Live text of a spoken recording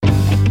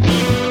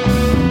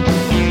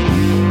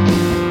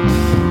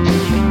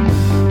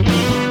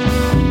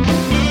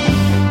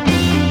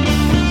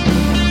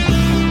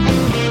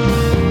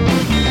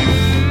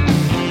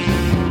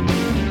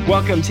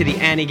Welcome to the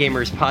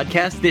Ani-Gamers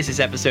podcast. This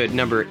is episode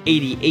number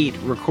 88,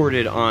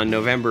 recorded on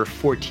November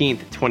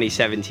 14th,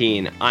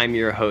 2017. I'm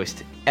your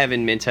host,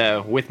 Evan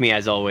Minto. With me,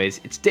 as always,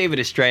 it's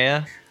David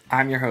Estrella.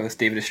 I'm your host,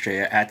 David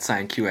Estrella,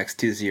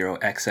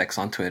 @QX20XX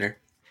on Twitter.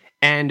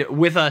 And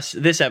with us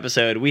this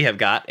episode, we have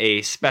got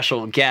a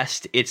special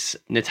guest. It's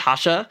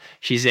Natasha.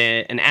 She's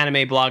an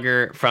anime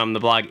blogger from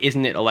the blog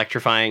Isn't It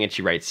Electrifying, and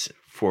she writes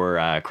for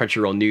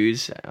Crunchyroll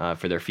News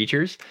for their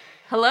features.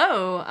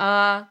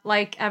 Hello.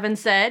 Like Evan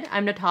said,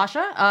 I'm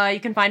Natasha. You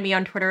can find me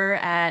on Twitter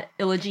at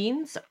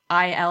Illegenes,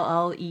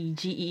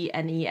 ILLEGENES.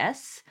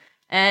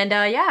 And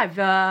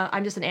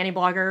I'm just an anime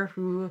blogger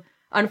who,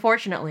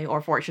 unfortunately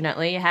or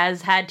fortunately,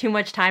 has had too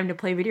much time to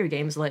play video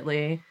games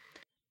lately.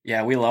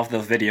 Yeah, we love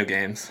those video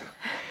games.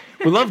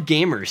 We love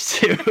gamers,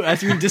 too,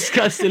 as we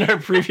discussed in our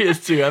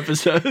previous two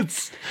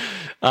episodes.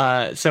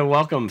 So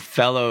welcome,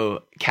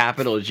 fellow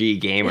capital G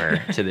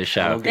gamer, to the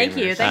show. Thank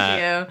you.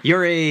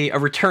 You're a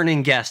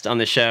returning guest on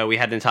the show. We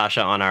had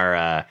Natasha on our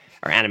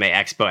Anime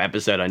Expo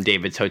episode on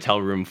David's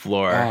hotel room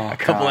floor a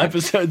couple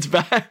episodes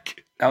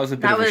back. That was a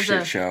bit of a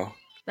shit show.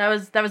 That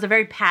was a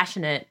very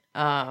passionate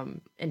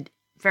and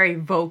very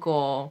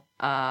vocal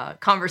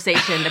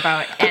conversation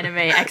about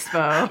Anime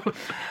Expo.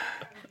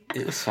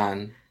 It was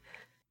fun.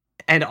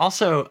 And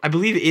also, I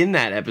believe in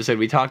that episode,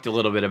 we talked a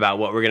little bit about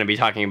what we're going to be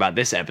talking about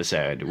this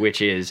episode,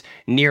 which is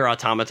Nier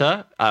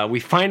Automata. We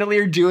finally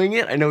are doing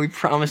it. I know we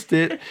promised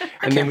it,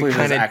 and then we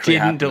kind of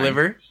didn't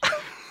deliver.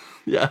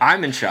 Yeah,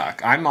 I'm in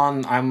shock. I'm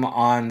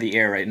on the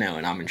air right now,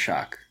 and I'm in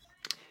shock.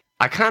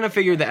 I kind of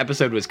figured the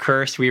episode was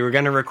cursed. We were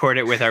going to record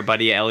it with our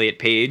buddy Elliot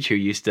Page, who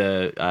used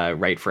to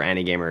write for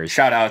Ani-Gamers.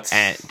 Shout outs.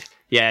 And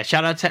yeah,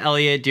 shout out to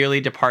Elliot, dearly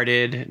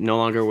departed, no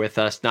longer with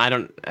us. No, I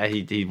don't.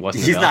 He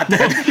wasn't. He's not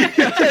dead.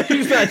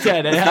 He's not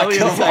dead. And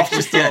Elliot is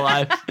actually still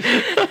alive.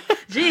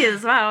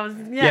 Jeez, wow.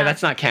 Yeah,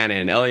 that's not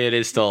canon. Elliot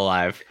is still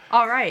alive.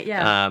 All right,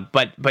 yeah.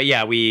 But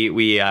yeah,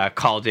 we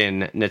called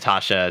in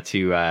Natasha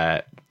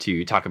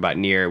to talk about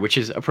Nier, which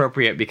is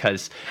appropriate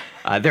because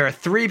there are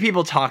 3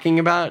 people talking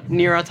about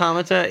Nier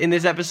Automata in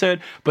this episode,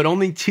 but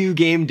only 2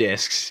 game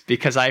discs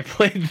because I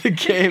played the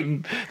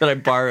game that I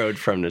borrowed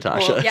from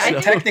Natasha. Well, yeah, so.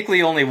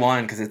 Technically only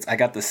one because I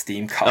got the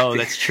Steam copy. Oh,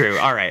 that's true.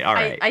 All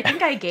right. I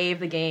think I gave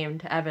the game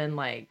to Evan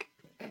like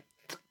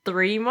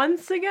 3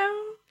 months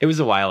ago. It was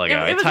a while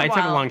ago. It took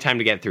a long time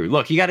to get through.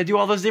 Look, you got to do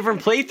all those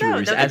different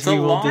playthroughs as we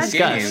will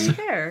discuss. That's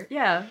fair.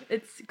 Yeah,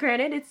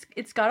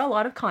 it's got a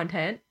lot of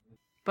content,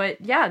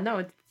 but yeah,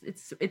 no,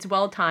 it's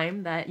well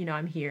timed that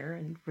I'm here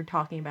and we're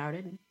talking about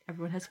it and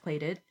everyone has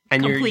played it.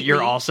 And you're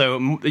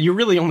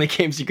really only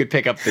games you could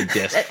pick up the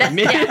disc.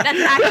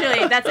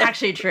 That's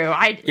actually true.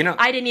 I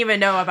didn't even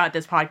know about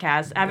this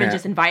podcast. Evan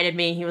just invited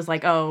me. He was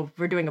like, "Oh,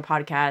 we're doing a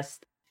podcast.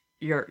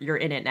 You're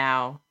in it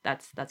now."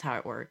 That's how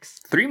it works.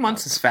 3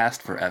 months is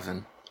fast for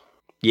Evan.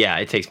 Yeah,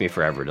 it takes me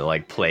forever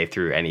to play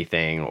through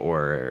anything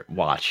or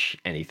watch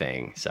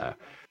anything. So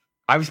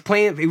I was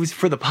playing, it was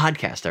for the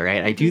podcast, all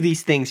right? I do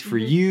these things for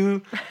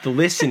you, the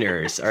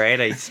listeners, all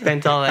right? I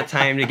spent all that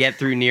time to get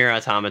through Nier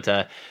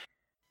Automata.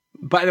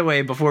 By the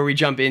way, before we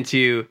jump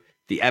into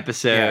the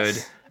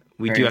episode,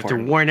 we do have to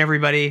warn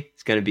everybody,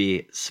 it's going to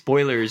be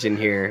spoilers in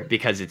here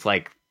because it's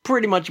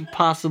pretty much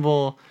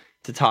impossible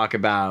to talk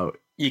about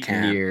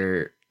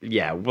Nier.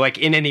 Yeah,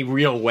 in any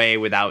real way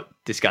without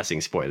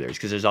discussing spoilers,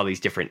 because there's all these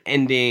different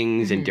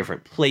endings and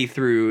different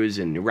playthroughs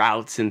and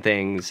routes and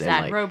things.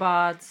 Sad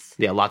robots.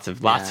 Yeah, lots of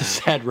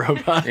sad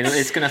robots.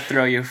 It's going to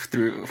throw you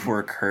through for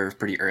a curve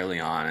pretty early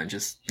on and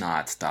just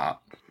not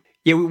stop.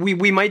 Yeah,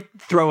 we might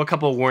throw a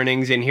couple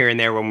warnings in here and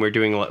there when we're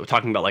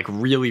talking about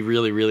really,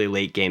 really, really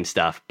late game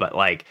stuff, but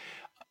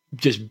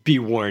just be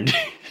warned,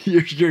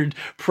 you're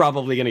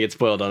probably going to get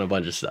spoiled on a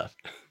bunch of stuff.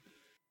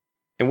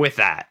 And with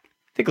that,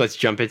 I think let's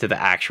jump into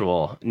the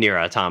actual Nier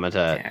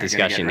Automata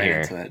discussion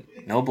here. Into it.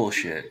 No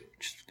bullshit.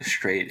 Just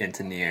straight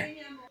into Nier.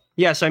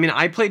 Yeah, so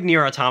I played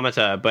Nier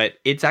Automata, but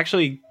it's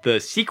actually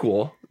the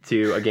sequel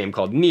to a game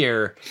called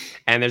Nier,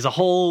 and there's a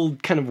whole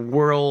kind of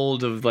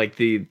world of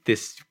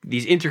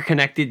these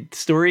interconnected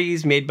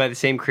stories made by the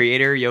same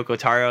creator, Yoko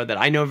Taro, that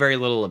I know very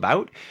little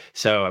about.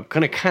 So I'm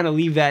gonna kind of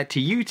leave that to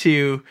you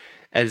two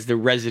as the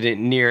resident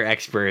Nier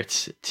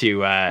experts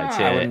to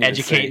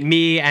educate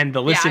me and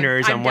the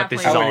listeners on what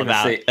this is all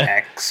about. I wouldn't say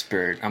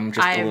expert. I'm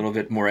just a little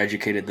bit more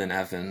educated than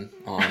Evan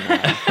on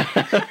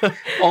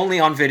only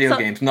on video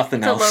games,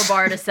 nothing else. It's a low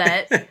bar to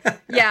set.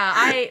 Yeah,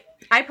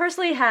 I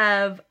personally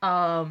have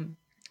a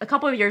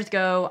couple of years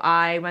ago,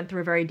 I went through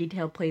a very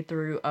detailed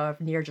playthrough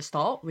of Nier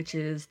Gestalt, which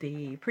is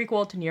the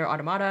prequel to Nier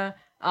Automata.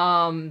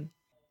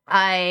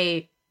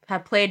 I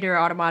have played Nier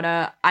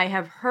Automata. I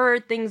have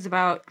heard things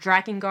about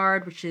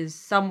Drakengard, which is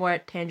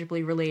somewhat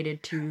tangibly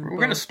related to. We're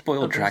gonna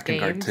spoil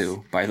Drakengard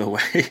too, by the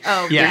way.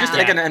 Oh yeah, we're just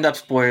gonna end up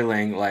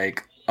spoiling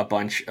a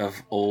bunch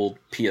of old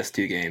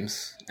PS2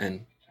 games,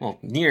 and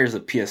Nier is a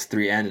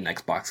PS3 and an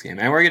Xbox game,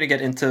 and we're gonna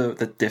get into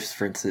the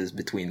differences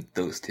between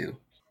those two.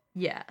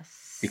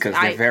 Yes, because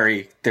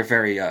they're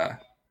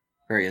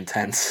very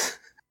intense.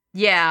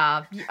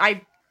 Yeah,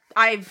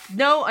 I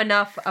know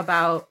enough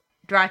about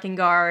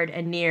Drakengard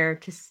and Nier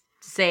to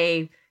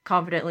say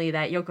confidently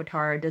that Yoko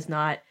Taro does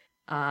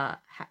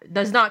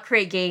not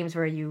create games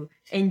where you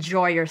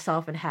enjoy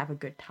yourself and have a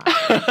good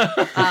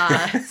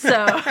time.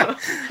 So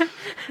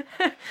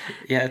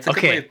Yeah, it's a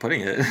good way of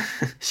putting it.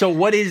 So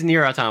what is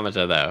Nier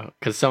Automata, though?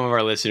 Because some of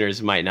our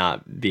listeners might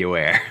not be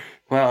aware.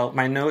 Well,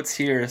 my notes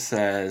here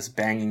says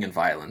banging and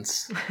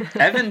violence.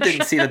 Evan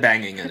didn't see the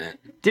banging in it.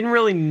 Didn't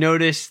really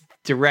notice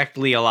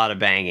directly a lot of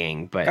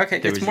banging, but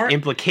there was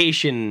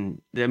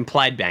implication, the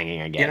implied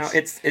banging, I guess. You know,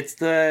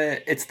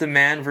 it's the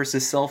man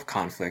versus self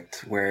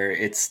conflict where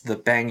it's the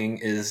banging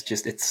is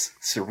just it's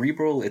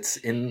cerebral, it's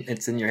in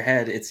your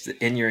head, it's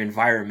in your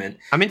environment.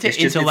 I'm into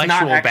intellectual it's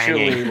not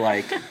banging. Actually,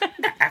 like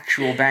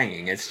actual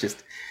banging. It's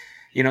just,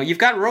 you know, you've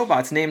got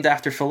robots named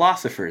after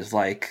philosophers.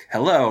 Like,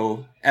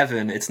 hello,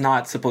 Evan. It's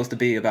not supposed to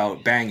be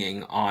about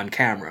banging on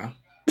camera.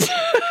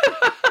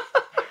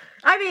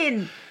 I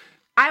mean,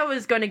 I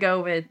was going to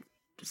go with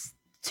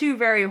two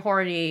very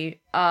horny,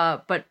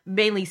 but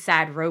mainly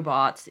sad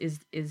robots is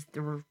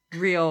the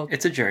real.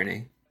 It's a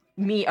journey.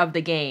 Meat of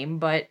the game,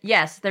 but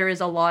yes, there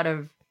is a lot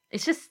of.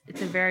 It's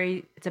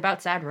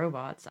about sad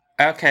robots.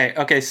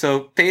 Okay.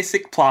 So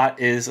basic plot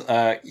is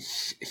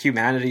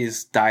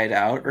humanity's died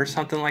out or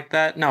something like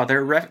that. No,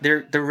 they're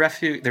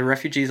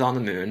refugees on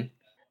the moon,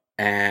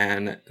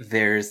 and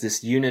there's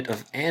this unit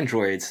of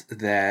androids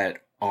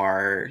that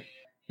are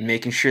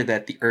making sure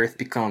that the Earth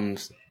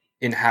becomes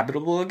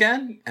inhabitable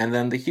again, and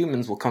then the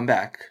humans will come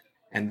back.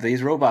 And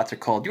these robots are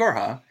called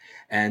Yorha,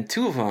 and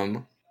two of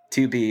them,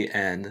 2B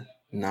and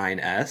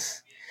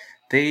 9S,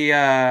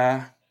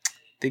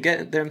 they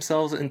get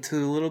themselves into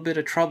a little bit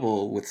of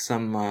trouble with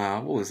some,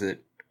 what was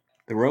it?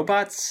 The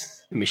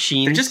robots? The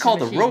machines? They're just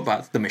called the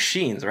robots. The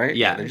machines, right?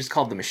 Yeah. They're just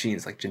called the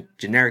machines, like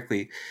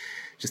generically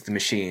just the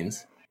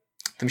machines.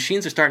 The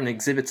machines are starting to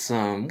exhibit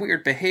some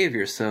weird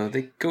behavior, so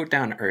they go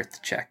down to Earth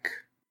to check.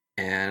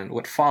 And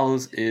what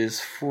follows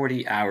is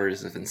 40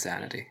 hours of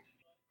insanity.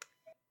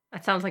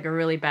 That sounds like a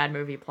really bad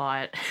movie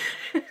plot.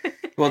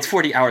 Well, it's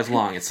 40 hours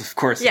long. It's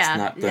it's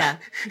not the... Yeah.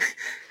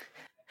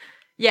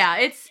 Yeah,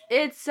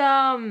 it's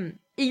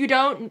you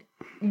don't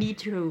need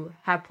to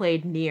have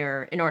played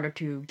Nier in order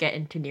to get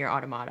into Nier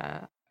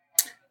Automata.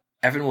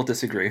 Evan will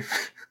disagree.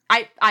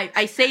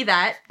 I say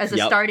that as a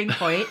starting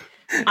point.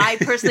 I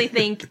personally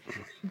think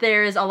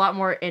there's a lot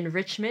more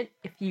enrichment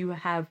if you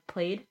have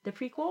played the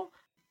prequel.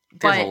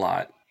 There's a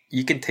lot.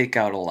 You can take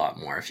out a lot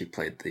more if you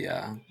played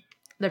the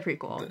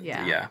prequel.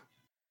 Yeah.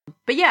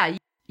 But yeah,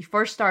 you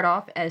first start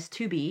off as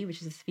 2B,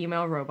 which is this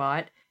female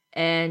robot,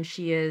 and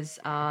she is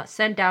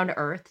sent down to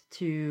Earth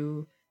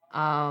to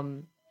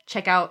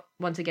check out,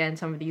 once again,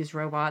 some of these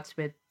robots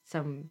with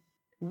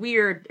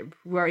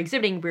who are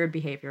exhibiting weird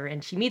behavior.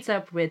 And she meets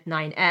up with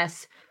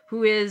 9S,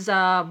 who is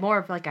more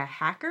of like a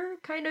hacker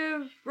kind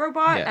of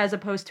robot, as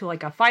opposed to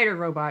like a fighter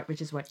robot,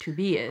 which is what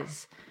 2B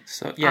is.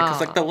 So, yeah,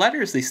 because like the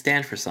letters, they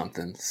stand for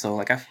something. So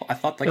like I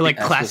thought like, like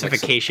the S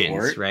classifications,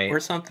 was, like, support right?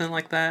 Or something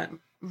like that.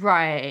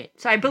 Right.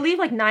 So I believe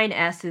like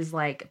 9S is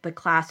like the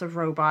class of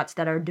robots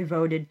that are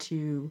devoted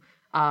to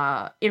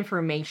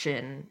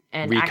information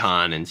and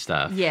recon and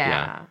stuff.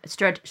 Yeah.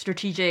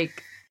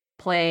 Strategic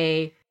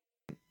play,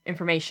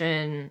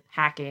 information,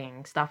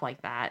 hacking, stuff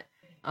like that.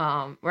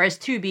 Whereas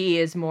 2B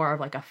is more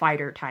of like a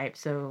fighter type.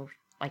 So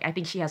like I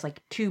think she has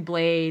like 2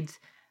 blades.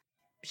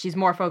 She's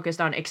more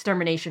focused on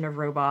extermination of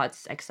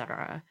robots,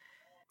 etc.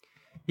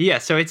 Yeah,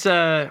 so it's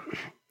a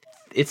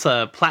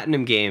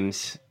Platinum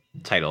Games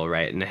title,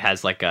 right? And it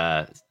has like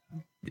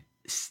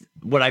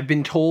what I've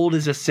been told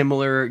is a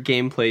similar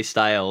gameplay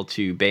style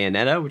to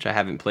Bayonetta, which I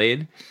haven't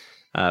played.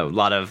 A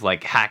lot of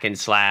like hack and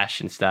slash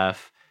and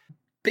stuff.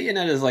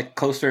 Bayonetta is like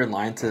closer in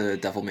line to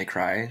Devil May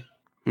Cry.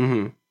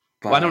 Mm-hmm.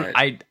 But well,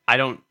 I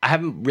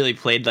haven't really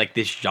played like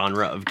this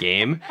genre of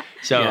game.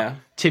 So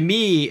to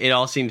me, it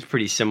all seems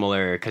pretty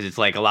similar because it's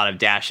like a lot of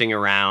dashing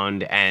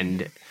around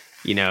and,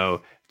 you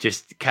know,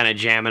 just kind of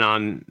jamming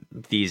on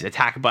these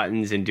attack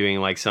buttons and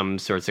doing like some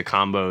sorts of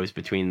combos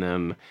between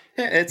them.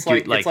 Yeah, it's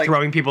like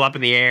throwing people up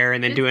in the air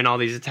and then doing all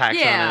these attacks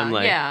on them.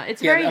 Like,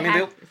 it's very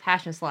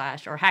hack and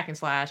slash or hack and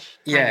slash.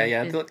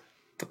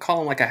 They'll call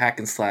them like a hack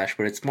and slash,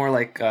 but it's more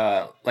like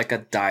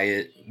a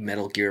diet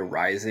Metal Gear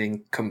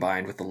Rising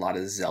combined with a lot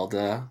of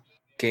Zelda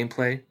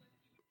gameplay.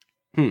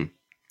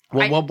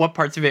 What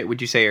parts of it would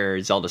you say are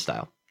Zelda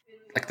style?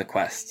 Like the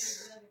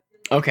quests.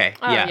 Okay,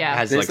 it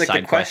has there's like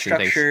side the quest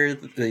structure,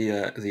 things.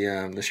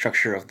 the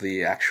structure of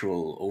the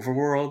actual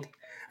overworld.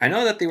 I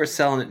know that they were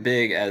selling it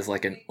big as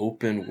like an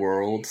open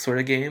world sort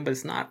of game, but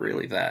it's not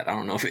really that. I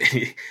don't know if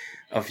any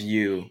of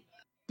you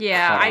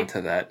caught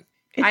onto that.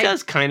 It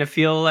does kind of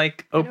feel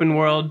like open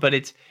world, but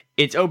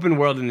it's open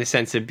world in the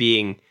sense of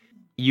being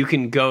you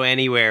can go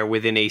anywhere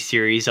within a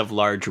series of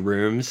large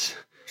rooms.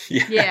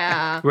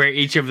 Yeah. Where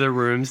each of the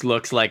rooms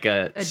looks like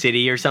a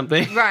city or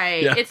something.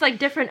 Right. Yeah. It's like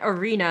different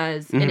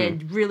arenas in a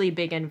really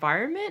big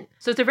environment.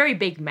 So it's a very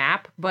big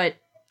map, but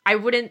I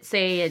wouldn't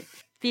say it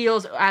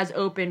feels as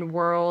open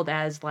world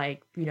as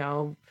like, you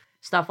know,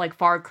 stuff like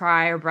Far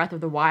Cry or Breath of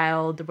the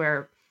Wild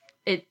where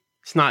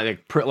It's not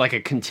like a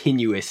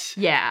continuous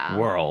Yeah.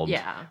 world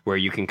Yeah. where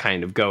you can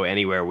kind of go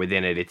anywhere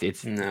within it.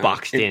 It's No.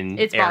 boxed in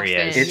It's boxed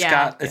areas. in.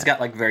 It's got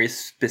like very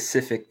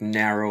specific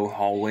narrow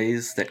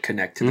hallways that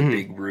connect to the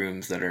big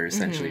rooms that are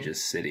essentially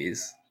just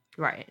cities.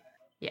 Right.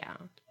 Yeah.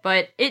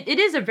 But it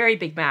is a very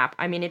big map.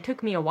 I mean, it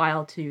took me a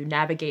while to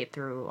navigate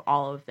through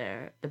all of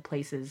the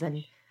places.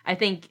 And I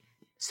think,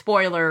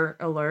 spoiler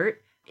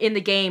alert, in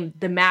the game,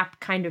 the map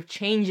kind of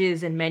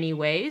changes in many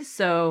ways.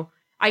 So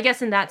I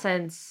guess in that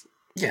sense,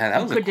 Yeah,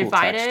 that was a could cool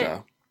divide touch, it.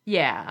 though.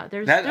 Yeah,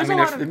 there's That a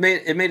lot of... it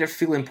made it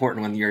feel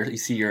important when you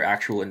see your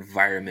actual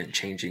environment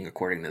changing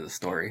according to the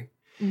story.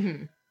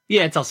 Mhm.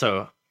 Yeah, it's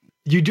also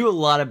you do a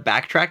lot of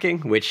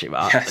backtracking, which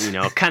Yes. you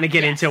know, kind of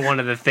get into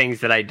one of the things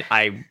that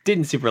I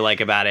didn't super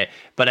like about it.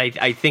 But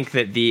I think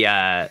that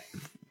the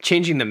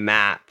changing the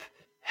map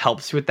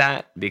helps with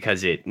that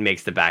because it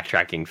makes the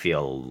backtracking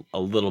feel a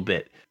little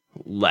bit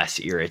less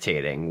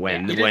irritating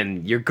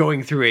when you're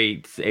going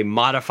through a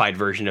modified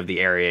version of the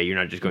area. You're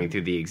not just going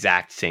through the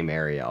exact same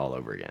area all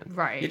over again.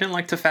 Right. You didn't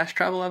like to fast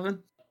travel,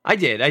 Evan? I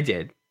did.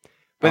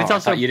 But it's I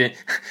also thought you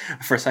didn't.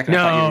 For a second,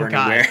 No, I thought you weren't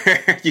God.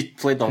 aware. You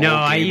played the whole game.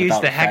 I used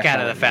without the heck out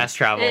of the traveling. fast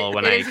travel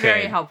when it I is could.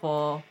 very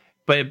helpful.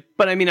 But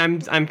I mean,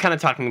 I'm kind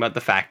of talking about the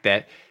fact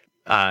that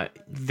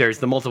there's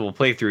the multiple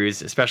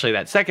playthroughs, especially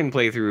that second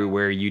playthrough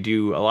where you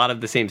do a lot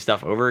of the same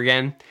stuff over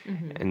again,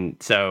 and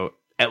so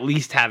at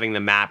least having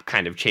the map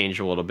kind of change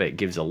a little bit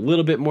gives a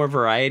little bit more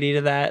variety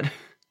to that.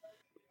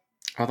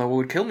 Although what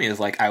would kill me is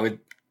like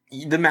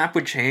the map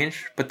would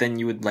change, but then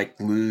you would like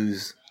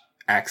lose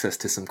access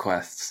to some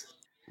quests.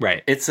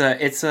 Right. It's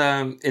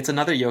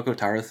another Yoko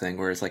Taro thing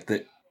where it's like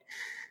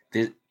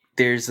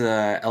there's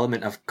a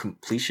element of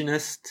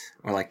completionist,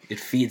 or like it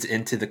feeds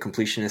into the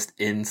completionist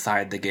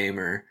inside the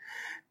gamer.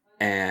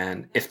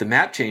 And if the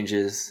map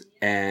changes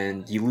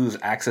and you lose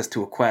access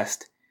to a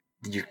quest,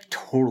 you're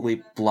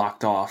totally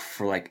blocked off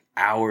for like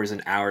hours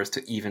and hours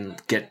to even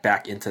get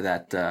back into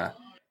that,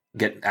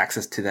 get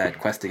access to that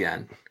quest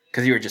again.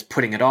 Because you were just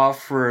putting it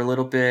off for a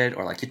little bit,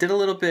 or like you did a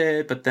little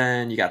bit, but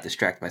then you got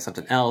distracted by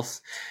something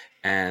else.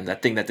 And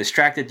that thing that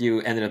distracted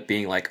you ended up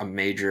being like a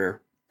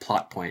major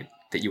plot point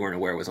that you weren't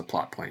aware was a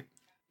plot point.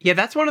 Yeah,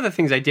 that's one of the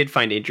things I did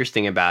find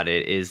interesting about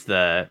it is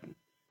so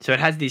it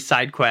has these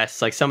side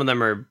quests. Like some of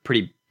them are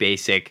pretty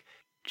basic,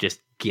 just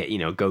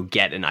go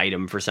get an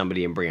item for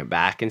somebody and bring it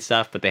back and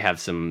stuff. But they have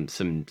some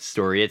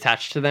story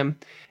attached to them,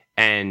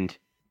 and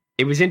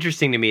it was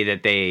interesting to me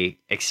that they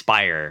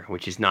expire,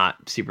 which is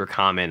not super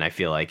common. I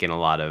feel like in a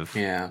lot of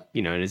in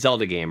a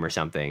Zelda game or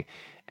something,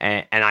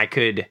 and I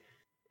could.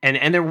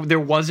 And there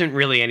wasn't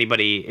really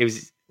anybody.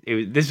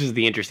 This was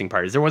the interesting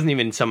part, is there wasn't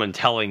even someone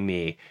telling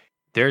me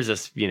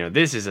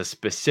this is a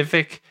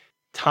specific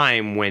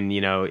time when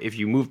if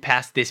you move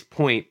past this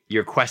point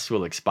your quest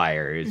will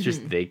expire. It's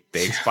just they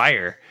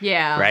expire.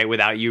 Yeah. Right,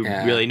 without you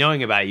really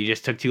knowing about it. You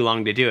just took too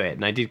long to do it,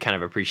 and I did kind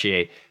of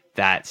appreciate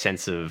that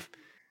sense of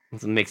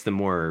it makes them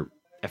more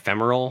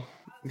ephemeral.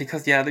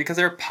 Because there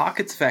are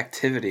pockets of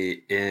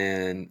activity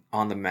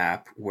on the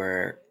map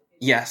where.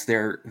 Yes,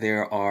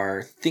 there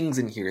are things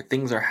in here.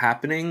 Things are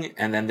happening,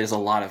 and then there's a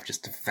lot of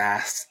just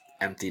vast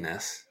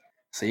emptiness.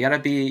 So you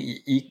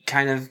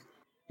kind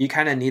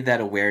of need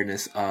that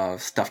awareness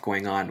of stuff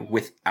going on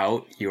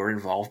without your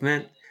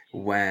involvement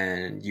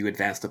when you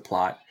advance the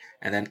plot.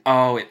 And then,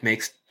 it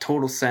makes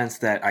total sense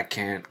that I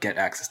can't get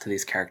access to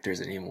these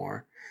characters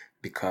anymore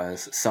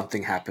because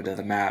something happened to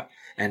the map,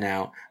 and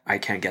now I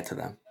can't get to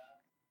them.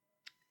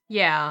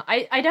 Yeah,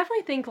 I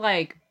definitely think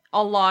like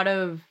a lot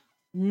of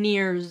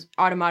Nier's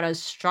Automata's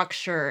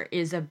structure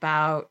is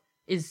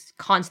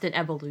constant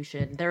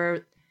evolution.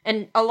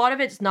 And a lot of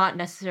it's not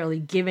necessarily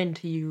given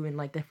to you in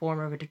like the form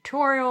of a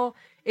tutorial.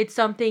 It's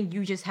something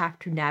you just have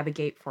to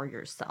navigate for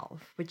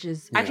yourself, which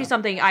is actually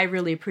something I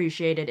really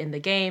appreciated in the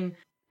game.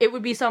 It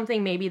would be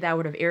something maybe that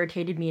would have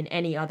irritated me in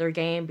any other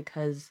game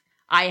because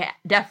I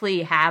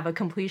definitely have a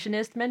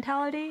completionist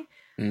mentality.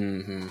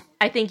 Mm-hmm.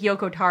 I think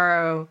Yoko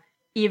Taro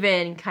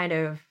even kind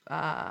of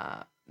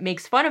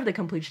makes fun of the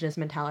completionist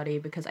mentality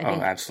because I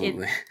think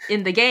absolutely.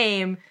 In the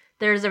game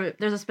there's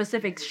a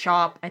specific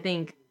shop I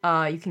think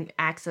you can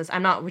access.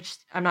 I'm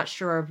not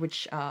sure of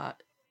which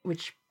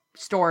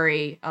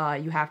story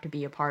you have to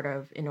be a part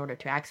of in order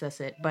to access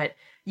it, but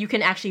you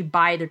can actually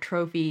buy the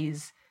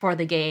trophies for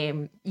the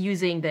game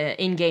using the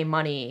in-game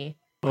money.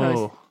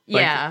 Like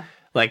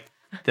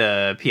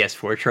the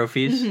PS4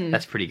 trophies.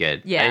 That's pretty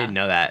good. Yeah, I didn't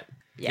know that.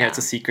 Yeah, it's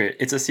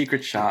a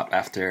secret shop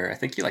after I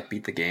think you like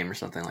beat the game or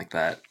something like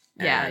that.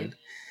 And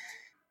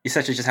you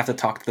essentially just have to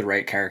talk to the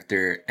right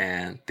character,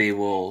 and they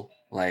will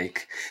they'll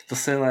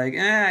say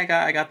I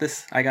got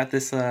this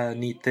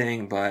neat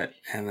thing,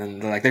 and then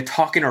they're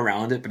talking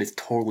around it, but it's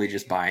totally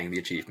just buying the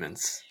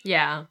achievements.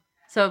 Yeah.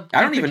 So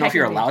I don't even know if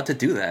you're allowed to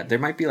do that. There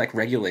might be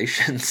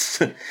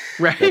regulations,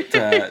 right?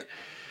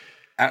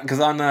 Because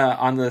on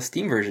the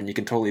Steam version, you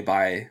can totally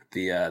buy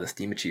the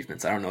Steam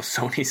achievements. I don't know if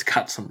Sony's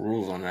got some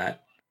rules on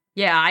that.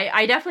 Yeah,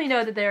 I definitely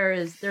know that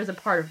there's a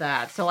part of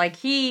that. So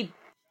he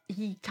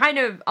kind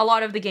of, a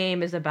lot of the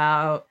game is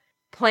about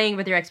playing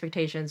with your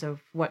expectations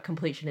of what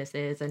completionist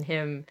is, and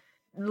him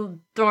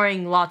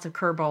throwing lots of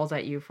curveballs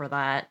at you for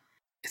that.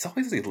 It's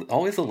always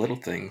the little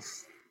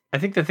things. I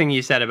think the thing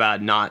you said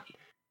about not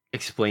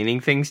explaining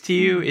things to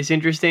you is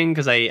interesting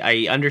because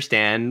I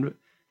understand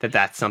that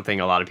that's something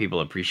a lot of people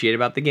appreciate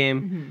about the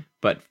game. Mm-hmm.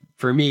 But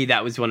for me,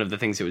 that was one of the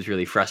things that was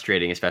really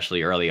frustrating,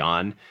 especially early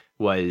on,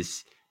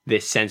 was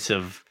this sense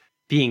of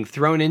being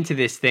thrown into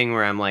this thing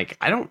where I'm like,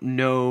 I don't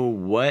know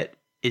what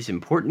is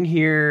important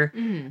here.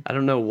 Mm-hmm. I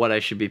don't know what I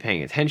should be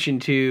paying attention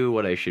to,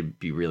 what I should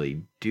be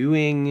really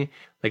doing.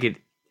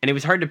 And it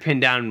was hard to pin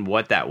down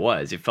what that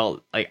was. It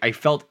felt like I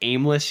felt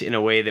aimless in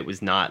a way that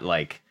was not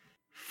like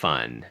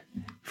fun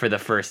for the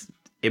first.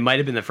 It might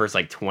have been the first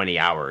like 20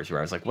 hours where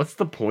I was like, what's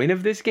the point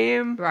of this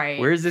game? Right.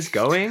 Where is this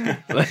going?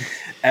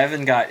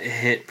 Evan got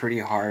hit pretty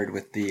hard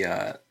with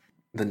the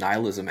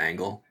nihilism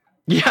angle.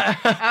 Yeah.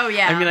 Oh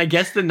yeah. I mean, I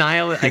guess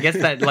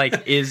that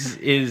like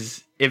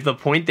is if the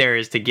point there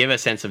is to give a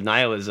sense of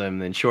nihilism,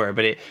 then sure.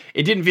 But it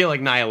didn't feel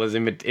like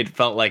nihilism. It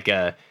felt like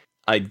a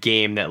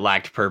game that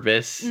lacked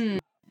purpose.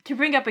 To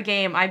bring up a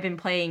game I've been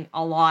playing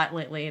a lot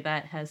lately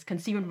that has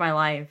consumed my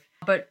life,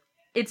 but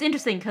it's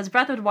interesting because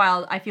Breath of the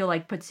Wild, I feel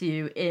like, puts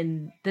you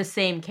in the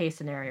same case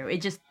scenario.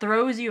 It just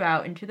throws you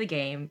out into the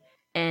game,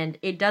 and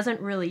it doesn't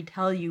really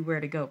tell you where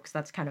to go, because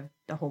that's kind of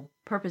the whole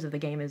purpose of the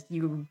game, is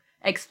you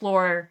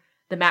explore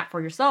the map for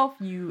yourself,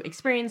 you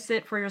experience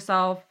it for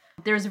yourself.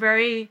 There's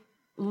very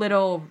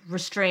little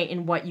restraint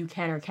in what you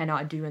can or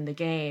cannot do in the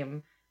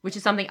game, which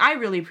is something I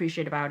really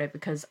appreciate about it,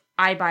 because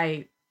I,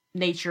 by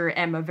nature,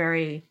 am a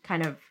very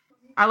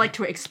I like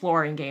to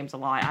explore in games a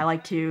lot. I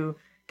like to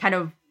kind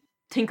of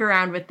tinker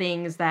around with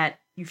things that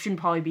you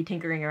shouldn't probably be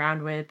tinkering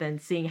around with, and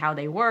seeing how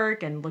they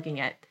work and looking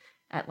at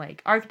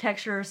like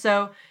architecture.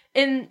 So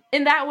in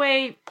that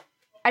way,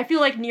 I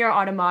feel like Nier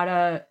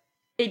Automata,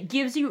 it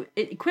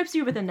equips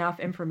you with enough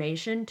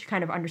information to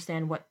kind of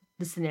understand what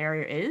the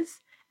scenario is.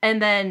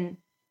 And then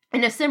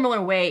in a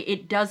similar way,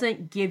 it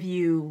doesn't give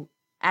you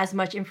as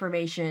much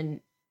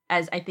information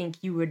as I think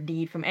you would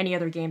need from any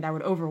other game that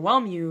would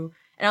overwhelm you.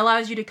 It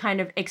allows you to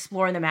kind of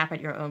explore the map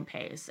at your own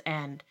pace.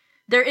 And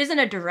there isn't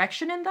a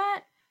direction in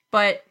that,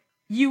 but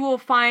you will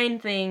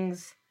find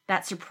things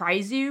that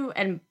surprise you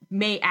and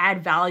may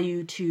add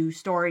value to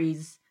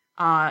stories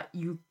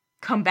you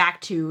come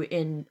back to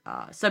in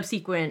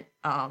subsequent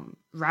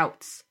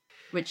routes,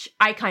 which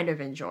I kind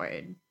of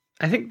enjoyed.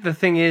 I think the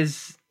thing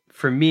is,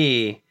 for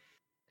me,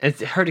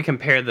 it's hard to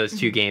compare those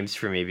two games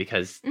for me,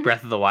 because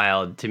Breath of the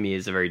Wild to me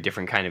is a very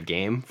different kind of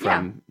game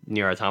from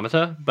Nier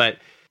Automata, but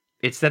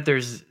it's that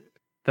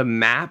the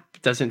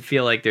map doesn't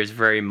feel like there's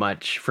very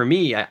much, for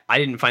me, I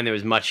didn't find there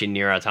was much in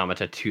Nier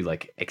Automata to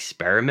like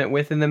experiment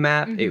with in the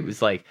map. It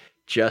was like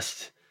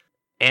just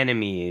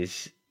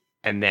enemies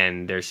and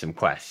then there's some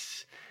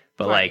quests,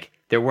 but like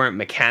there weren't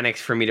mechanics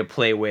for me to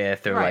play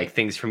with or like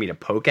things for me to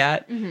poke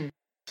at. And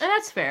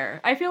that's fair.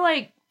 I feel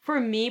like for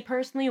me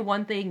personally,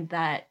 one thing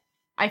that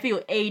I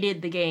feel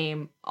aided the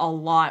game a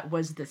lot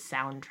was the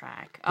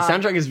soundtrack. The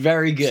soundtrack is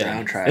very good.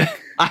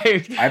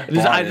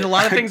 There's a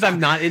lot of things I'm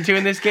not into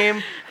in this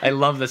game. I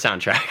love the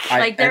soundtrack.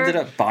 I ended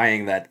up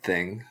buying that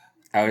thing.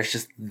 I was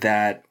just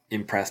that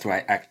impressed.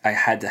 I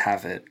had to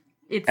have it.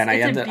 It's a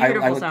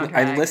beautiful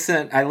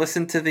soundtrack. I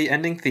listened to the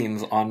ending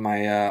themes on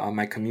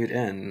my commute in,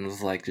 and it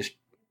was like just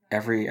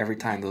every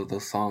time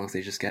those songs,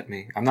 they just get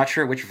me. I'm not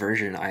sure which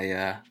version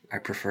I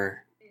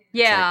prefer.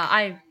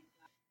 Yeah,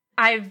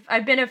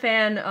 I've been a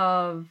fan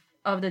of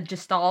the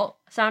Gestalt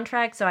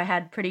soundtrack, so I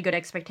had pretty good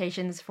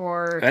expectations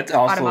for that's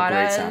also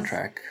Automata's. A great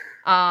soundtrack.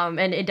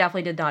 And it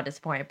definitely did not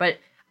disappoint. But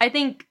I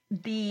think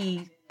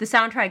the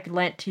soundtrack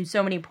lent to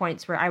so many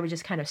points where I would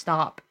just kind of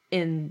stop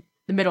in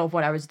the middle of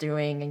what I was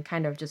doing and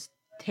kind of just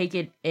take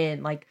it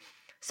in. Like,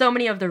 so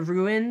many of the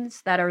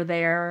ruins that are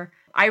there,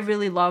 I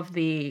really love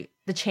the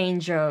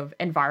change of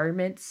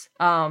environments.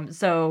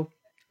 So,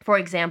 for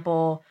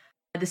example,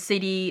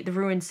 the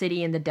ruined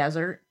city in the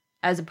desert,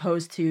 as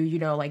opposed to,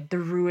 like the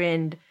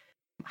ruined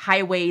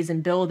highways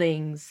and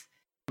buildings.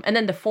 And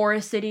then the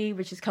forest city,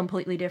 which is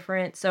completely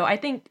different. So I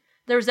think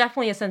there's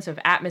definitely a sense of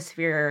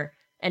atmosphere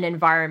and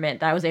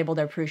environment that I was able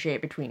to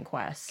appreciate between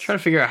quests. I'm trying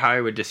to figure out how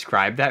I would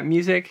describe that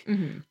music.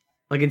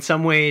 Like, in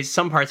some ways,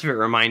 some parts of it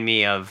remind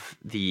me of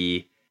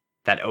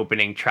that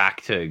opening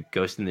track to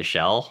Ghost in the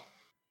Shell.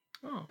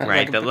 Oh.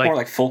 Right, more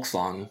like folk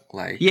song,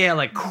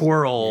 like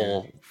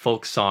choral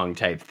folk song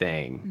type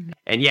thing.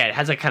 And yeah, it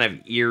has a kind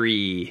of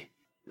eerie.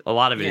 A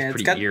lot of it is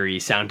pretty eerie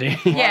sounding.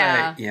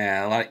 Yeah.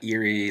 A lot of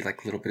eerie,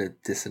 like a little bit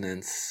of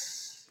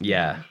dissonance.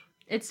 Yeah.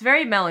 It's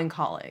very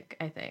melancholic,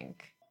 I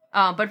think.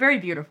 But very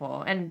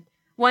beautiful. And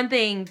one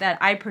thing that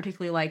I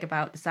particularly like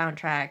about the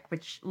soundtrack,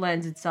 which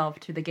lends itself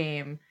to the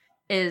game,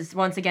 is,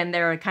 once again,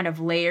 there are kind of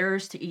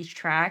layers to each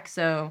track.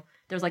 So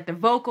there's like the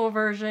vocal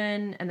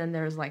version, and then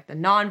there's like the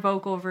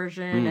non-vocal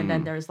version, and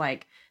then there's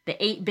like the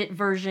 8-bit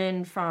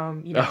version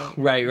from,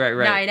 right.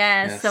 9S.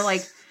 Yes. So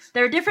like,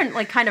 there are different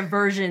like kind of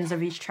versions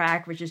of each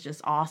track, which is just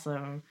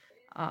awesome.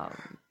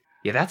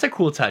 Yeah, that's a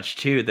cool touch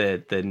too.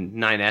 The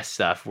 9S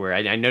stuff, where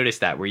I noticed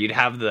that, where you'd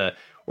have the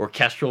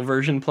orchestral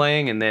version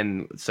playing, and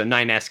then so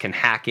 9S can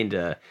hack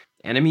into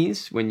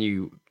enemies when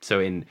you.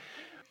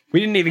 We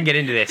didn't even get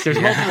into this. There's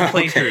multiple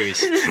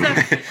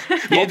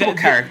playthroughs. Multiple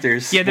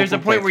characters. Yeah, there's a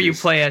multiple point where you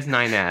playthroughs. play as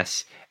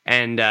 9S,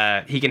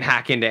 and he can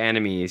hack into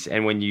enemies.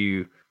 And when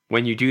you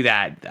do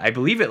that, I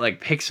believe it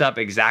like picks up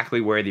exactly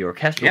where the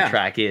orchestral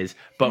track is,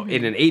 but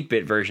in an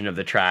 8-bit version of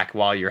the track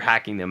while you're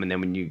hacking them. And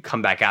then when you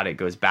come back out, it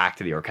goes back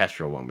to the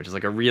orchestral one, which is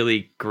like a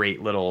really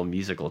great little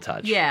musical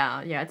touch.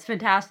 Yeah, it's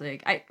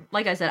fantastic.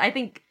 Like I said, I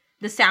think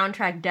the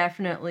soundtrack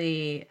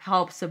definitely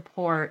helps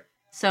support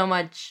so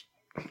much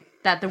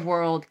that the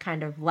world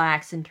kind of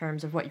lacks in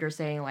terms of what you're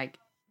saying, like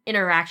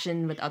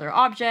interaction with other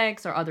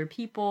objects or other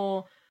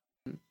people.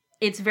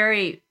 It's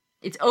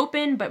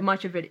open, but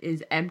much of it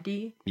is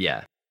empty.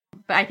 Yeah.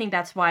 But I think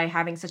that's why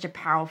having such a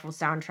powerful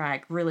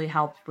soundtrack really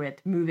helped with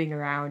moving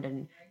around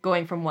and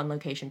going from one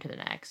location to the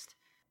next.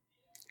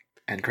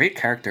 And great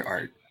character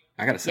art,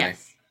 I gotta say.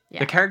 Yes.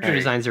 Yeah. The character Very,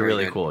 designs are very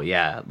really good. cool.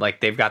 Yeah.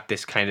 Like they've got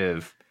this kind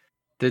of,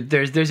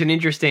 there's an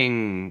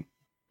interesting,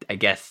 I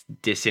guess,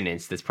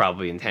 dissonance that's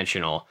probably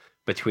intentional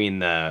between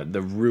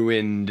the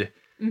ruined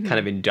kind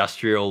of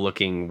industrial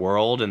looking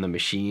world and the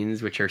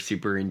machines, which are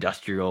super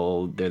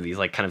industrial. They're these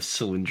like kind of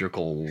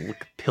cylindrical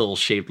pill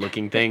shaped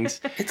looking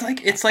things. It's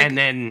like And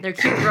then They're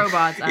cute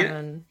robots,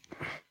 Evan.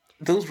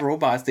 those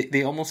robots,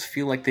 they almost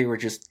feel like they were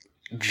just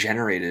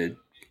generated,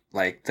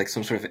 like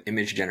some sort of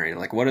image generated.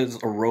 Like, what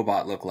does a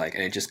robot look like?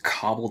 And it just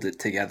cobbled it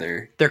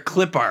together. they're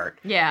clip art.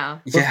 Yeah.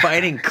 We're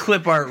fighting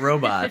clip art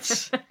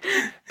robots.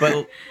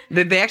 But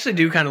they actually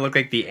do kind of look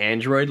like the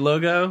Android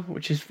logo,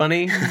 which is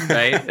funny,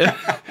 right?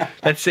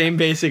 That same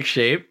basic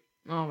shape.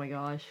 Oh my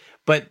gosh.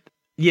 But,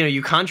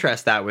 you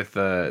contrast that with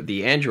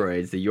the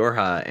androids, the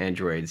Yorha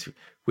androids,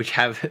 which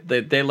have,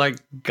 they're like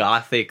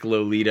gothic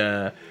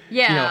Lolita,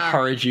 Yeah.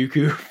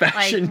 Harajuku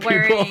fashion Like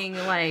wearing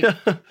like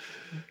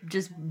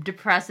just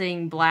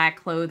depressing black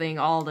clothing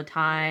all the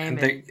time.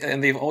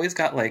 And they've always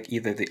got like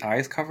either the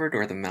eyes covered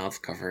or the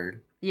mouth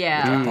covered. Which I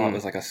Yeah. thought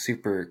was like a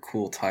super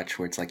cool touch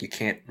where it's like you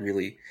can't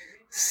really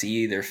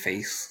see their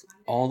face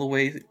all the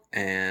way.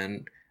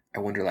 And I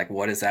wonder, like,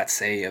 what does that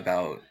say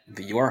about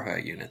the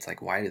Yorha units?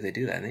 Like, why did they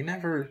do that? And they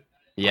never,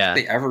 Yeah.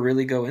 they ever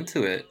really go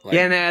into it. Like,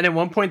 Yeah, and at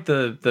one point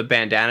the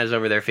bandanas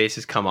over their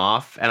faces come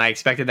off, and I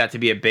expected that to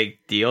be a big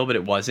deal, but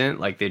it wasn't.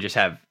 Like, they just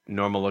have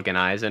normal looking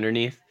eyes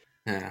underneath.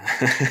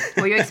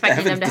 Were you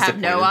expecting them to have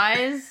no Disappointed.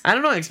 eyes? I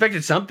don't know, I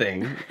expected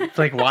something. It's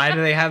like, why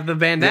do they have the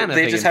bandana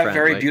They thing just in have front?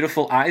 very Like,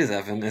 beautiful eyes,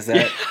 Evan. Is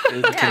that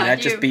can that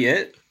just be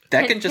it?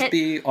 That can just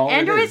be all it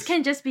Androids is.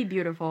 can just be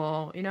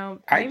beautiful, maybe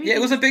Yeah,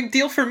 it was a big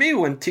deal for me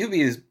when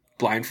Tubi's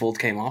blindfold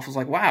came off. I was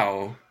like,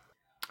 wow.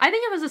 I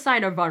think it was a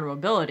sign of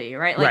vulnerability,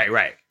 right?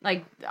 right.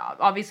 Like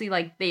obviously,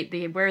 like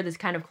they wear this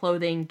kind of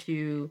clothing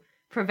to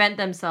prevent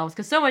themselves,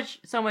 because so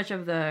much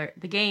of the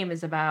game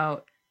is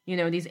about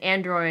these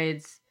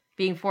androids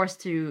being forced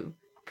to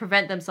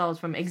prevent themselves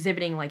from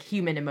exhibiting like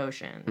human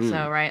emotion.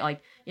 So right,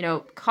 like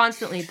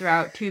constantly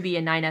throughout 2B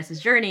and 9S's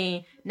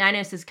journey,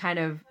 9S is kind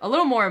of a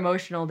little more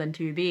emotional than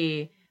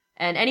 2B,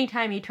 and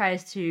anytime he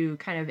tries to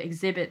kind of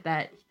exhibit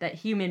that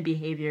human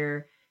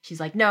behavior, she's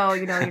like, no,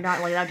 you're not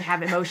allowed to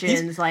have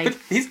emotions. But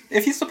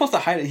if he's supposed to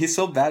hide it, he's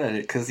so bad at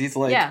it because he's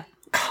like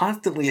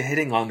constantly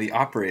hitting on the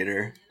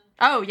operator.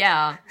 Oh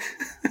yeah.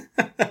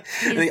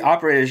 And the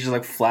operator is just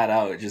like flat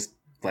out, just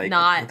like,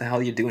 what the hell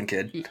are you doing,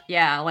 kid?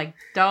 Yeah, like,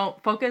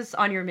 don't focus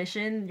on your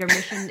mission. Your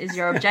mission is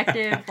your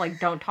objective. Like,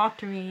 don't talk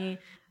to me.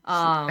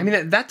 I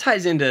mean, that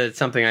ties into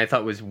something I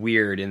thought was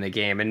weird in the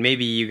game, and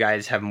maybe you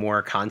guys have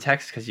more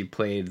context because you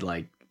played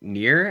like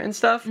Nier and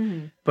stuff,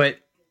 but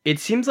it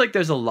seems like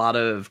there's a lot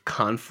of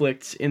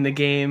conflicts in the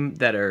game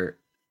that are,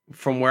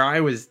 from where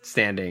I was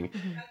standing,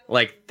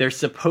 like there's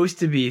supposed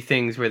to be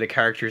things where the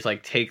characters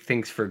like take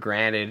things for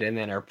granted and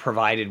then are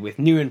provided with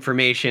new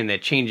information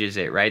that changes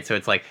it, right? So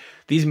it's like,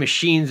 these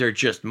machines are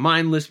just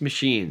mindless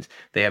machines.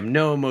 They have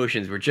no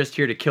emotions. We're just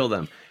here to kill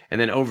them. And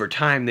then over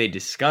time, they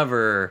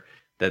discover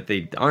that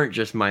they aren't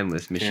just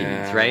mindless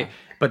machines, right?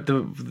 But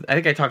I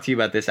think I talked to you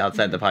about this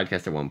outside the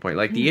podcast at one point.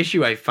 Like, the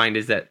issue I find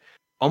is that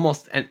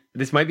almost, and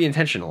this might be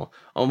intentional,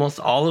 almost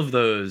all of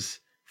those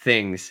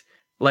things,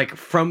 like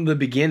from the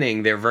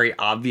beginning, they're very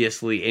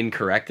obviously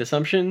incorrect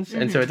assumptions.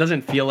 And so it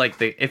doesn't feel like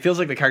it feels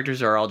like the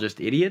characters are all just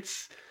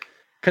idiots.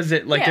 Because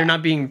they're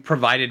not being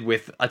provided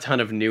with a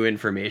ton of new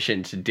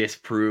information to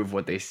disprove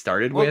what they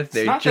started with.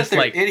 They're not just that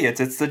they're like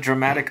idiots. It's the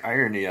dramatic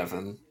irony of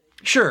them.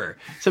 Sure.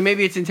 So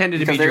maybe it's intended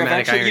to be Because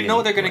dramatic irony.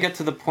 they're going to get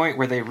to the point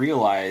where they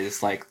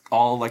realize like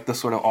all like the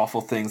sort of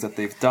awful things that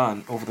they've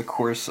done over the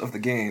course of the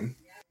game.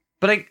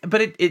 But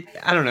it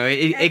I don't know.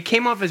 It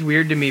came off as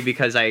weird to me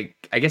because I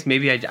guess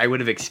maybe I would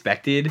have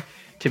expected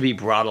to be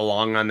brought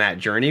along on that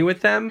journey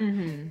with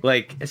them.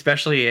 Like,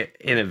 especially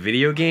in a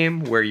video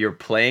game where you're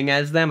playing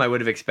as them, I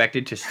would have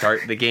expected to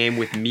start the game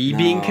with me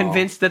being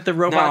convinced that the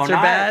robots are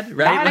bad,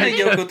 right? Not Like, a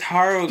Yoko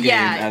Taro game,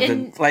 Yeah,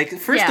 Evan. Like,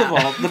 first of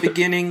all, the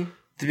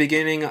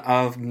beginning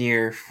of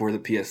Nier for the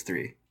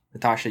PS3.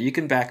 Natasha, you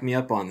can back me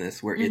up on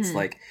this, where it's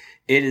like,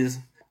 it is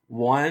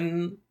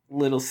one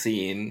little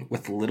scene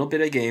with a little bit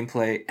of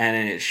gameplay, and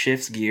then it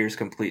shifts gears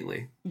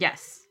completely.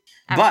 Yes.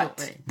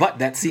 Absolutely. But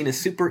that scene is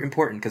super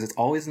important because it's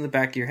always in the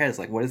back of your head. It's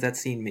like, what does that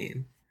scene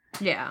mean?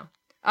 Yeah.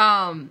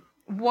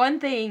 One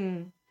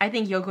thing I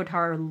think Yoko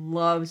Taro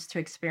loves to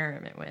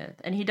experiment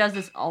with, and he does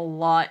this a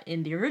lot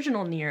in the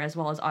original Nier as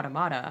well as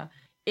Automata,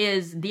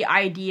 is the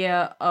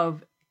idea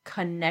of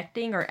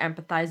connecting or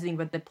empathizing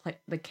with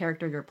the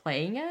character you're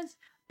playing as,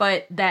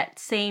 but that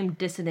same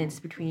dissonance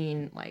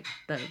between like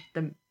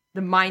the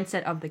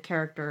mindset of the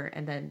character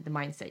and then the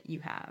mindset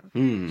you have.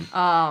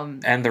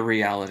 And the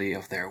reality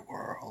of their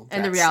world.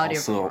 And the reality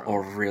of the world.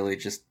 Or really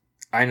just,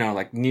 I know,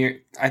 like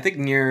I think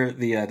Nier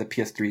the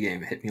PS3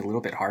 game hit me a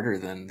little bit harder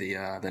than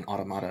than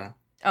Automata.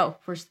 Oh,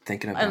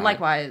 thinking about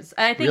likewise.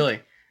 And I think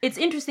Really? it's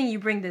interesting you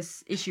bring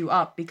this issue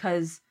up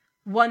because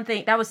one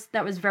thing that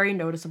was very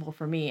noticeable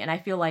for me, and I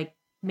feel like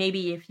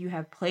maybe if you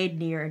have played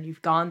Nier and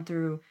you've gone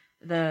through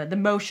the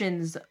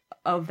motions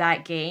of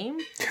that game,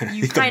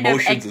 you the kind of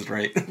motions is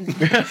right.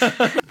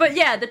 But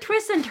yeah, the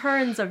twists and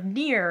turns of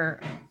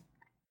Nier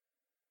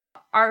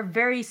are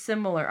very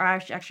similar. Or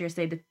actually, I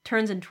say the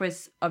turns and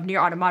twists of Nier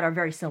Automata are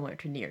very similar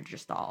to Nier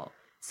Gestalt.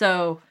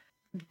 So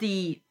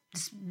the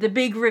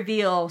big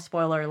reveal,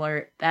 spoiler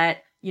alert,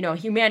 that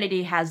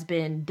humanity has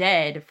been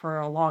dead for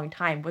a long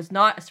time was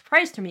not a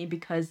surprise to me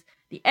because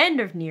the end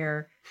of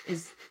Nier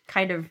is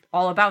kind of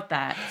all about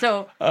that.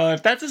 So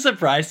if that's a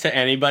surprise to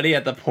anybody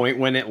at the point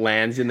when it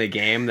lands in the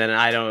game, then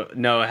I don't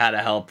know how to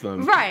help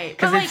them. Right.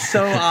 Because it's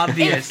so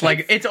obvious.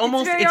 It's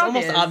almost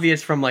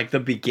obvious from like the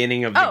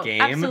beginning of the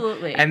game.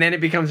 Absolutely. And then it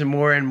becomes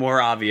more and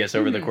more obvious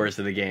over the course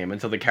of the game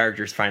until the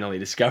characters finally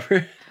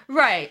discover.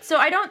 Right. So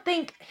I don't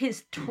think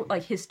his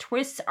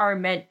twists are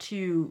meant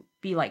to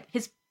be like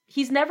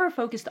he's never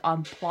focused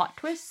on plot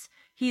twists.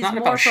 He's not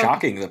more about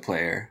shocking the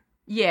player.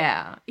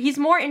 Yeah. He's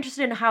more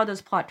interested in how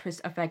those plot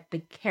twists affect the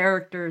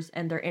characters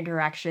and their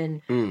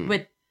interaction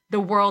with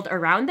the world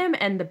around them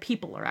and the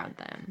people around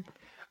them.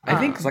 I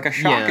think like a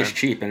shock is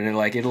cheap and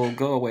it'll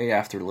go away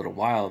after a little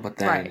while, but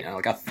then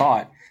like a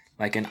thought,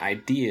 like an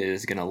idea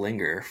is gonna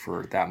linger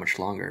for that much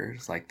longer.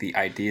 It's like the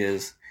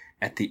ideas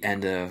at the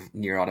end of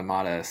Nier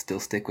Automata still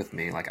stick with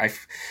me. Like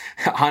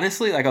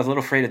honestly, like I was a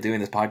little afraid of doing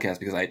this podcast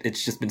because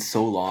it's just been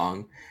so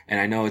long,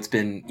 and I know it's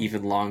been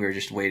even longer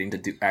just waiting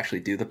to actually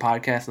do the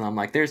podcast. And I'm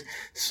like, there's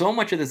so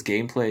much of this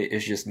gameplay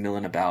is just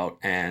milling about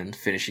and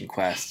finishing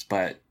quests.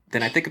 But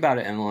then I think about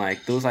it and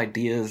like those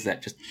ideas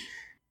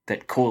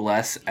that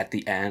coalesce at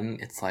the end,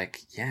 it's like,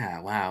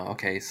 yeah, wow,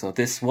 okay, so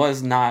this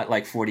was not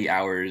like 40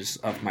 hours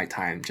of my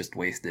time just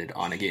wasted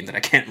on a game that I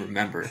can't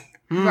remember.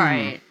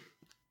 Right.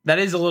 That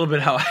is a little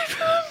bit how I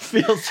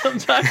feel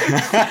sometimes.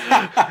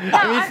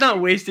 I mean, it's not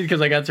wasted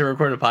because I got to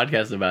record a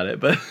podcast about it,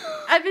 but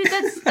I mean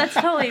that's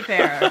totally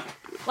fair.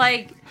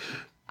 Like,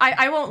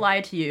 I won't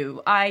lie to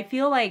you. I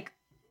feel like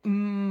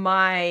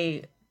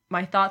my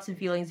thoughts and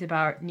feelings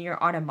about Nier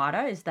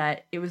Automata is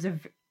that it was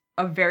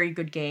a very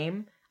good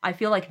game. I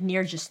feel like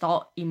Nier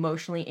Gestalt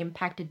emotionally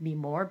impacted me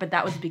more, but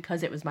that was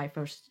because it was my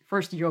first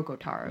Yoko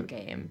Taro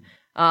game.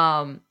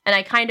 And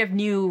I kind of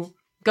knew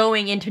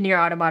going into Nier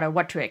Automata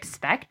what to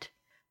expect.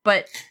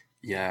 But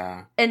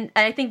yeah, and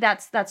I think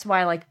that's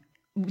why like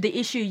the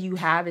issue you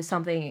have is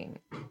something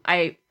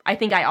I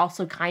think I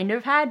also kind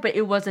of had, but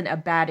it wasn't a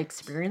bad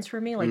experience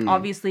for me. Like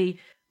obviously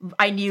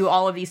I knew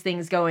all of these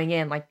things going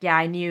in. Like, yeah,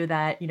 I knew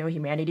that,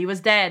 humanity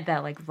was dead,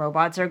 that like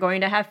robots are going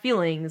to have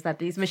feelings, that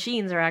these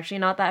machines are actually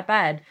not that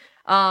bad.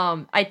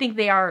 I think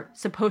they are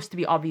supposed to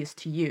be obvious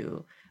to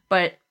you,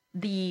 but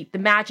the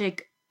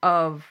magic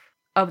of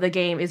the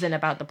game isn't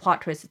about the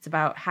plot twist. It's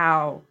about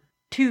how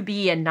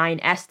 2B and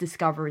 9S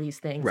discover these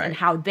things and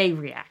how they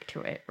react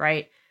to it,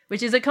 right?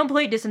 Which is a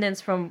complete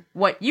dissonance from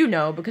what you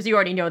know because you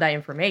already know that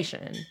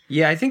information.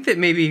 Yeah, I think that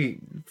maybe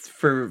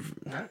for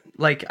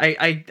like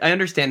I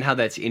understand how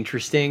that's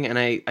interesting, and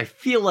I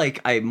feel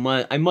like I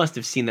must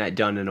have seen that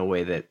done in a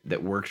way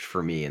that worked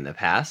for me in the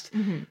past.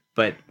 Mm-hmm.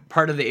 But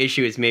part of the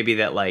issue is maybe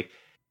that like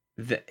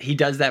he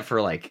does that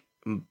for like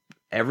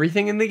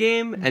everything in the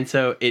game, and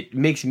so it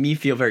makes me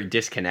feel very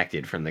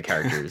disconnected from the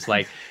characters.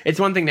 Like, it's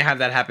one thing to have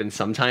that happen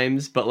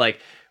sometimes, but like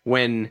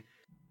when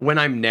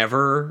I'm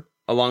never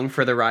along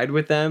for the ride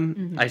with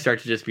them, I start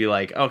to just be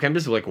like, okay, I'm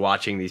just like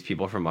watching these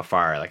people from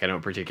afar. Like, I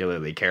don't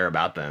particularly care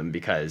about them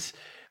because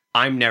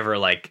I'm never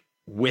like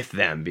with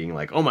them being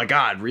like, oh my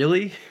god,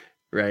 really?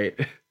 Right?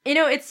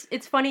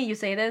 It's funny you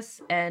say this,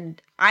 and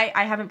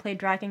I haven't played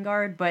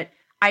Drakengard, but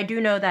I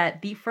do know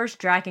that the first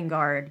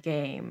Drakengard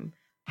game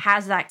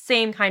has that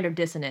same kind of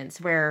dissonance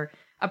where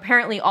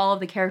apparently all of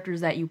the characters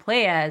that you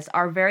play as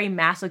are very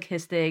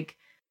masochistic,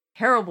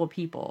 terrible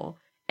people.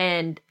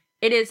 And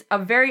it is a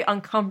very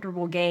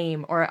uncomfortable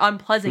game or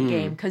unpleasant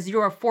game because you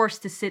are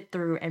forced to sit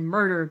through and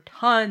murder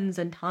tons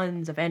and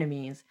tons of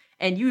enemies.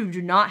 And you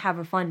do not have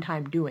a fun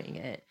time doing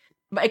it.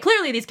 But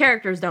clearly these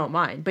characters don't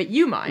mind, but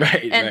you mind.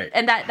 Right.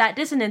 And that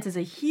dissonance is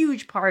a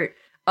huge part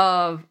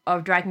of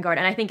Drakengard.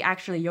 And I think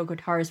actually Yoko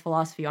Taro's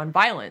philosophy on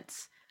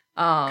violence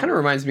kind of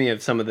reminds me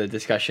of some of the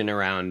discussion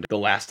around The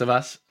Last of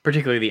Us,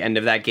 particularly the end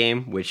of that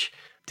game, which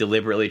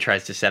deliberately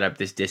tries to set up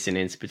this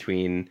dissonance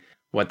between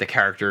what the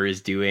character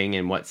is doing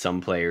and what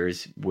some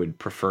players would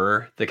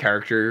prefer the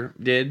character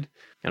did.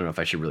 I don't know if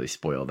I should really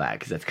spoil that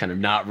because that's kind of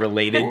not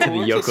related to the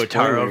Yoko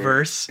Taro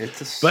verse.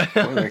 It's a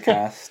spoiler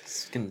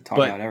cast. You can talk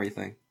about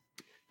everything.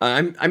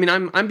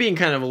 I'm being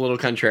kind of a little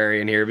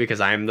contrarian here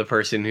because I'm the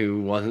person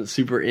who wasn't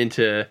super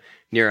into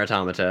Nier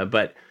Automata,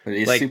 but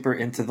he's like, super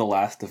into The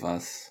Last of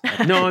Us.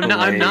 No,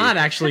 I'm not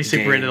actually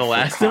super into The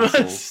Last of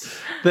Us.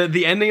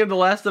 The ending of The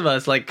Last of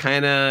Us like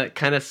kind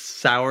of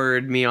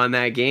soured me on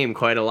that game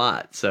quite a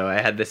lot. So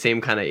I had the same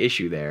kind of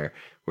issue there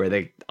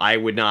where I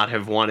would not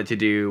have wanted to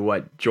do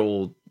what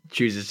Joel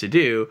chooses to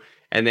do,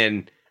 and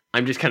then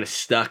I'm just kind of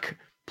stuck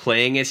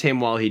playing as him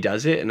while he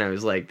does it, and I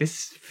was like,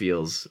 this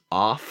feels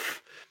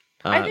off.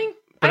 I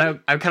kind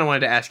of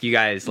wanted to ask you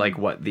guys like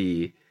what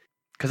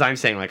because I'm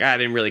saying like I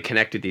didn't really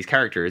connect with these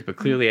characters, but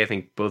clearly I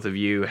think both of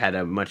you had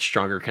a much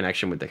stronger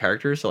connection with the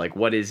characters. So like,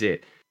 what is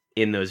it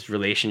in those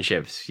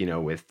relationships, you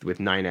know, with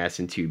 9S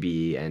and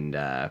 2B and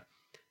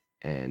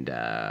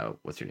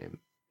what's her name,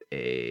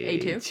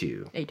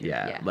 A2,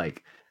 yeah,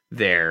 like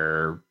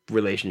their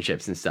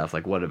relationships and stuff.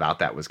 Like, what about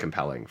that was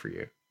compelling for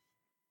you?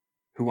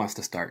 Who wants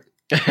to start?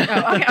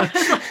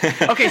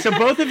 Okay, so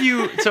both of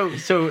you. So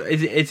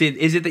is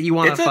it that you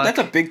want to fuck? That's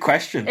a big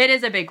question. It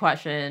is a big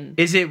question.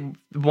 Is it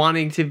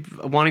wanting to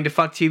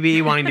fuck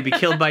 2B, wanting to be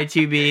killed by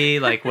 2B?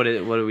 Like, what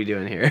are we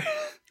doing here?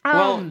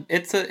 Well,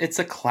 it's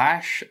a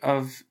clash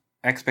of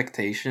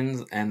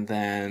expectations, and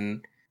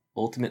then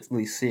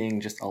ultimately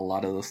seeing just a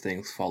lot of those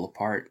things fall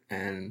apart,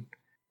 and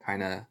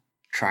kind of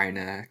trying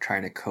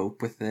to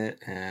cope with it,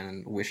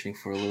 and wishing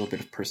for a little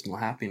bit of personal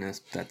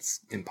happiness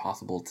that's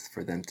impossible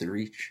for them to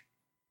reach.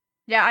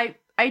 Yeah,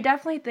 I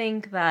definitely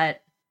think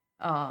that,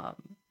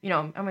 you know,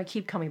 I'm going to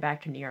keep coming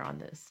back to Nier on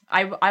this.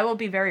 I will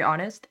be very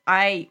honest.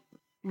 I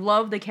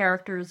love the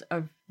characters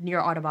of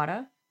Nier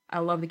Automata. I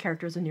love the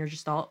characters of Nier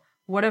Gestalt.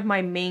 One of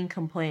my main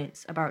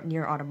complaints about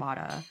Nier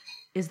Automata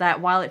is that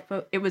while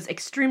it was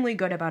extremely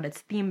good about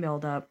its theme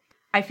build-up,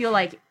 I feel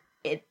like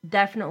it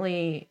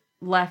definitely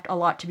left a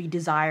lot to be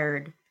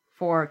desired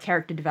for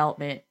character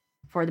development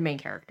for the main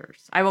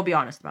characters. I will be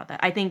honest about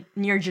that. I think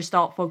Nier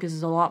Gestalt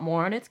focuses a lot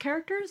more on its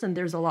characters, and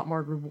there's a lot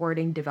more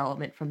rewarding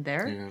development from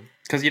there. Yeah,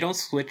 because you don't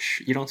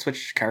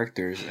switch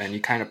characters, and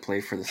you kind of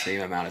play for the same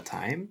amount of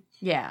time.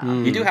 Yeah,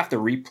 you do have to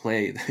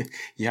replay.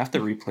 You have to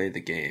replay the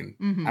game.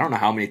 Mm-hmm. I don't know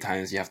how many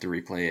times you have to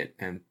replay it,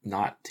 and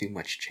not too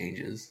much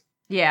changes.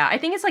 Yeah, I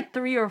think it's like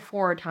 3 or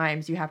 4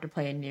 times you have to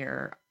play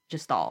Nier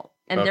Gestalt,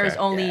 and there's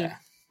only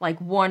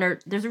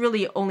there's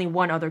really only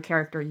one other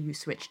character you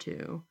switch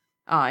to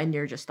in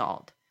Nier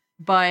Gestalt.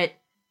 But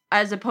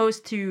as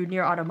opposed to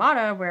Nier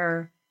Automata,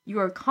 where you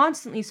are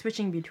constantly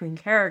switching between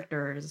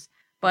characters,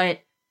 but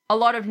a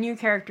lot of new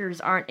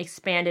characters aren't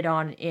expanded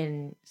on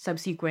in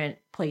subsequent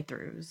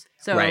playthroughs.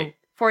 So,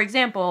 for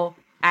example,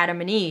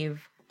 Adam and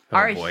Eve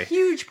are a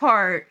huge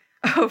part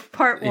of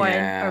part 1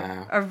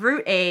 of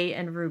Route A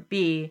and Route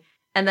B,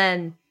 and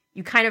then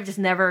you kind of just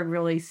never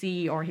really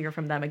see or hear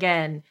from them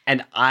again.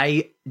 And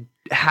I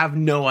have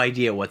no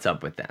idea what's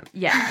up with them.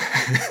 Yeah.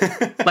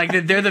 Like,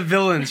 they're the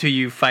villains who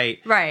you fight.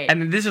 Right.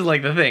 And this is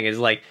like the thing, is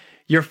like,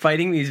 you're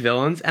fighting these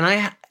villains, and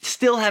I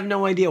still have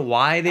no idea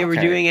why they were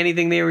doing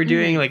anything they were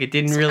doing. Like, it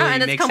didn't really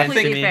make sense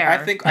to me. Fair.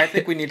 I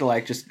think we need to,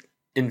 like, just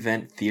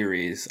invent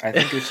theories. I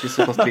think it's just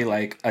supposed to be,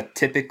 like, a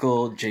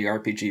typical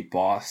JRPG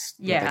boss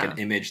with, like, an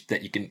image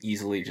that you can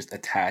easily just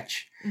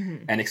attach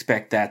and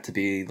expect that to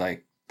be,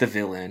 like, the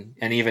villain.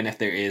 And even if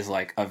there is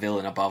like a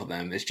villain above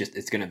them,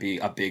 it's going to be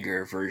a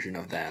bigger version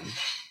of them.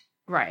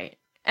 Right.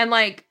 And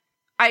like,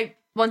 I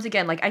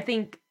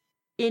think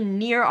in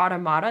Nier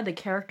Automata, the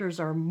characters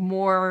are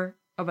more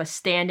of a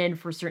stand-in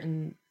for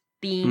certain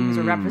themes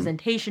or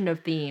representation of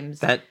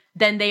themes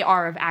than they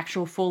are of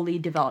actual fully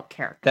developed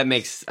characters. That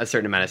makes a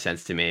certain amount of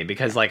sense to me,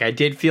 because like I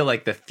did feel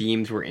like the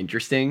themes were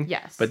interesting.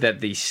 Yes. But that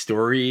the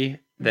story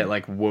that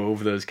like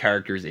wove those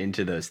characters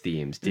into those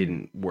themes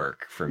didn't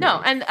work for me. No,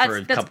 and for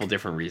a couple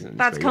different reasons.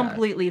 That's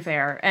completely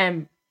fair.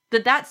 And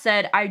that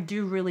said, I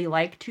do really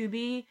like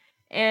 2B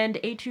and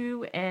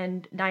A2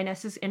 and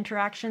 9S's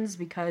interactions,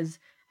 because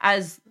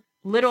as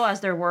little as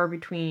there were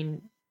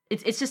between,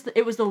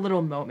 it was the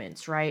little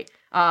moments, right?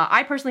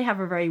 I personally have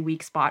a very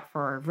weak spot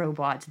for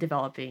robots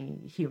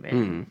developing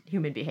human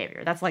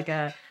behavior. That's like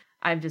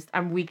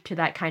I'm weak to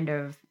that kind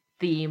of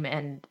theme,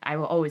 and I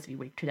will always be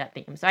weak to that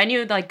theme. So I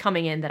knew like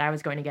coming in that I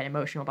was going to get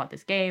emotional about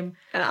this game.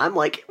 And I'm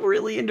like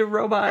really into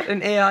robot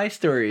and AI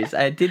stories.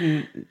 I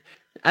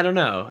don't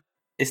know.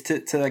 It's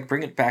to like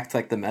bring it back to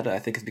like the meta. I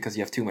think it's because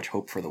you have too much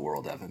hope for the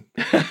world, Evan.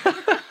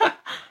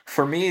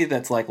 For me,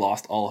 that's like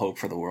lost all hope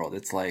for the world.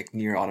 It's like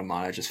Nier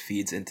Automata just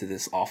feeds into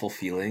this awful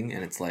feeling,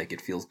 and it's like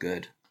it feels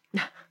good.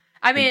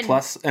 I mean,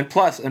 and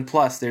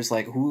plus, there's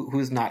like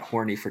who's not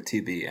horny for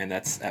 2B, and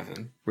that's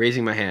Evan.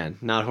 Raising my hand,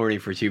 not horny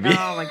for 2B.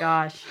 Oh my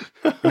gosh,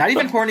 not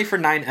even horny for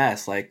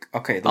 9S. Like,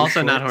 okay, those also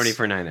shorts, not horny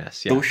for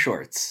 9S. Yeah. Those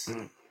shorts.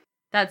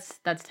 That's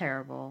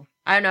terrible.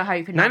 I don't know how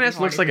you could. 9S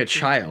looks like a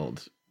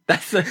child.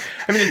 That's the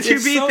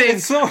 2B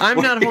thing.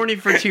 I'm not horny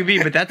for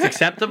 2B, but that's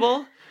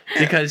acceptable.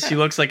 because she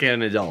looks like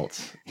an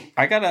adult.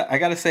 I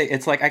gotta say,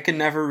 it's like I can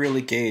never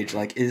really gauge.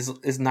 Like, is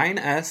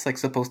 9S like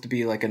supposed to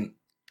be like an?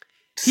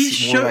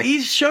 He's more like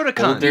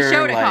Shotokan. older, He's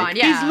Shotokan, like-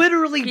 yeah. He's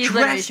literally He's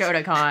dressed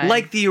literally Shotokan.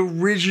 like the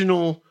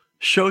original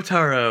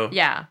Shotaro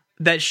Yeah.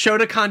 that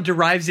Shotokan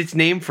derives its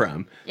name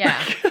from. Yeah.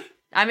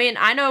 I mean,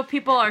 I know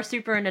people are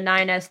super into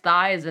 9S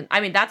thighs, and I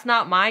mean, that's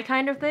not my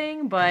kind of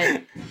thing,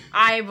 but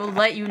I will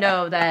let you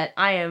know that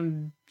I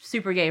am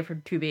super gay for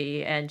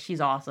 2B, and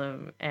she's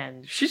awesome,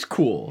 and She's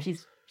cool.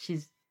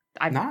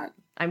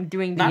 I'm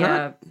doing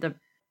not-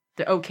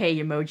 the okay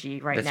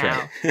emoji right That's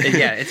now. right.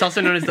 Yeah, it's also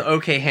known as the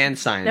OK hand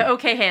sign. The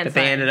okay hand that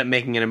sign. they ended up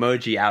making an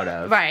emoji out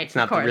of. Right, It's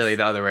not of course. really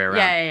the other way around.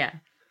 Yeah.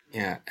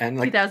 Yeah, and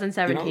like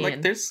 2017.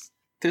 like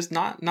there's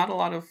not a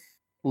lot of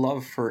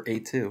love for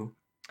A2.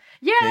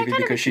 Yeah, that Maybe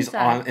kind of because makes me she's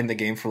sad. on in the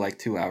game for like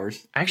 2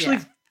 hours. I actually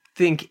Yeah.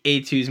 think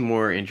A2 is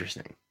more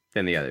interesting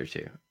than the other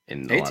two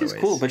in a lot of A2's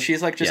ways. cool, but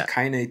she's like just Yeah.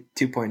 kind of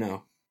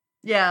 2.0.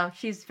 Yeah,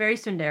 she's very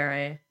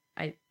tsundere.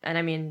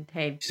 I mean,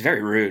 hey, She's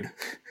very rude.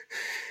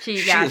 she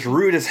She yeah, is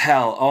rude as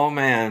hell. Oh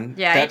man,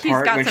 Yeah, that A2's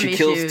part got when some she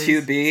kills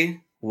issues.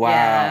 2B.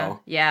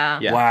 Wow, Yeah.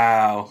 Yeah.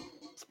 wow.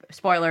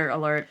 Spoiler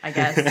alert, I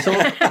guess. So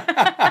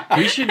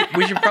we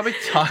should probably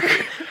talk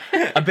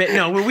a bit.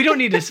 No, we don't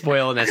need to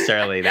spoil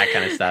necessarily that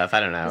kind of stuff. I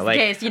don't know. Just in Like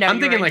case, you know, I'm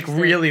you thinking were like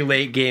interested. really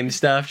late game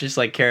stuff. Just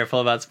like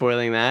careful about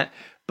spoiling that.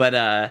 But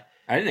I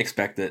didn't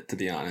expect it, to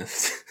be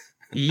honest.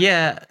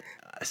 yeah.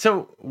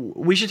 So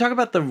we should talk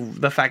about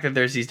the fact that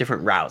there's these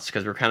different routes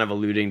because we're kind of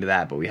alluding to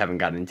that, but we haven't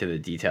gotten into the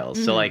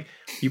details. So Mhm. like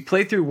you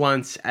play through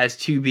once as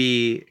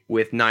 2B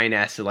with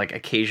 9S, so like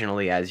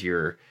occasionally as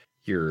your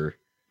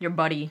Your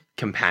buddy.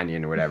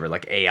 companion or whatever,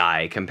 like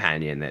AI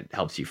companion that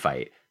helps you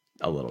fight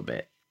a little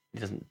bit.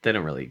 They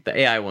don't really, the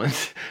AI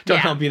ones don't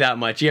Yeah. help you that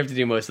much. You have to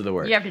do most of the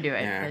work. You have to do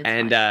it. Yeah. It's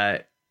And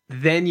fine.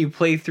 then you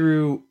play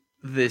through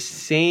the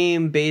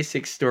same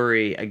basic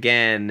story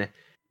again,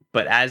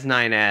 but as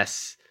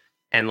 9S,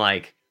 and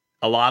like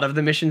a lot of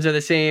the missions are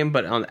the same,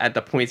 but at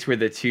the points where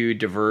the two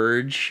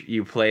diverge,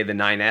 you play the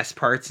 9S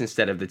parts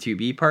instead of the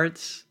 2B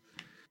parts,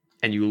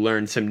 and you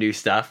learn some new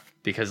stuff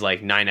because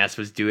like 9S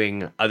was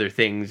doing other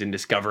things and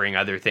discovering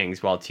other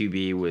things while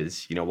 2B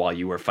was, while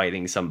you were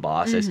fighting some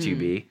boss as Mhm.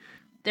 2B.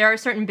 There are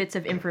certain bits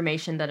of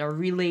information that are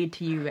relayed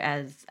to you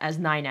as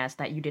 9S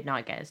that you did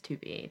not get as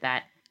 2B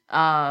that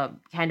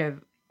kind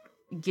of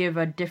give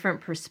a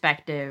different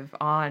perspective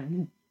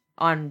on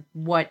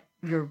what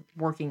you're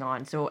working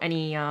on. So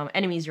any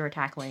enemies you're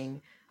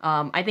tackling.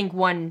 I think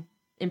one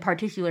in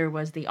particular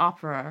was the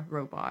opera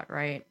robot,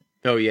 right?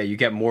 Oh yeah, you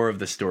get more of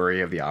the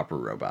story of the opera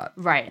robot.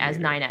 Right, as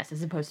later. 9S,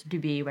 as opposed to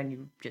 2B when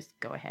you just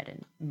go ahead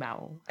and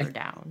mow her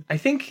down. I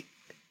think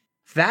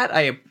that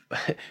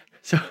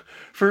so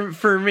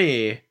for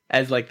me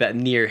as like that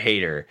near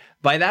hater,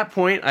 by that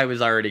point I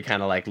was already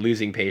kind of like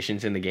losing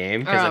patience in the game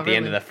because Oh, at the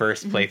end of really? the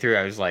first Mhm. playthrough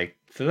I was like,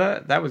 so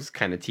that was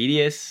kind of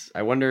tedious.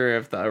 I wonder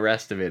if the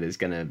rest of it is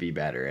gonna be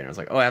better. And I was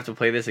like, oh, I have to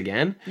play this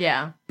again.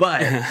 Yeah.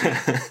 But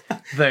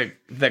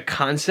the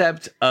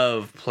concept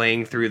of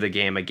playing through the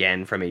game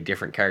again from a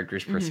different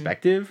character's Mhm.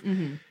 perspective,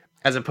 hmm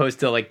as opposed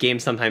to like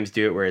games sometimes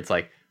do it where it's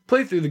like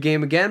play through the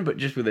game again but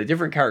just with a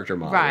different character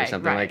model or Right,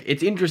 something. right. Like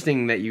it's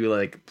interesting that you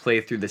like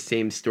play through the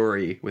same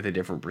story with a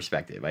different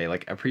perspective. I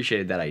like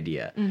appreciated that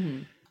idea.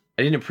 hmm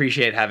I didn't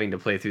appreciate having to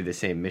play through the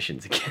same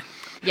missions again,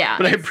 Yeah.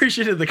 but I it's-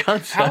 appreciated the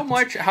concept.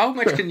 How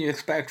much can you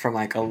expect from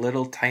like a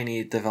little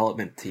tiny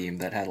development team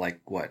that had like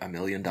what, $1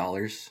 million?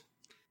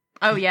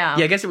 Oh, yeah.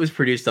 Yeah, I guess it was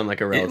produced on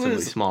like a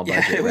relatively small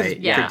budget, it was right?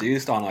 Yeah.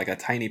 produced on like a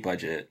tiny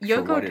budget. for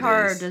Yoko what it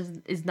Taro is.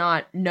 is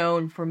not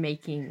known for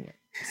making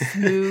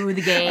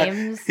smooth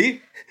games.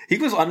 He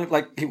was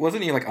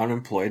wasn't he like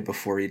unemployed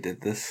before he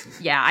did this?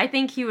 Yeah, I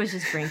think he was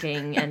just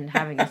drinking and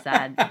having a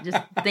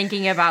just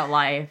thinking about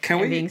life. Can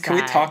and being we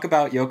sad. talk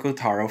about Yoko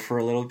Taro for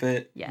a little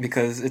bit? Yes.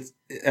 Because it's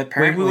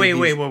apparently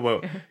Wait,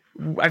 whoa.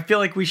 I feel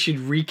like we should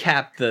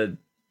recap the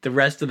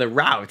rest of the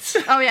routes.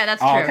 Oh yeah,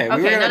 that's true. Oh, okay,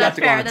 we were no, about that's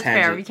to go on fair. a That's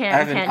tangent. fair. We can't.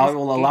 Evan, we can't I just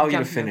will allow you to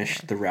jump the finish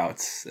gun. the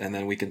routes, and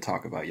then we can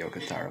talk about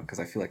Yoko Taro because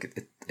I feel like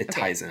it Okay.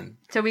 ties in.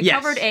 So we Yes.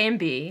 covered A and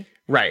B.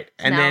 Right.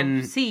 And Now,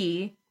 then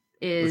C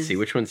is let's see,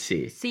 which one's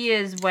C? C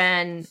is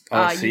when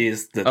C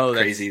is the Oh,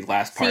 that's- crazy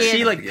last part. C C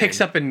is- like picks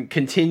up and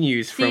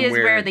continues C from is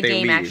where the they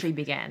game leave. actually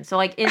began. So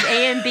like in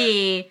A and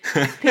B,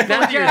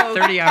 Now you're joke.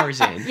 30 hours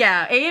in.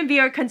 yeah, A and B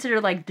are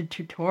considered like the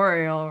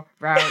tutorial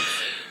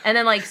routes, and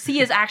then like C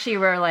is actually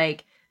where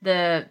like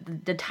the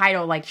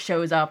title like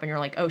shows up, and you're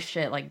like, oh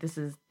shit, like this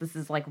is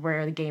like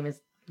where the game is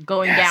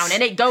going Yes. down,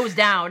 and it goes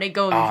down, it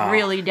goes Ah.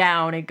 really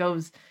down, it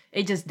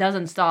just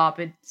doesn't stop.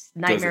 It's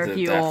Those nightmare are the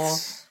fuel.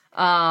 deaths.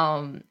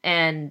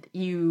 And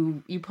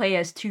you play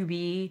as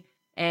 2B,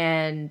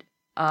 and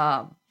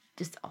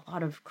just a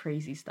lot of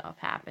crazy stuff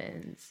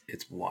happens.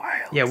 It's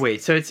wild. Yeah,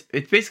 wait. So it's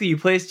basically you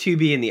play as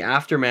 2B in the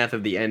aftermath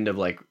of the end of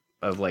like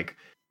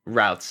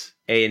routes,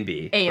 A and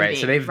B, A and right? B,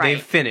 So they've right.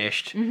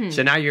 finished. Mhm.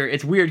 So now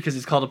it's weird because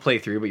it's called a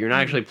playthrough, but you're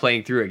not actually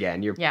playing through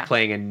again. You're Yeah.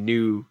 playing a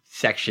new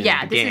section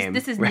Yeah, of the game.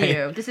 this is right?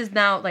 new. This is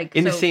now like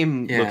In the so-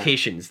 same Yeah.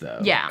 locations, though.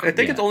 Yeah. I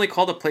think Yeah. it's only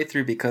called a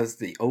playthrough because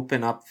they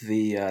open up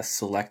the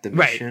select a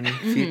Right. mission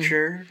Mhm.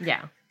 feature,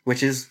 Yeah.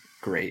 which is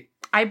great.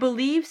 I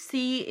believe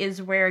C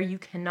is where you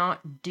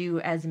cannot do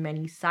as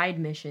many side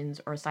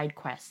missions or side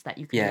quests that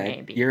you can do in A Yeah,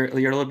 and B. you're a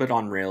little bit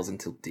on rails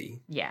until D.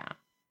 Yeah.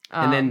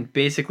 And then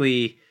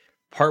basically,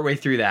 partway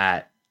through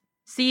that,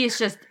 C is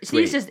just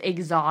Wait.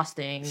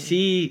 exhausting.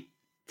 C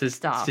does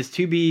Stop.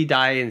 2B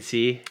die in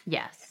C,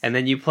 Yes. and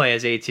then you play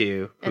as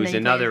A2, And who's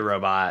then you another play-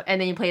 robot.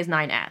 And then you play as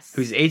 9S.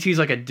 Who's A2 is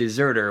like a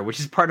deserter, which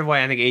is part of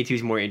why I think A2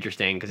 is more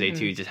interesting because Mhm.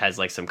 A2 just has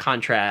like some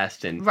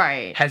contrast and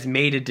right. has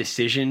made a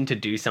decision to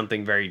do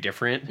something very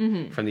different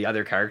Mhm. from the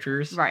other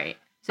characters. Right.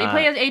 So you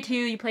play Uh, as A2,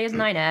 you play as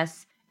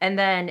 9S, and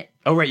then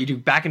Oh right, you do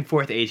back and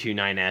forth A2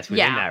 9S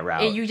within that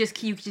route. you just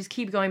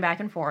keep going back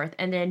and forth,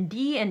 and then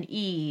D and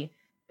E,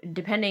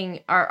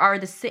 depending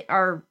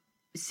are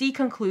C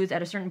concludes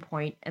at a certain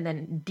point, and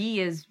then D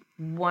is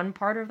one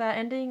part of that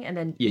ending, and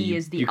then yeah, E you,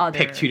 is the you other.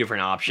 pick two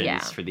different options Yeah.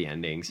 for the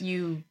endings.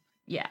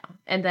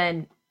 And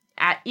then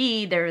at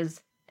E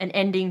there's an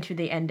ending to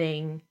the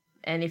ending,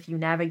 and if you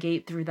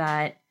navigate through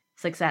that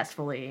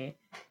successfully,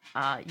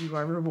 you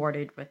are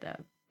rewarded with a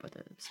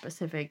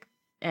specific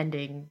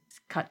ending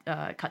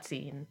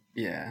cutscene,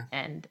 Yeah,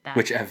 and that.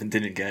 which Evan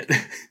didn't get.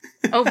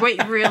 Oh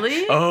wait,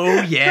 really?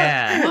 Oh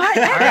yeah. What?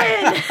 All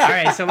right. Evan! All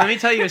right, so let me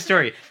tell you a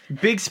story.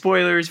 Big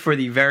spoilers for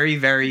the very,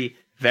 very,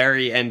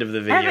 very end of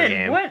the video Evan,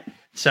 game. what?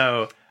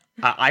 So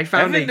I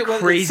found Evan, a it's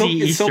crazy so-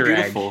 it's so Easter egg.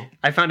 beautiful.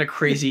 I found a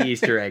crazy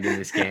Easter egg in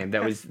this game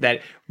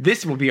that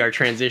this will be our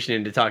transition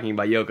into talking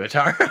about Yoko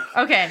Taro.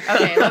 Okay,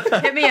 let's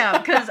hit me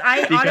up because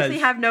I Because- honestly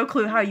have no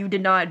clue how you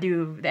did not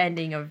do the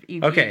ending of E.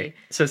 Okay,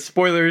 so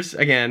spoilers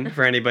again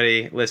for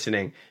anybody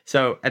listening.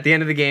 So at the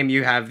end of the game,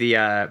 you have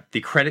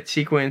the credit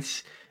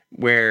sequence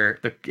where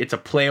it's a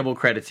playable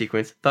credit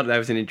sequence. Thought that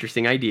was an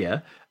interesting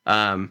idea.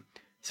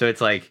 So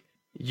it's like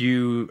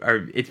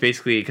it's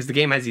basically because the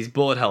game has these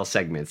bullet hell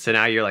segments. So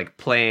now you're like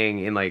playing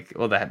in like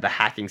the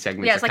hacking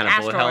segments. Yeah, it's are like kind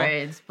of bullet hell.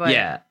 asteroids, but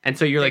Yeah, and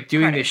so you're like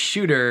doing credits. this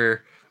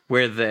shooter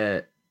where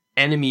the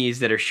enemies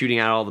that are shooting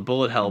out all the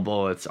bullet hell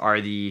bullets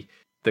are the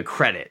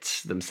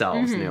credits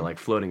themselves, and they're Mhm. like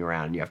floating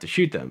around, and you have to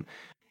shoot them.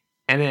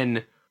 And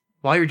then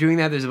while you're doing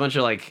that, there's a bunch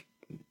of like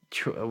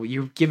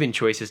you're given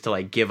choices to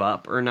like give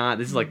up or not.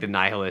 This is like the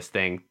nihilist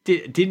thing.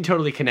 Didn't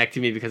totally connect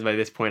to me because by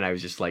this point I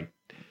was just like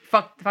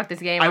fuck this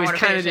game. I was wanna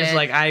kind of finish just it.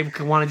 like I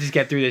want to just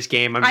get through this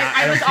game. I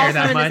I don't was care also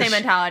that in much. the same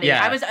mentality.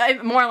 Yeah. I was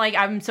more like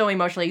I'm so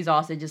emotionally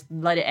exhausted. Just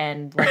let it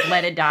end. Like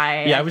let it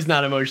die. Yeah, I was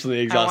not emotionally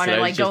I exhausted. want to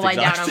was like go just lie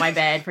down on exhausted. my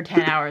bed for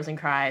 10 hours and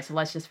cry. So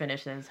let's just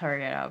finish this.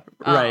 Hurry it up.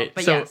 Right.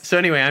 But So yes. so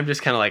anyway, I'm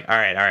just kind of like, all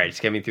right,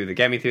 just get me through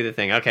the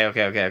thing. Okay,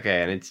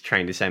 and it's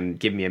trying to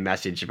give me a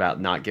message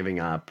about not giving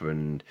up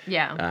and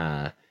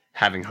Yeah.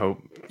 having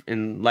hope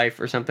in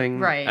life or something.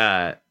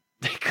 Right.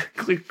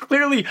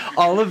 Clearly,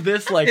 all of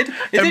this like It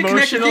didn't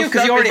connect with you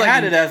because you already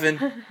had it,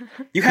 Evan.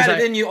 You had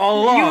it in you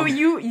all along.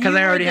 You 'Cause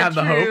I are already have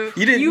the hope.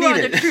 You didn't You need are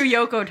it. the true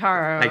Yoko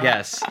Taro. I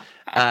guess.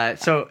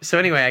 So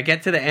anyway, I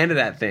get to the end of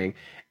that thing,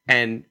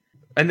 and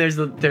there's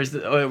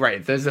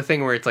the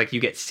thing where it's like you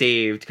get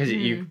saved because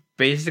you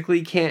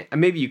basically can't.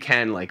 Maybe you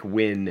can like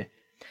win.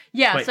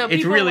 Yeah. But So it's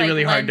people really like,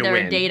 really hard lend to their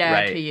win data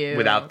right, to you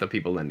without the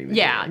people lending the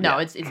Yeah. data. No,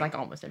 it's like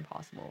almost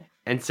impossible.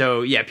 And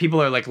so yeah, people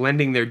are like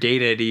lending their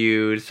data to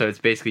you. So it's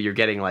basically you're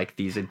getting like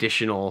these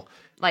additional.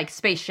 Like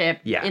spaceship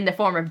Yeah. in the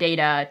form of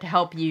data to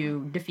help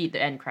you defeat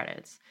the end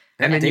credits.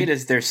 and then the you-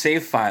 data's their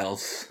save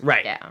files.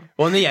 Right. Yeah.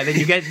 Well, then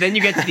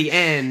you get to the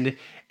end,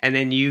 and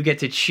then you get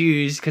to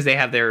choose because they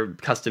have their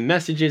custom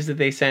messages that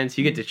they send.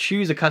 So you get to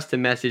choose a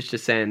custom message to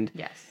send,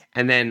 Yes.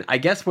 and then I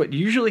guess what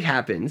usually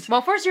happens.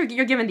 Well, first you're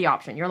given the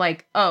option. You're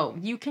like, oh,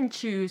 you can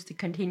choose to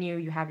continue.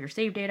 You have your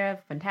save data.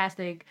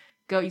 Fantastic.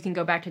 You can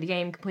go back to the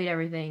game, complete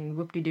everything.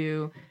 Whoop de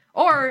doo.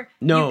 Or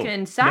No, you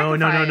can sacrifice.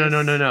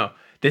 no.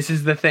 This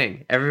is the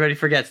thing. Everybody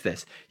forgets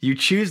this. You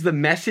choose the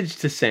message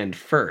to send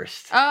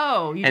first.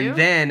 Oh, you do. And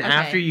then Okay.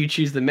 after you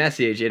choose the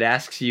message, it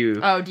asks you.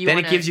 Oh, do you then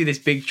wanna- it gives you this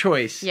big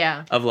choice.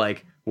 Yeah. Of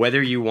like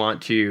whether you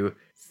want to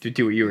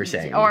do what you were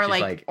saying, or which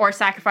is like, or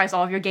sacrifice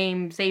all of your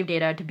game save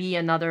data to be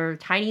another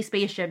tiny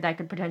spaceship that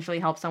could potentially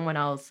help someone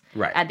else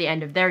Right. at the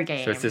end of their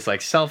game. So it's this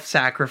like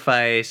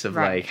self-sacrifice of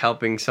Right. like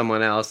helping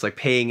someone else, like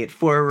paying it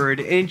forward.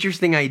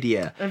 Interesting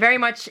idea. Very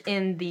much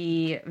in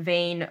the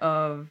vein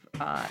of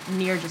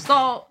Near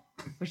Gestalt,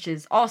 which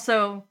is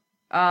also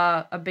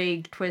a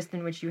big twist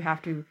in which you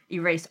have to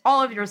erase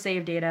all of your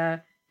save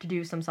data to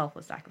do some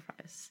selfless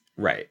sacrifice.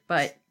 Right.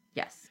 But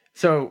yes.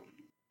 So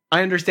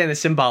I understand the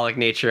symbolic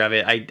nature of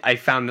it. I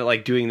found that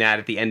like doing that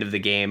at the end of the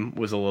game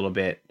was a little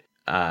bit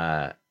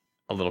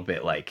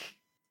like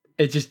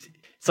it's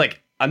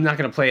like I'm not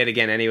gonna play it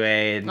again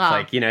anyway. And it's Ah.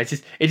 like,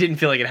 it didn't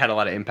feel like it had a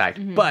lot of impact.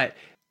 Mhm. But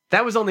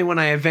that was only when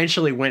I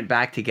eventually went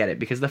back to get it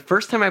because the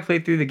first time I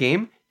played through the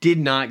game did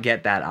not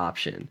get that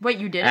option. Wait,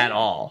 you didn't? At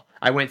all.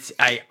 I went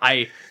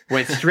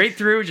straight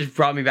through, just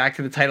brought me back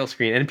to the title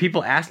screen. And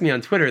people asked me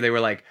on Twitter, they were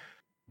like,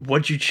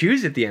 what'd you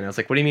choose at the end? I was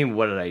like, what do you mean,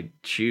 what did I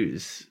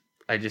choose?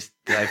 I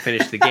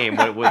finished the game.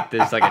 What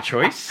there's like a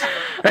choice?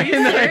 Are you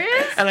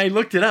serious? And I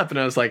looked it up and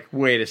I was like,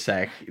 wait a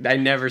sec. I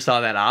never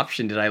saw that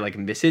option. Did I like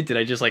miss it? Did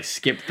I just like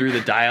skip through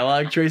the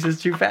dialogue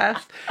choices too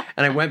fast?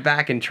 And I went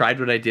back and tried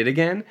what I did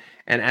again.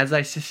 And as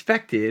I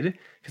suspected,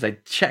 because I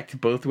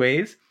checked both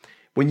ways,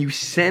 when you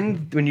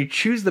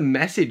choose the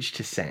message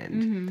to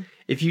send,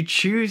 if you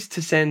choose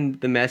to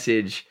send the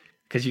message,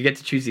 because you get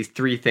to choose these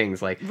 3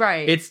 things, like,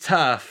 right. It's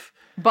tough,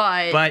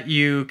 but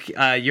keep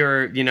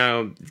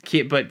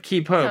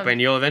hope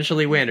and you'll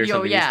eventually win, or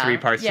something. These 3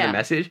 parts of the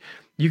message.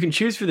 You can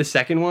choose for the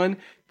second one.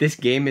 This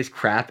game is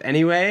crap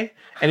anyway,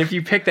 and if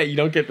you pick that, you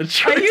don't get the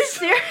choice. Are you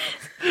serious?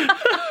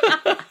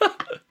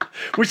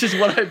 Which is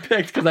what I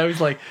picked, because I was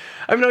like,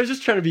 I was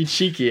just trying to be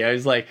cheeky. I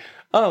was like,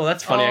 oh,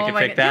 that's funny. I could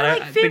pick that. There are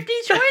like 50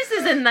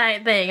 choices in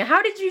that thing.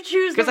 How did you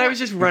choose? Because I was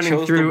just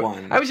running through.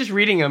 I was just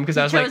reading them because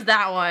I was chose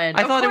that one.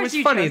 I thought it was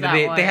funny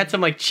that they had some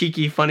like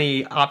cheeky,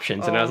 funny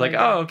options, and I was like,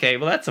 oh, okay,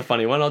 well that's a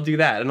funny one. I'll do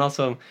that. And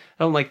also,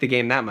 I don't like the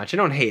game that much. I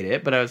don't hate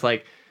it, but I was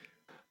like,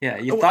 yeah,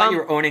 you thought you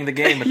were owning the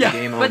game, but the game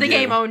owned you. But the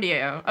game owned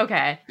you.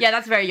 Okay, yeah,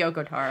 that's very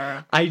Yoko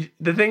Taro.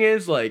 The thing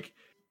is, like,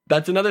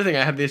 that's another thing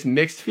I have this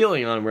mixed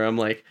feeling on, where I'm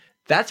like,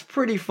 that's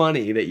pretty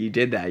funny that you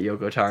did that,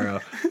 Yoko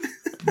Taro.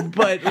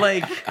 But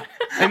like,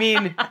 I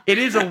mean, it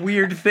is a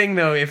weird thing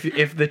though,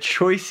 if the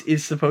choice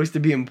is supposed to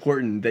be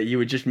important, that you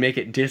would just make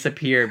it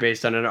disappear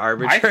based on an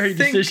arbitrary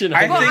decision.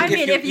 I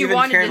think if you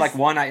even cared like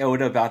 1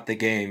 iota about the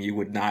game, you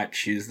would not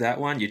choose that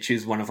one. You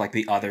choose one of like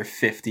the other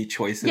 50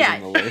 choices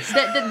in the list.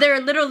 There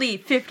are literally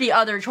 50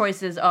 other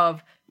choices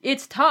of,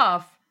 it's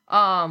tough.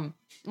 Like,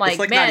 it's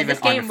like man, not even this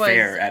game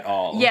unfair was at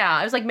all. Yeah,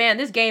 I was like, man,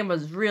 this game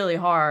was really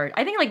hard.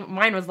 I think like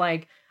mine was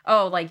like,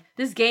 oh, like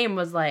this game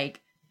was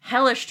like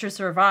hellish to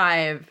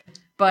survive,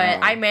 but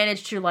I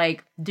managed to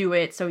like do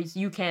it, so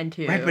you can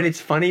too. Right, but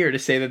it's funnier to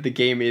say that the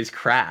game is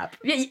crap.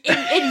 In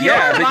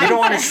yeah, but you don't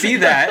want to see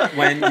that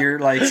when you're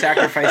like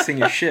sacrificing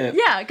your ship.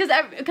 Yeah,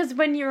 because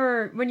when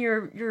you're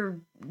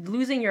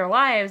losing your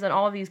lives, and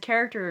all of these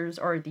characters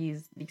or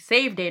these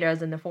save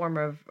datas in the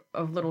form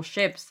of little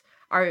ships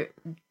are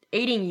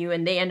aiding you,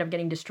 and they end up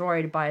getting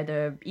destroyed by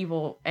the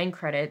evil end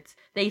credits,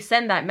 they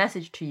send that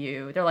message to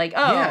you. They're like,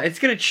 oh. Yeah, it's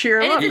going to cheer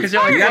them up, because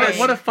they're like,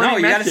 what a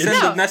funny message. You got to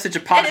send a message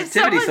of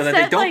positivity so that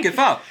they don't give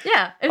up.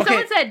 Yeah, if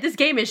someone said, this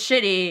game is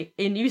shitty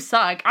and you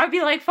suck, I'd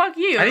be like, fuck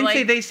you. I didn't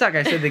say they suck.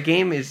 I said the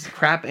game is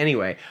crap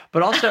anyway.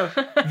 But also,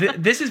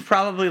 this is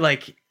probably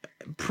like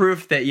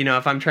proof that, you know,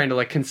 if I'm trying to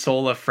like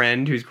console a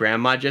friend whose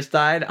grandma just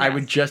died, I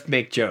would just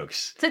make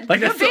jokes. So like,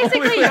 you're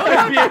basically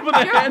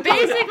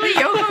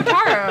Yoko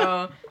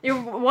Taro. You're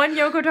one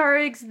Yoko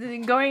Taro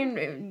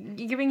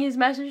giving his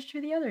message to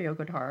the other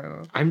Yoko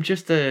Taro. I'm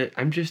just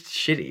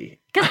shitty.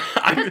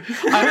 I'm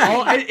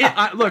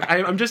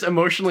just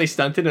emotionally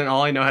stunted, and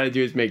all I know how to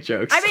do is make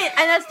jokes. I mean,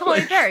 and that's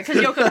totally fair, because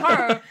Yoko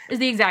Taro is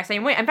the exact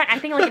same way. In fact, I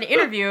think like in an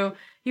interview,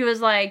 he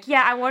was like,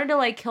 yeah, I wanted to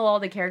like kill all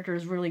the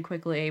characters really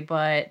quickly,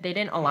 but they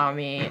didn't allow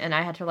me, and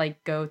I had to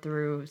like go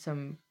through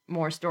some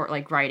more story,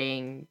 like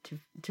writing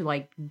to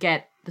like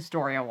get the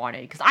story I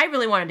wanted, because I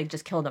really wanted to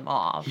just kill them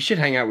off. You should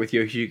hang out with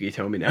Yoshiyuki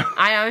Tomino.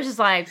 I was just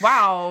like,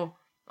 wow,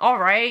 all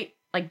right.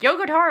 Like,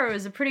 Yoko Taro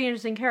is a pretty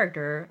interesting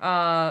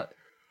character.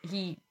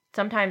 He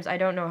sometimes I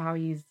don't know how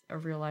he's a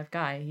real life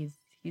guy. He's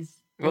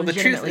well, the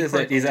truth is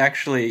that he's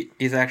actually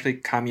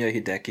Kamiya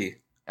Hideki.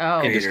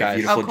 Oh, creator of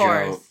Beautiful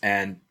Joe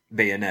and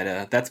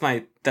Bayonetta. That's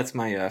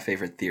my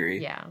favorite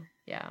theory. Yeah.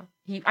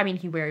 He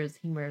wears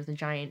a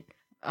giant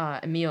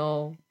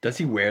Emil. Does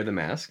he wear the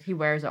mask? He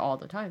wears it all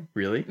the time.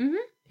 Really? Mm-hmm.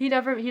 He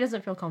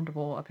doesn't feel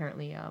comfortable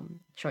apparently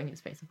showing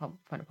his face in front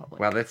of public.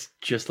 Wow, that's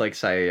just like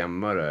Saya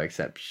Yamamoto,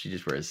 except she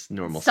just wears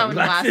normal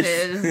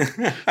sunglasses.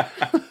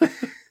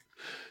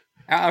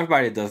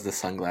 Everybody does the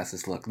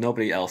sunglasses look.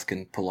 Nobody else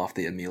can pull off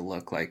the Emil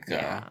look like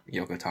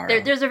Yoko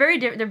Taro. There's a very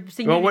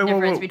significant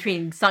difference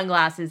between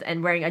sunglasses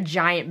and wearing a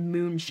giant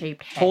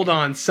moon-shaped head. Hold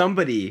on,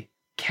 somebody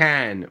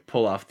can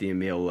pull off the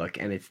Emil look,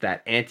 and it's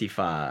that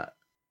Antifa.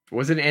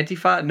 Was it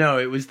Antifa?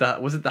 No,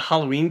 was it the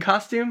Halloween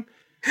costume?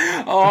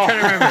 I'm trying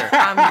to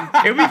remember.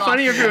 It would be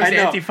funny if it was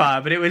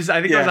Antifa, but it was.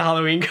 I think it was a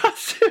Halloween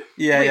costume.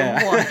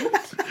 Yeah. What?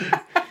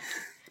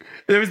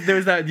 There was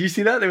that. Do you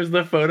see that? There was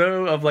the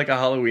photo of like a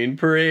Halloween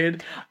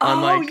parade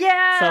on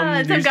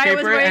some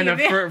newspaper, and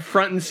the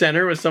front and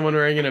center was someone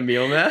wearing an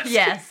Emil mask.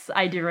 Yes,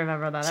 I do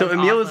remember that. So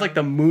Emil is like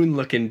the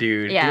moon-looking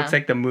dude. Yeah. He looks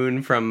like the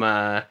moon from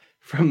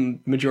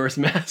Majora's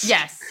Mask.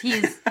 Yes,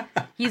 he's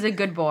a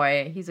good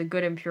boy. He's a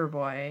good and pure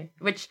boy.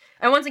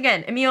 And once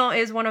again, Emil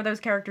is one of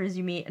those characters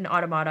you meet in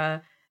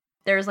Automata.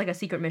 There's like a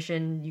secret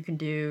mission you can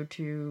do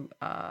to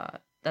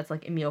that's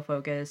like Emil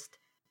focused.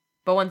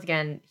 But once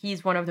again,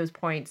 he's one of those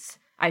points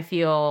I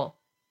feel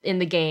in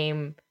the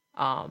game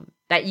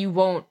that you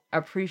won't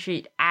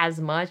appreciate as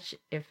much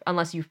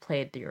unless you've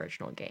played the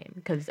original game,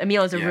 because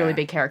Emil is a really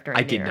big character.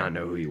 I did not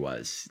know who he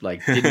was.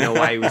 Like, didn't know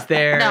why he was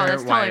there. No,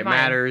 that's why totally it fine.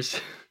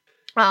 Matters.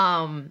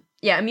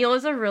 Yeah, Emil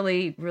is a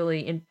really,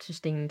 really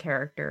interesting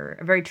character,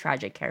 a very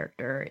tragic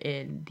character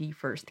in the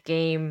first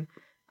game.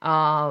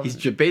 He's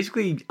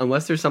basically,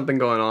 unless there's something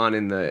going on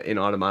in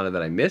Automata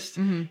that I missed,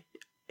 mhm.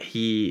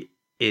 he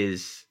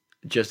is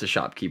just a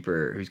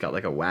shopkeeper who's got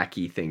like a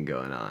wacky thing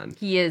going on.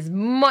 He is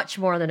much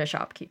more than a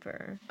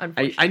shopkeeper.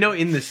 I know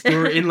in the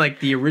story, in like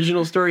the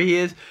original story, he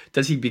is.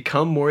 Does he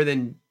become more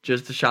than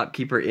just a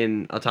shopkeeper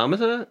in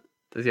Automata?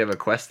 Does he have a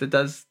quest that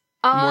does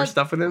more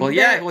stuff with him? Well,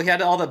 yeah. Well, he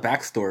had all the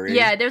backstory.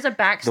 Yeah, there's a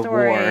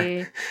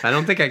backstory. I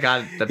don't think I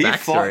got the He backstory.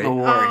 fought in the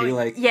war. He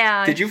like.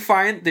 Yeah. Did you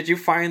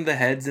find the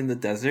heads in the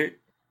desert?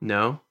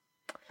 No.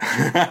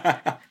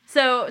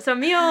 So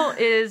Emil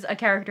is a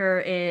character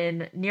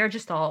in Nier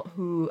Gestalt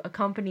who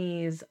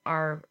accompanies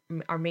our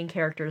main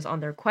characters on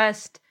their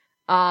quest.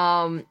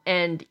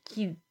 And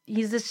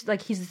he's this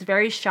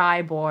very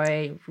shy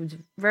boy who's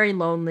very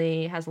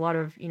lonely, has a lot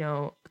of,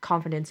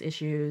 confidence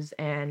issues,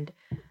 and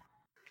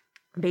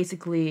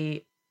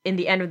basically in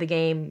the end of the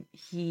game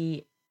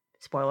he,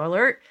 spoiler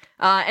alert,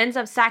 ends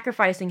up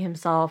sacrificing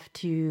himself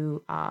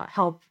to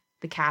help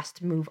the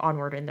cast move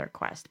onward in their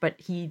quest. But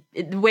the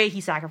way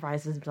he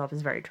sacrifices himself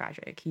is very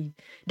tragic. He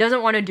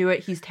doesn't want to do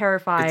it. He's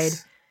terrified.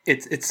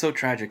 It's so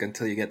tragic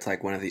until you get to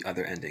like one of the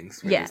other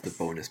endings, where Yes. there's the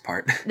bonus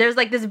part. There's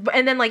like this,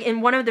 and then like in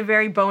one of the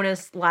very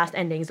bonus last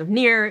endings of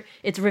Nier,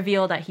 it's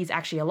revealed that he's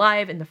actually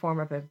alive in the form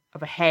of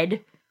a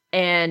head.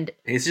 And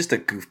He's just a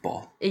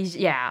goofball.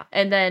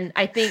 and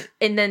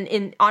then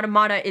in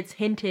Automata it's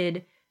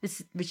hinted,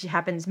 this which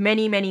happens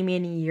many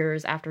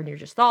years after Nier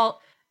Gestalt,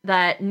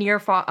 that Emil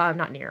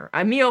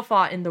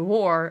fought in the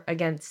war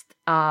against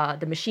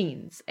the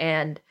machines,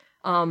 and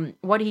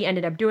what he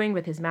ended up doing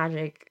with his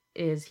magic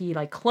is he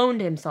like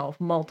cloned himself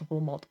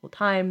multiple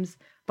times,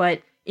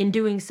 but in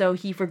doing so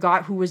he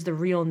forgot who was the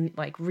real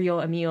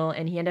Emil,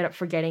 and he ended up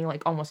forgetting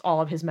like almost all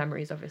of his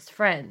memories of his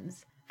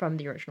friends from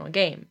the original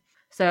game.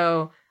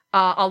 So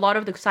a lot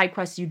of the side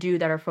quests you do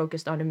that are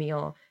focused on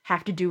Emil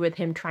have to do with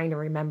him trying to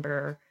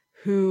remember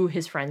who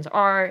his friends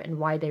are and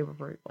why they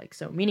were like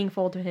so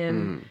meaningful to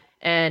him.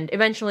 And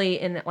eventually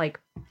in like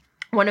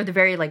one of the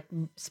very like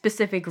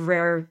specific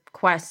rare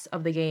quests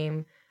of the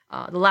game,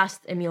 the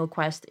last Emil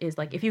quest is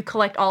like if you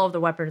collect all of the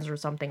weapons or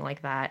something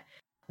like that,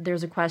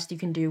 there's a quest you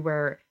can do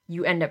where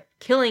you end up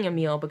killing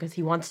Emil because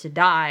he wants to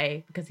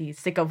die because he's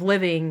sick of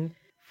living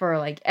for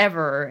like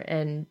ever,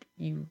 and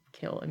you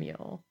kill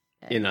Emil.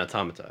 In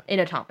Automata.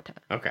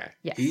 Okay.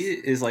 Yes. He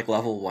is like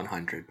level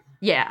 100.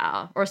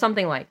 Yeah, or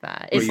something like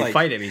that. Well, It's you like-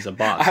 fight him, he's a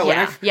boss. When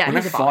I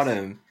he's a fought boss.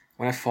 him,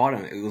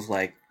 it was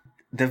like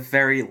the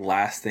very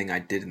last thing I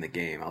did in the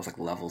game. I was like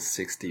level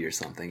 60 or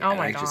something. Oh and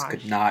my I just gosh.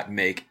 could not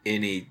make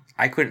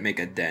I couldn't make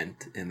a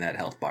dent in that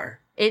health bar.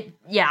 I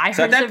heard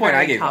So at that it's a point, I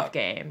very gave tough up.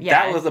 game.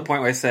 Yeah, That was the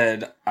point where I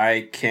said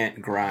I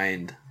can't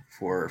grind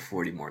for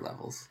 40 more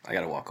levels. I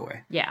gotta walk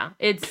away. yeah.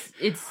 It's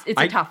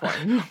a tough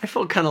one. I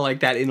felt kind of like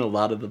that in a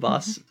lot of the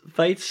boss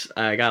fights.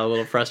 I got a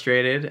little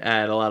frustrated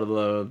at a lot of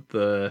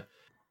the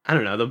I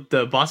don't know,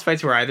 the boss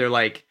fights were either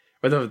like,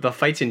 or the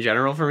fights in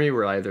general for me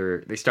were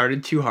either they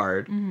started too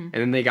hard and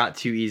then they got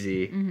too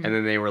easy and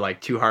then they were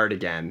like too hard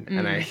again.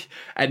 And I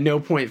at no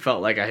point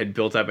felt like I had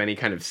built up any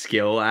kind of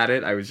skill at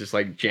it. I was just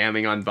like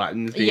jamming on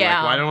buttons, being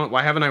Yeah. like,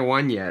 why haven't I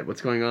won yet?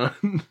 What's going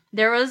on?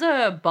 There was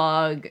a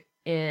bug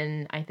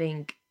in, I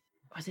think,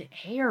 was it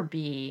A or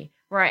B,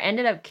 where I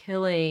ended up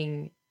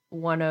killing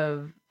one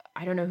of,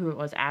 I don't know who it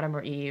was, Adam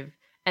or Eve,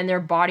 and their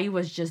body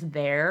was just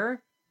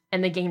there,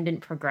 and the game didn't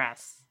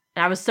progress.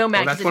 And I was so mad.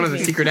 Well, that's 'cause it one of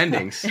just the made- secret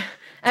endings.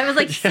 I was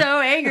like so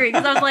angry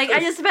because I was like, I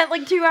just spent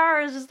like 2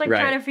 hours just like Right.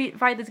 trying to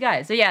fight this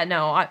guy. So yeah,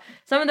 no,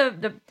 some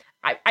of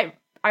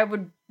I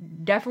would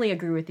definitely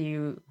agree with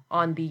you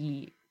on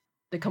the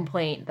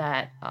complaint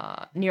that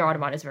Nier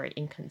Automata is very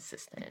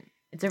inconsistent.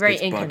 It's a very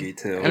It's buggy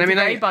too. And I mean,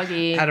 very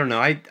buggy. I don't know.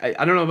 I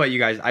don't know about you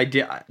guys.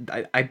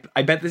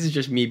 I bet this is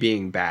just me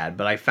being bad,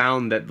 but I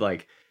found that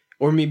like,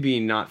 or me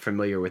being not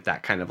familiar with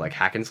that kind of like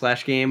hack and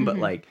slash game, but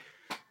Mhm. like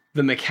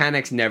the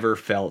mechanics never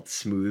felt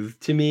smooth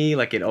to me.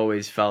 Like it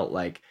always felt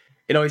like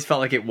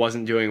it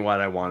wasn't doing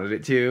what I wanted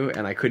it to,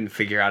 and I couldn't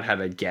figure out how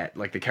to get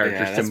like the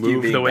characters to that's you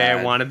move being the way I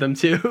bad. wanted them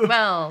to.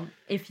 Well,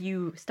 if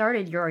you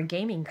started your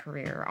gaming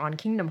career on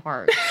Kingdom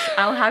Hearts,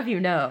 I'll have you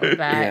know that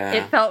Yeah.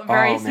 it felt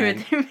very Oh, smooth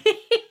man. to me.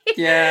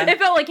 Yeah. It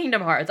felt like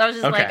Kingdom Hearts. I was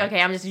just like, Okay.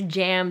 okay, I'm just gonna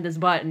jam this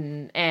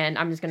button and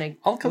I'm just gonna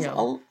Because you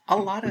know. a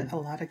lot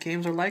of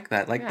games are like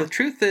that. Like Yeah. the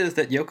truth is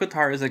that Yoko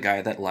Taro is a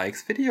guy that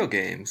likes video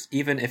games,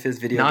 even if his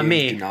video Not games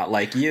me. do not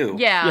like you.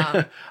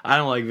 Yeah. I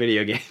don't like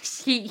video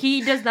games.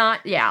 He does not,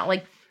 yeah,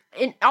 like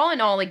in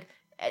all, like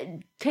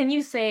can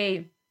you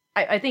say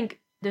I think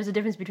there's a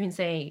difference between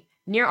saying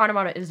Nier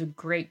Automata is a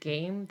great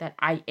game that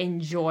I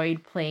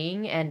enjoyed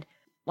playing, and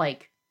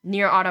like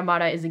Nier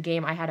Automata is a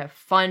game I had a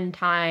fun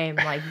time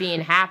like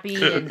being happy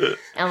and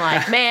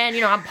like, man,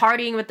 I'm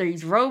partying with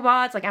these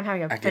robots, like I'm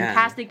having a Again.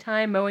 fantastic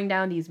time mowing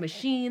down these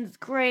machines. It's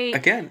great.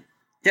 Again,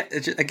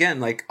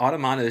 like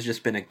Automata has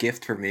just been a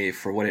gift for me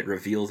for what it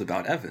reveals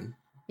about Evan.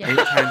 Yeah.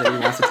 Anytime that he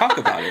wants to talk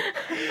about it.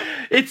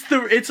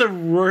 It's a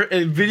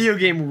video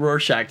game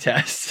Rorschach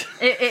test.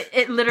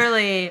 It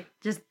literally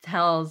just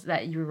tells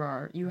that you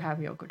have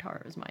Yoko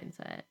Taro's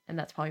mindset, and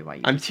that's probably why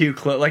I'm too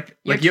close. Like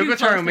You're too Yoko close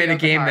Taro to made a Yoko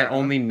game that Taro.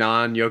 only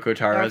non-Yoko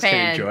Taros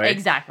can enjoy.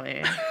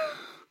 Exactly.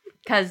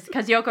 Because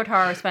Yoko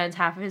Taro spends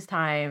half of his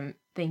time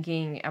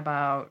thinking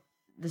about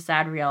the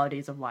sad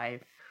realities of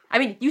life. I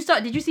mean,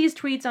 did you see his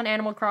tweets on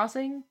Animal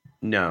Crossing?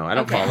 No, I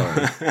don't Okay. follow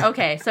him.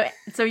 Okay,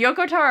 so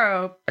Yoko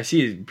Taro, I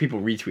see people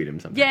retweet him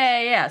sometimes.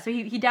 yeah. So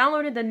he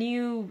downloaded the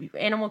new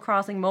Animal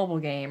Crossing mobile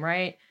game,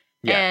 right?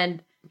 Yeah.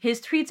 And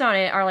his tweets on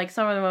it are like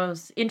some of the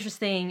most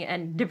interesting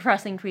and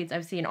depressing tweets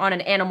I've seen on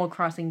an Animal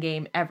Crossing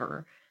game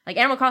ever. Like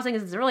Animal Crossing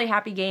is a really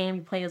happy game.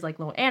 You play as like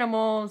little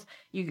animals.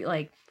 You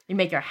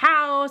make your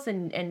house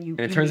and you. And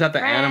it you turns meet out that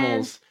friends.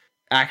 animals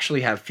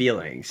actually have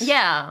feelings.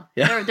 Yeah,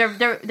 Yeah.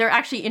 they're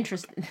actually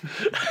interested.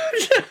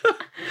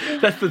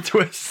 That's the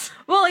twist.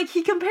 Well, like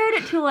he compared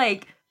it to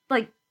like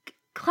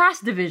class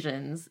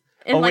divisions.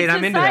 In, Oh, like, wait,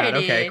 I'm into that.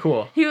 society. Okay,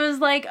 cool. He was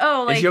like,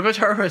 oh, like Is Yoko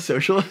Taro a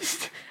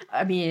socialist?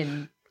 I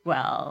mean,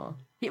 well,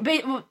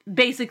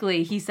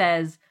 basically he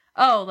says,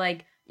 oh,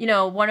 like, you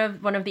know, one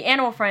of the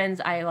animal friends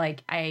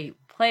I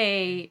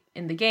play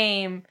in the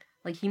game,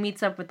 like he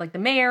meets up with like the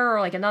mayor or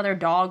like another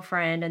dog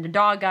friend, and the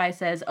dog guy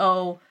says,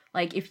 oh,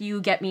 like if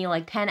you get me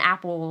like 10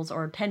 apples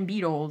or 10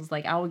 beetles,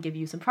 like I will give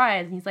you some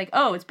prize. And he's like,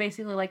 oh, it's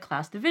basically like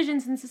class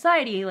divisions in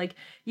society. Like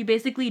you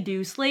basically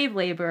do slave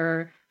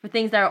labor for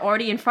things that are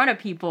already in front of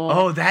people.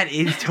 Oh, that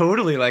is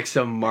totally like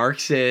some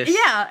Marxist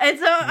Yeah, and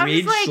so I'm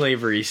wage just like,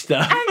 slavery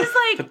stuff. I'm just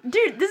like,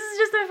 dude, this is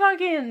just a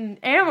fucking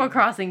Animal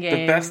Crossing game.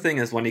 The best thing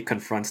is when he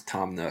confronts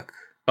Tom Nook.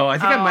 Oh, I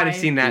think I Oh, might have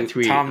seen that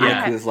tweet. Tom Nook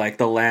Yeah. is like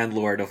the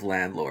landlord of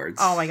landlords.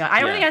 Oh my god,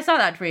 I don't Yeah. think I saw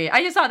that tweet.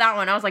 I just saw that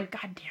one. I was like,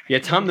 god damn it. Yeah,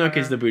 Tom Nook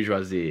is Yoko the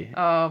bourgeoisie.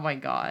 Taro. Oh my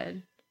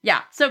god.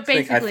 Yeah, so I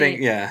think,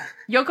 basically, yeah.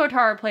 Yoko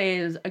Taro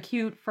plays a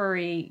cute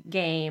furry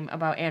game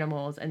about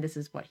animals, and this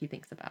is what he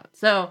thinks about.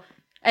 So,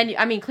 and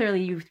I mean,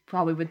 clearly you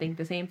probably would think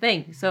the same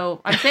thing.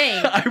 So I'm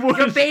saying, I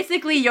you're was.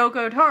 basically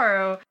Yoko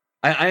Taro.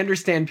 I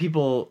understand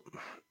people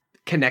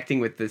connecting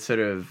with this sort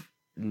of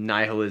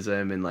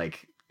nihilism and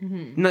like,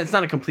 Mhm. no, it's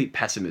not a complete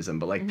pessimism,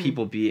 but like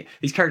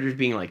these characters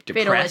being like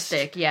depressed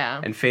Fatalistic,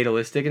 yeah. and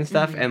fatalistic and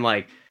stuff, Mhm. and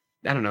like,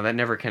 I don't know, that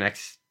never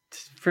connects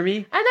for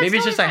me. that's Maybe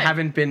it's totally just I fine.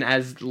 haven't been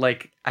as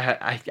like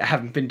I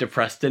haven't been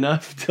depressed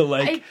enough to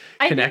like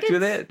I connect think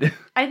with it's- it.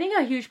 I think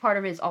a huge part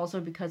of it is also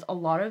because a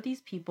lot of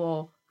these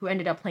people who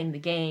ended up playing the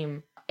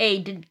game,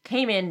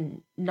 came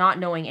in not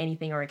knowing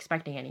anything or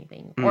expecting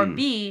anything, or Mm.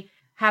 B,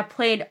 have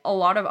played a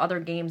lot of other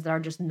games that are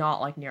just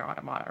not like Nier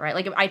Automata, right?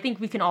 Like, I think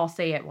we can all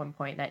say at one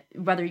point that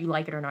whether you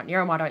like it or not,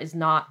 Nier Automata is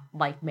not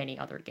like many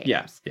other games.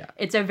 Yeah.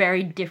 It's a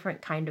very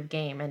different kind of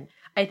game, and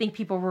I think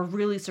people were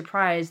really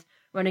surprised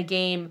when a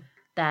game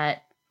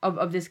that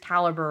of this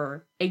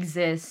caliber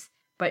exists,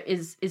 but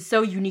is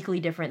so uniquely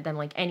different than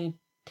like any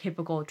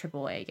typical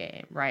AAA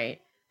game, right?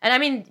 And I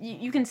mean,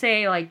 you can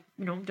say like,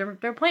 you know, there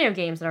are plenty of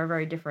games that are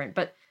very different,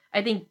 but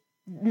I think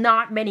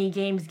not many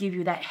games give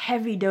you that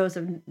heavy dose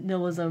of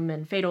nihilism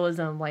and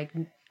fatalism. Like,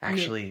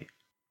 Actually,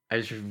 I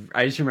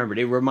just remembered.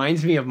 It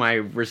reminds me of my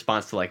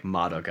response to like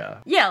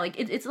Madoka. yeah, like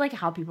it's like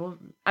how people.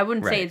 I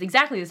wouldn't say Right. it's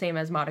exactly the same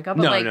as Madoka, but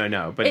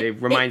No. But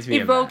it reminds me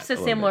of evokes that a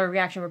little similar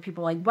reaction where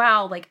people are like,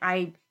 wow, like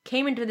I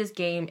came into this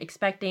game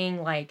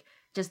expecting like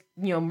just,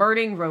 you know,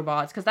 murdering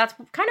robots, because that's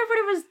kind of what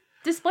it was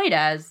displayed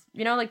as.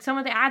 You know, like some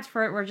of the ads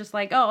for it were just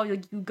like, oh, you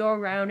go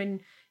around and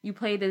you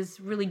play this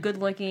really good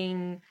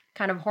looking,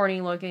 kind of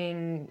horny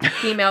looking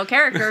female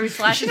character who bit. She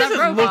slashes up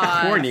doesn't look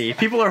robots. horny.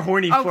 People are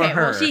horny for Okay,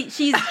 her. well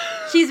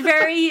she's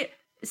very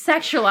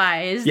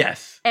sexualized.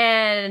 Yes.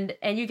 And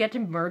you get to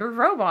murder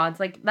robots.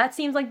 Like that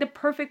seems like the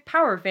perfect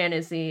power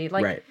fantasy.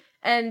 Like Right.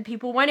 and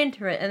people went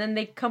into it and then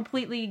they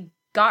completely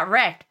got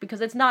wrecked because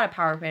it's not a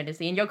power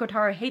fantasy, and Yoko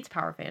Taro hates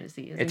power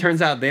fantasies. It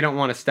turns out they don't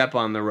want to step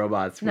on the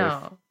robots with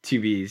No.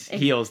 2B's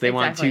heels. They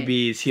want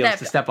Exactly. 2B's heels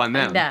to step on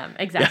them.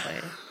 Exactly.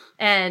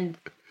 and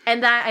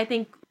that I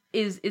think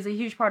is a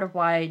huge part of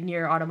why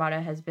Nier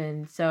Automata has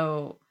been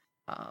so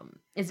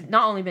it's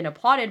not only been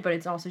applauded, but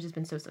it's also just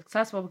been so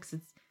successful because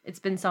it's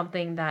been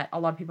something that a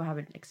lot of people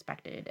haven't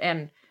expected.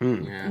 And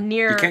Hmm. Yeah.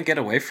 Nier You can't get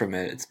away from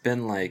it. It's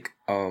been like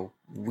a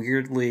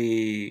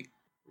weirdly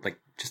like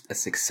just a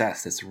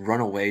success. It's run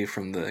away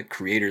from the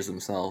creators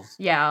themselves.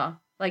 yeah,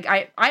 like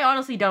I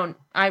honestly don't.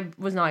 I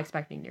was not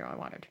expecting Nier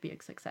Automata to be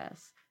a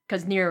success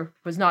because Nier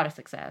was not a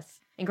success.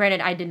 And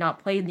granted, I did not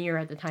play Nier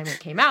at the time it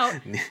came out,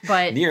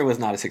 but Nier was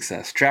not a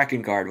success.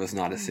 Drakengard was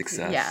not a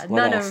success. Yeah, What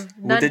none else? of-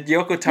 none- Did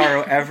Yoko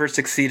Taro ever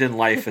succeed in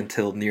life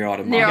until Nier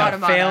Automata? Nier You gotta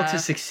Automata. fail to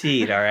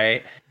succeed, all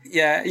right?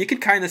 Yeah, you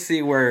could kind of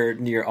see where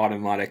Nier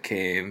Automata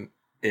came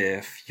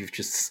if you've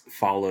just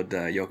followed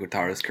Yoko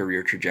Taro's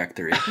career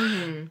trajectory.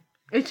 Mhm.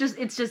 it's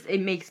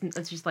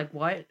just like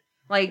what?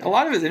 Like A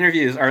lot of his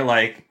interviews are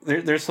like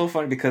they're so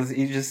funny because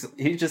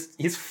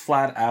he's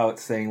flat out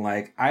saying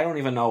like, I don't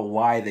even know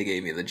why they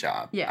gave me the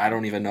job. Yeah. I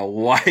don't even know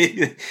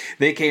why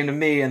they came to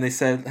me and they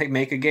said like,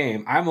 make a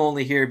game. I'm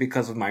only here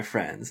because of my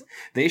friends.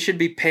 They should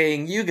be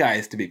paying you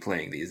guys to be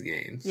playing these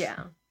games.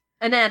 yeah.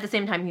 And then at the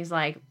same time, he's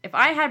like, if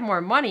I had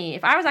more money,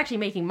 if I was actually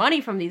making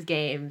money from these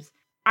games,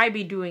 I'd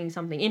be doing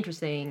something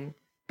interesting.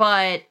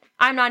 But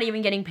I'm not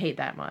even getting paid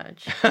that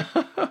much.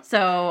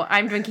 So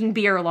I'm drinking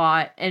beer a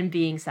lot and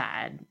being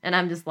sad. And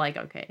I'm just like,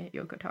 okay,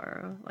 Yoko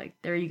Taro. Like,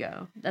 there you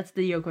go. That's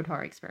the Yoko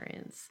Taro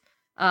experience.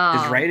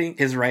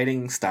 His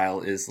writing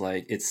style is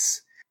like,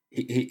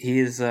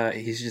 he's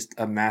just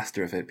a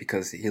master of it,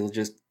 because he'll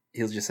just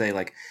say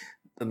like,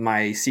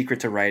 my secret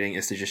to writing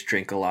is to just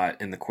drink a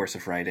lot in the course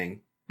of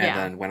writing. And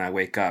then when I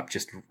wake up,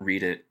 just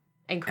read it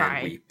and cry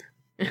and weep.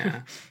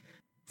 Yeah.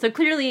 So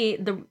clearly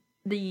the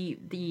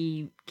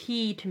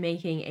key to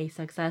making a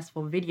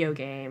successful video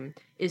game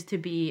is to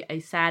be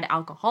a sad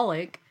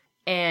alcoholic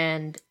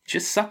and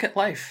just suck at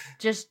life.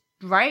 Just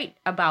write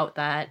about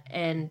that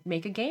and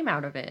make a game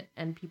out of it,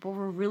 and people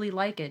will really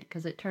like it,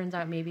 because it turns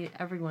out maybe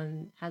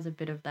everyone has a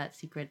bit of that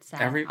secret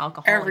sad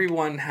alcoholic.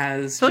 Everyone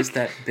has just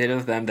that bit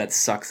of them that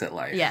sucks at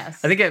life.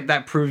 Yes. I think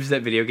that proves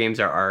that video games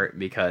are art,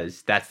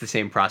 because that's the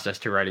same process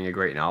to writing a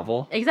great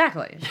novel.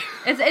 Exactly.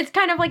 It's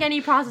kind of like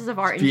any process of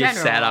art in Be general.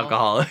 a sad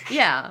alcoholic.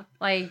 Yeah,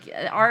 like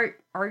art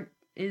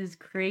is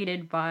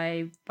created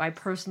by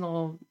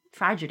personal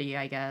tragedy,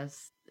 I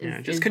guess.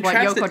 Is what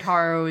Yoko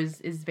Taro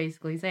is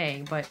basically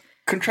saying, but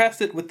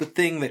contrast it with the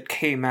thing that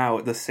came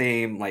out the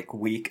same like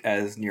week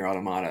as Nier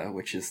Automata,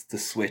 which is the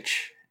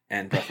Switch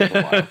and Breath of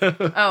the Wild.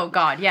 Oh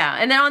god, yeah.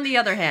 And then on the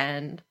other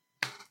hand,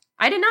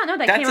 I did not know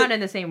that came out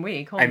in the same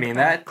week. Holy crap.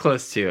 that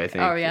close to, I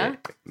think. Oh yeah,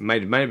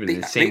 might have been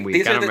the same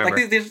week. I don't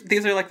remember.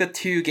 These are like the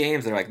two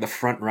games that are like the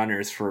front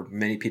runners for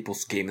many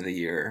people's Game of the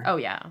Year. Oh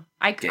yeah,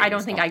 I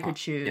don't think I could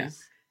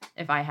choose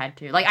if I had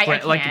to. Like I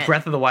can't. Like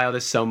Breath of the Wild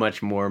is so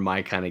much more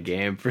my kind of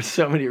game for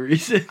so many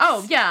reasons.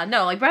 Oh yeah,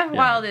 no, like Breath of the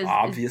Wild is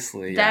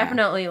obviously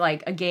definitely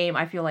like a game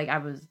I feel like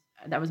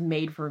that was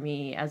made for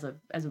me as a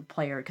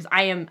player, because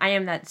I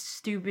am that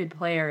stupid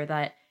player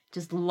that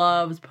just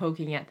loves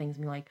poking at things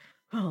and be like,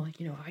 oh,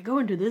 like, if I go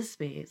into this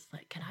space,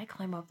 like, can I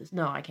climb up this?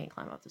 No, I can't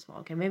climb up this wall.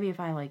 Okay, maybe if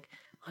I like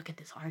look at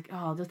this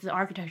this is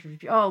architecture.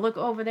 Oh, look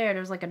over there.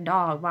 There's like a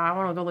dog. Wow, I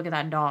want to go look at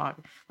that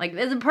dog. Like,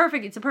 it's a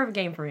perfect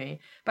game for me.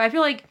 But I feel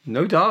like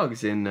no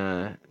dogs in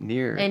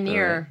Nier. In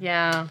Nier,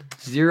 yeah.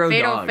 Zero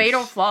dogs.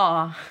 Fatal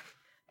flaw.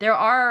 There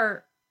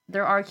are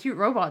cute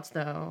robots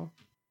though.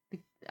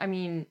 I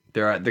mean,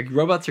 the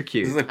robots are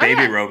cute. This is a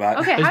baby robot.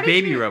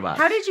 Okay, robots.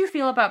 How did you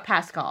feel about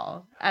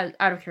Pascal? Out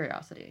of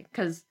curiosity,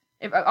 because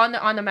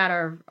on the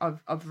matter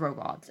of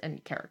robots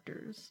and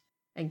characters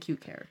and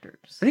cute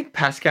characters. I think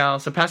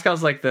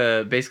Pascal's like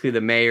basically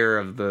the mayor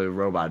of the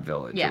robot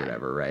village or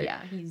whatever, right?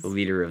 Yeah, he's the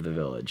leader of the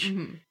village.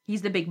 Mm-hmm.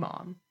 He's the big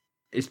mom.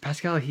 Is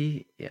Pascal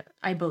he? Yeah.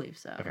 I believe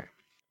so. Okay.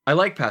 I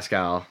like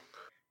Pascal,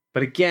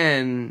 but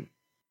again,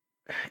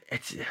 I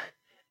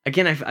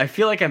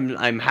feel like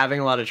I'm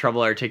having a lot of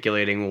trouble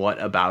articulating what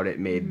about it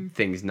made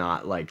things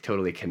not like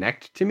totally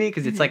connect to me,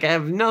 because it's like I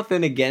have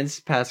nothing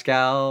against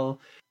Pascal,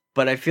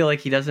 but I feel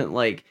like he doesn't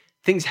like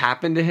things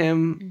happen to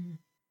him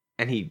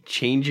and he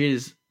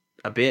changes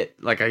a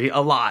bit, like a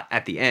lot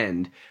at the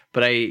end,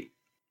 but it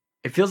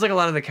feels like a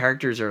lot of the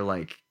characters are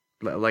like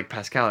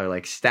Pascal are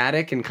like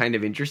static and kind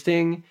of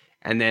interesting,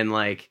 and then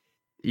like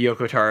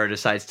Yoko Taro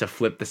decides to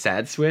flip the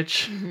sad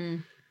switch.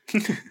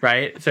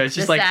 Right? So it's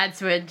just the sad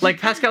switch. Like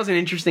Pascal's an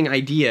interesting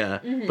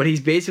idea, but he's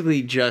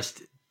basically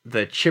just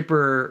the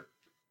chipper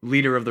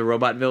leader of the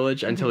robot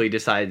village until he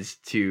decides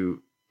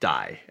to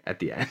die at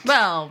the end.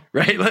 Well,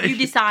 right? Like, you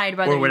decide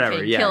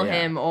whether you can kill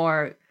him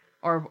or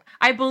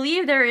I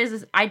believe there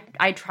is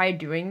I tried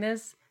doing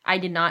this. I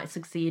did not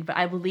succeed, but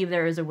I believe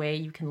there is a way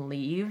you can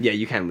leave. Yeah,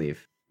 you can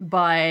leave.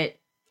 But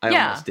I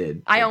almost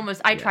did.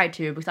 I tried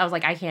to, because I was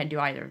like, I can't do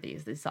either of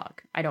these. They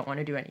suck. I don't want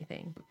to do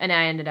anything. And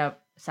I ended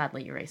up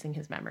sadly erasing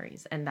his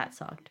memories, and that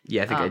sucked.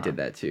 Yeah, I think I did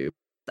that too.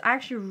 I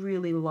actually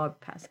really love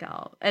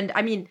Pascal. And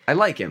I mean, I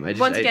like him. It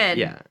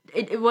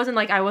wasn't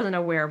like I wasn't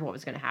aware of what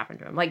was going to happen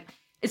to him. Like,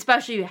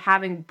 especially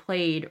having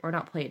read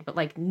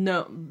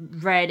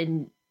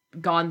and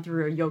gone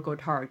through a Yoko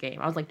Taro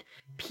game. I was like,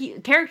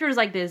 characters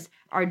like this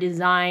are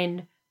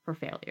designed for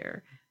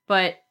failure.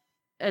 But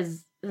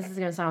as this is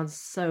gonna sound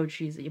so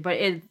cheesy, but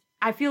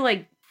I feel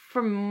like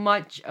for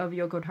much of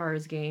Yoko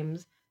Taro's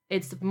games,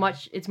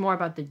 it's more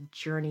about the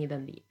journey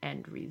than the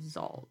end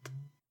result.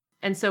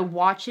 And so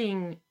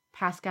watching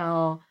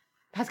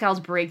Pascal's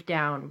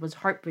breakdown was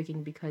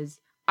heartbreaking, because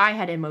I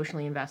had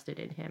emotionally invested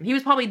in him. He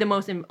was probably the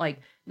most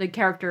the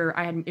character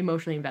I had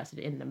emotionally invested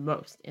in the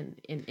most in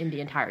the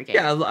entire game.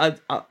 Yeah,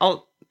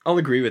 I'll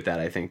agree with that.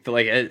 I think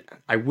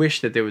I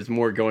wish that there was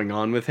more going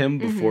on with him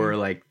before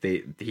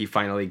he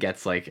finally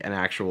gets like an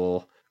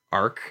actual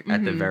arc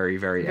at the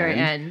very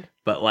end.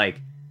 But like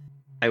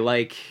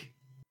I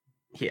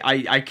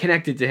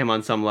connected to him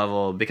on some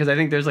level, because I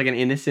think there's like an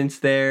innocence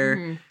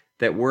there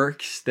that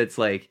works. That's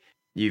like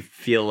you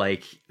feel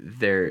like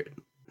that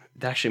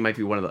actually might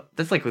be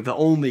that's like the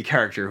only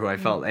character who I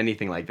felt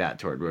anything like that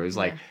toward, where it was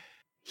like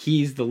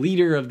he's the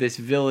leader of this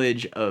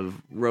village of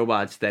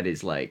robots that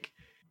is like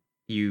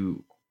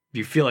you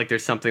feel like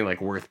there's something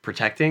like worth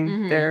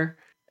protecting there,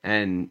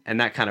 and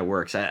that kind of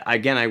works.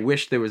 I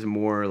wish there was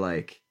more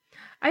like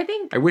I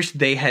think I wish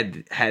they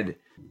had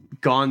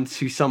gone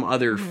to some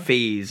other Mhm.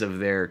 phase of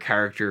their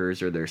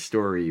characters or their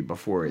story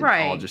before it all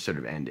Right. just sort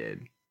of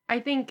ended. I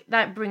think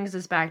that brings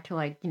us back to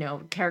like,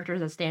 characters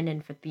that stand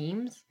in for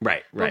themes.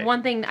 Right, But right.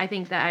 one thing I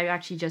think that I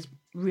actually just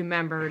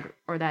remembered,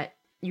 or that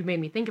you made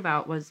me think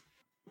about, was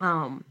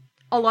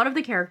a lot of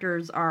the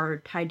characters are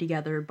tied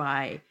together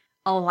by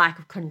a lack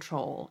of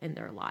control in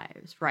their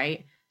lives,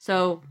 right?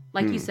 So,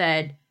 like you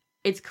said,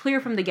 it's clear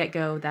from the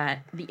get-go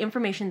that the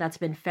information that's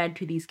been fed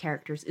to these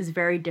characters is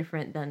very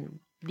different than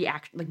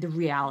the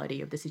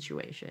reality of the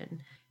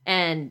situation.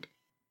 And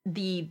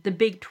the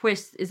big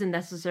twist isn't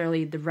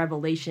necessarily the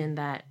revelation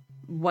that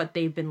what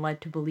they've been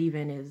led to believe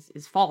in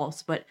is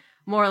false, but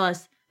more or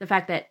less the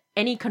fact that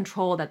any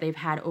control that they've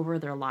had over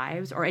their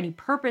lives or any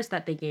purpose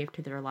that they gave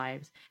to their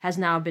lives has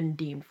now been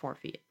deemed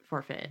forfeit,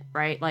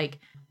 right? Like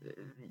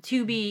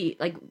 2B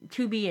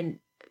and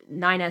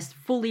 9S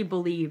fully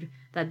believed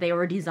that they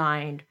were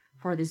designed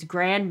for this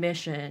grand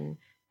mission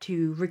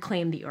to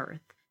reclaim the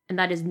earth, and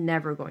that is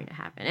never going to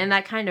happen. And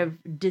that kind of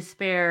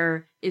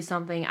despair is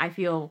something I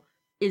feel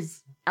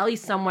is at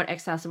least somewhat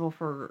accessible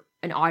for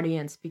an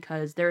audience,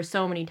 because there are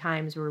so many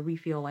times where we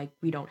feel like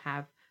we don't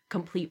have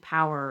complete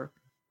power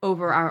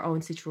over our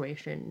own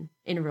situation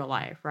in real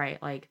life,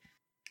 right? Like,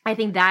 I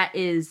think that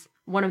is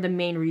one of the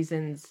main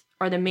reasons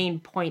or the main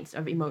points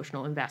of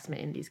emotional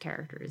investment in these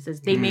characters,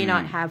 is they may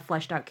not have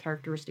fleshed out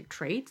characteristic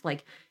traits,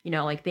 like,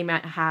 like they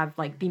might have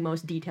like the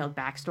most detailed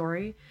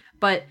backstory,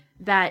 but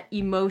that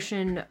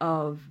emotion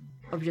of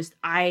just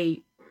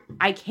I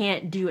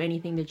can't do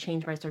anything to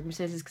change my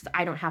circumstances because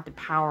I don't have the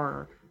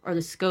power or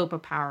the scope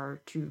of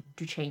power to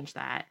change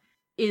that,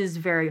 is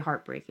very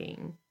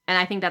heartbreaking. And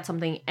I think that's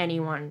something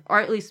anyone, or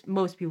at least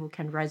most people,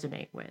 can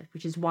resonate with,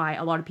 which is why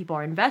a lot of people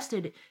are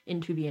invested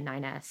in 2B and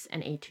 9S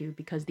and A2,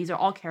 because these are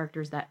all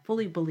characters that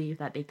fully believe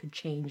that they could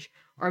change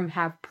or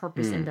have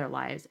purpose in their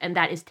lives, and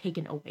that is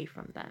taken away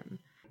from them.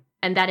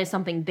 And that is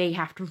something they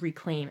have to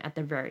reclaim at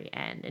the very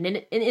end.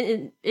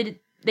 And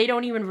they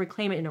don't even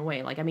reclaim it in a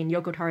way. Like, I mean,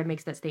 Yoko Taro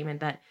makes that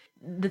statement that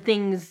the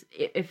things,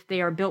 if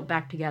they are built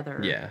back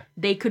together,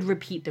 they could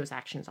repeat those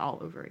actions all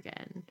over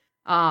again.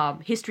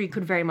 History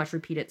could very much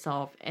repeat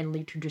itself and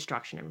lead to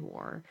destruction and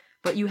war.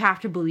 But you have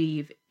to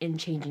believe in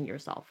changing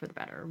yourself for the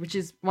better, which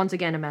is, once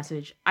again, a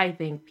message I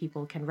think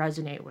people can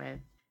resonate with,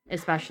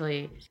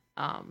 especially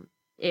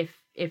if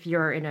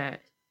you're in a...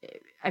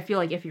 I feel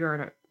like if you're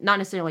in a... Not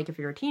necessarily like if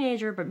you're a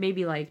teenager, but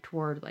maybe like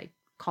toward like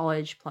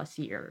college plus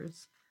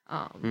years.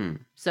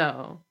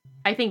 So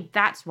I think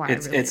that's why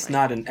it's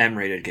not an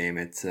M-rated game.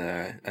 It's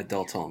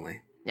adult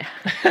only. Yeah.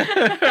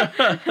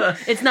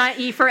 It's not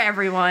E for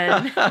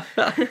everyone.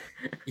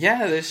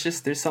 Yeah,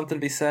 there's something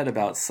to be said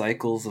about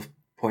cycles of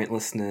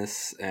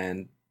pointlessness,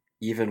 and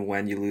even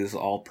when you lose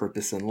all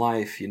purpose in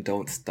life, you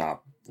don't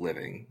stop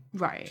living.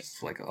 Right.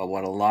 Just like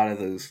what a lot of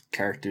those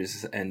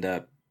characters end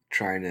up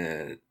trying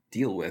to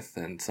deal with,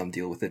 and some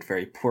deal with it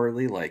very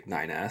poorly, like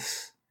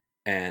 9S,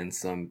 and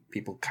some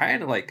people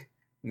kind of like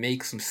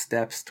make some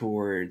steps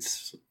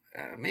towards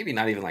maybe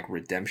not even like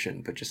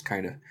redemption, but just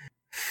kind of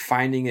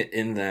finding it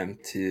in them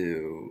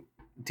to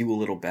do a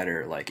little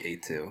better, like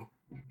A2.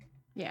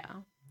 Yeah.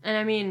 And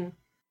I mean,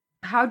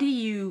 how do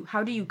you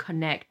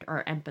connect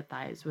or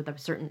empathize with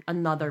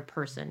another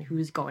person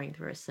who's going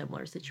through a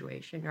similar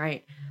situation,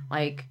 right?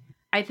 Like,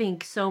 I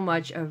think so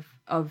much of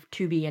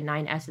 2B and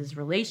 9S's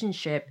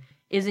relationship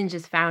isn't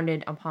just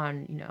founded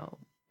upon,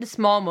 the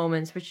small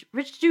moments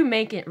which do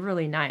make it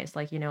really nice,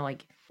 like,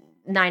 like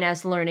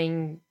 9S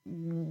learning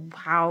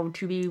how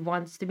 2B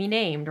wants to be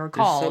named or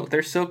called.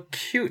 They're so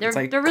cute. They're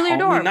like, really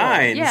adorable.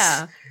 Nines.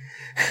 Yeah.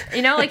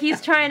 Like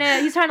he's trying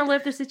to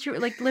lift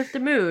lift the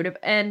mood,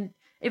 and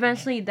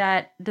eventually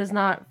that does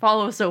not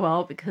follow so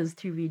well because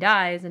 2B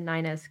dies and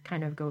 9S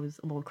kind of goes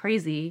a little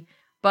crazy.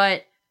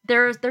 But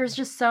there's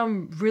just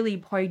some really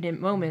poignant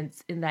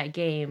moments in that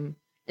game,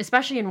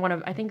 especially in one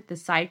of, I think, the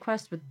side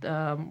quest with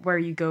where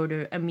you go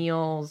to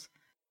Emil's,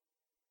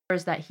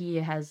 that he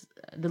has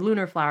the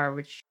lunar flower,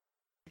 which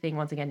thing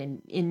once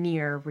again in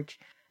Nier, which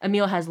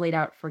Emil has laid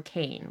out for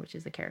Kane, which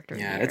is the character.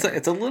 Yeah,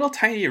 it's a little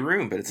tiny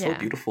room, but it's so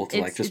beautiful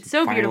to just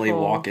so finally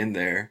beautiful. walk in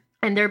there.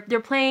 And they're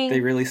playing. They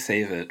really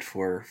save it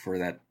for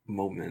that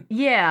moment.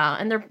 Yeah,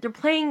 and they're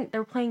playing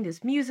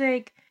this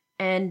music,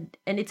 and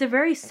it's a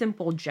very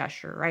simple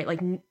gesture, right? Like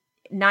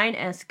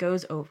 9S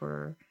goes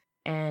over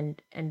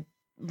and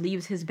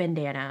leaves his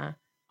bandana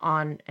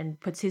on and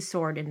puts his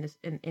sword in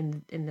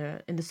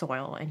the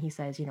soil, and he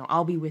says,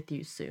 I'll be with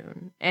you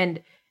soon.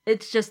 And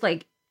it's just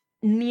like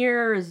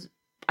Nier's.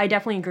 I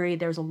definitely agree.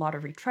 There's a lot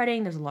of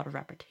retreading. There's a lot of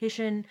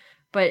repetition,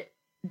 but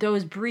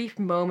those brief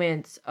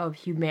moments of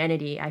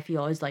humanity, I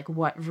feel, is like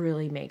what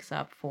really makes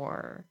up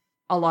for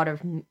a lot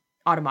of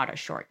Automata's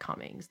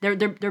shortcomings.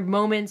 They're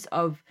moments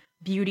of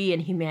beauty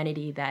and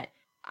humanity that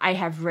I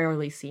have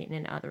rarely seen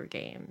in other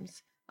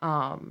games.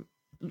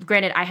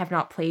 Granted, I have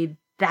not played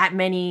that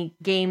many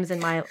games in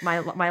my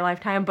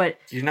lifetime, but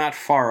you're not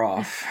far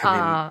off.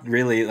 I mean,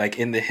 really, like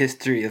in the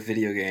history of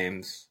video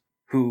games,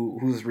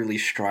 who's really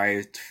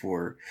strived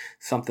for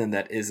something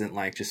that isn't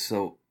like just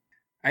so,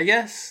 I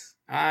guess,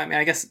 I mean,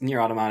 I guess Nier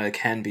Automata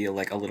can be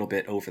like a little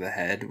bit over the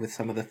head with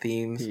some of the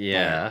themes.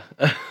 Yeah.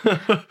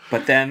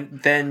 But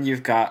then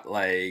you've got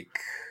like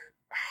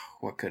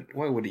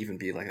what would even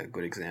be like a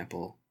good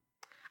example?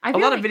 I A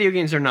feel lot like, of video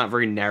games are not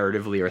very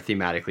narratively or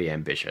thematically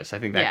ambitious. I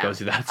think that Yeah. goes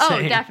without Oh,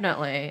 saying.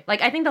 definitely.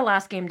 Like, I think the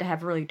last game to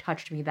have really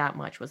touched me that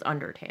much was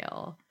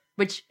Undertale,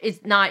 which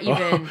is not even.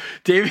 Oh,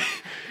 David.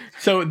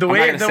 So the I'm not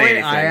way gonna say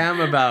I anything.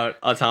 am about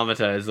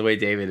Automata is the way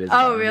David is.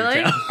 Oh, about really?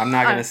 Undertale. I'm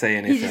not gonna say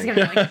He's just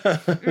anything.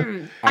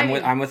 gonna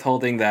like. I'm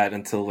withholding that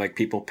until like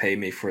people pay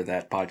me for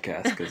that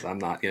podcast because I'm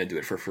not gonna do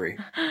it for free.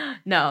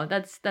 No,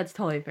 that's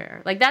totally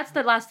fair. Like, that's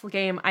the last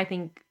game I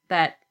think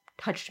that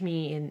touched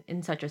me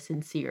in such a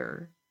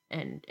sincere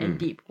and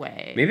deep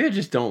way. Maybe I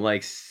just don't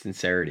like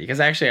sincerity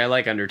because actually I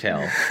like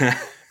Undertale,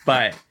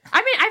 but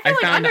I mean, I feel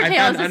like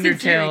Undertale is a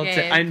sincere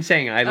game. I'm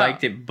saying I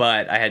liked it,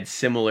 but I had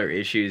similar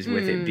issues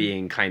with it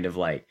being kind of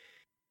like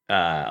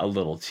a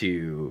little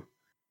too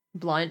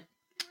Blunt.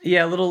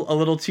 a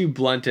little too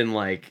blunt and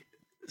like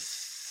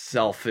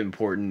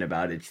self-important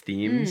about its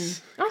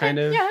themes. Okay, Kind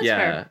of. yeah, that's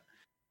fair.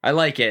 I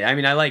like it. I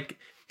mean,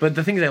 but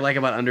the things I like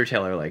about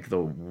Undertale are like the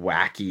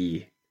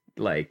wacky,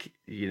 like,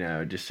 you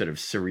know, just sort of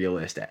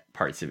surrealist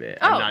parts of it.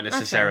 I'm Oh, not that's fair.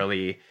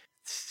 necessarily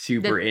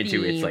super The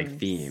into its like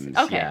themes.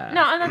 Okay, Yeah.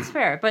 no, and that's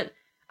fair. But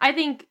I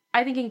think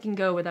it can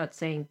go without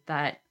saying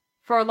that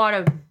for a lot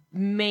of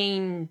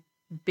main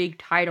big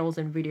titles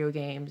in video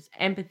games,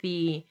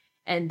 empathy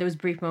and those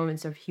brief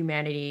moments of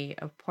humanity,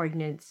 of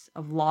poignance,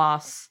 of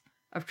loss,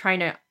 of trying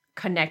to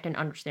connect and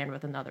understand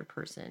with another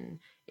person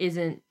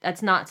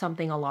that's not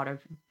something a lot of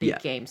big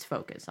games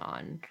focus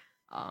on.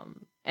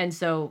 And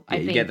so I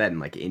think you get that in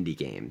like indie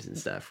games and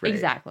stuff, right?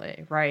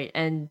 Exactly, right.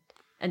 And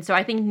so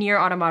I think Nier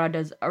Automata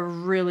does a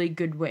really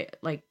good way,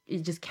 like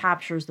it just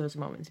captures those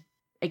moments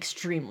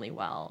extremely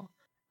well.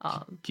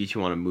 Do you two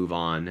want to move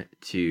on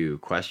to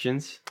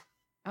questions?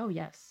 Oh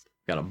yes.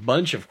 Got a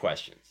bunch of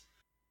questions.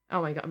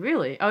 Oh my god,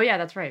 really? Oh yeah,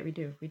 that's right. We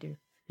do.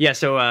 Yeah,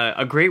 so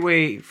a great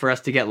way for us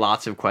to get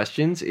lots of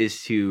questions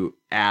is to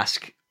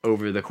ask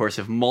over the course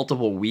of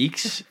multiple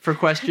weeks for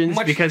questions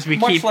because we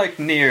much keep like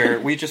Nier,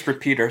 we just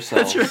repeat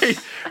ourselves. That's right,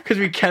 because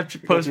we kept go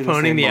through the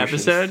postponing same the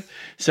motions. episode.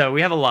 So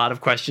we have a lot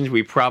of questions.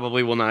 We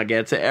probably will not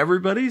get to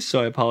everybody,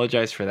 so I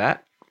apologize for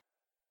that.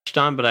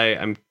 Don, but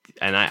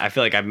I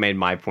feel like I've made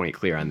my point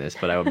clear on this,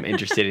 but I'm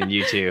interested in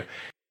you two.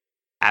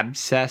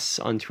 Abscess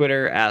on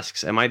Twitter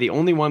asks, am I the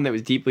only one that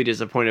was deeply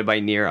disappointed by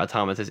Nier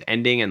Automata's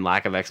ending and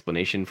lack of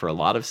explanation for a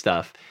lot of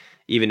stuff,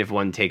 even if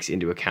one takes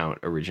into account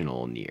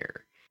original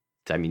Nier?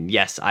 I mean,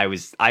 yes,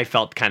 I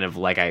felt kind of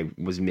like I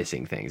was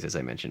missing things, as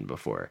I mentioned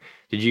before.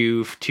 Did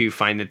you two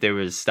find that there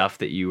was stuff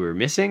that you were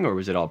missing, or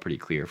was it all pretty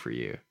clear for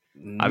you?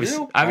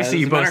 Obviously, As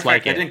you a matter both of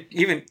like fact, it.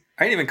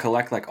 I didn't even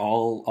collect like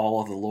all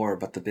of the lore,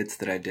 but the bits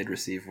that I did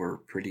receive were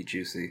pretty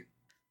juicy.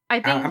 I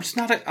think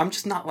I'm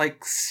just not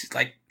like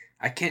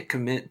I can't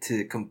commit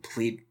to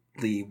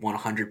completely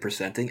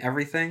 100%ing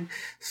everything,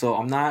 so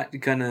I'm not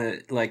gonna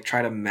like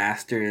try to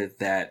master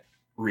that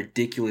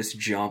ridiculous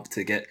jump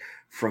to get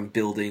from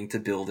building to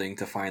building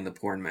to find the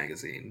porn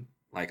magazine.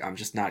 Like, I'm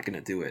just not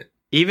gonna do it.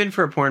 Even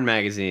for a porn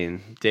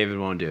magazine, David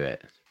won't do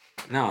it.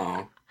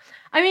 No,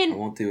 I I mean,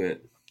 won't do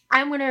it.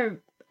 I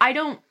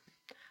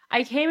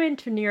came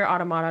into Nier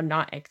Automata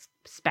not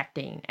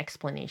expecting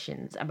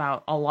explanations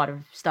about a lot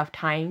of stuff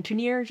tying to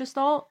Nier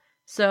Gestalt,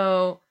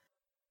 so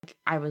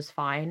I was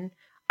fine.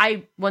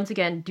 I, once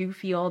again, do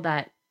feel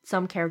that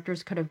some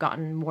characters could have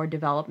gotten more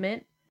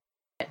development.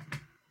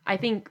 I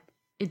think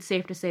it's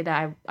safe to say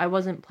that I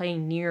wasn't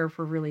playing Nier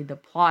for really the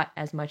plot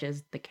as much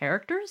as the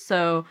characters,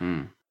 so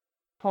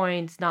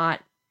points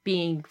not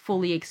being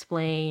fully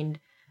explained.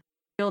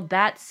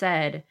 That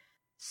said,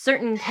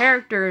 certain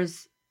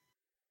characters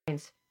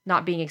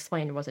not being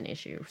explained was an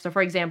issue. So,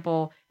 for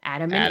example,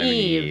 Adam and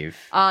Eve.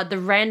 The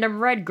random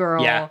red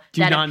girl. Yeah,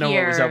 do not know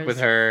what was up with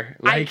her.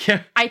 Like,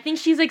 I think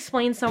she's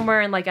explained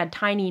somewhere in like a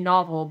tiny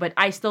novel, but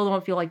I still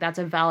don't feel like that's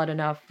a valid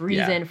enough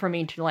reason for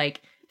me to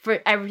like for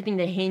everything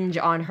to hinge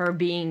on her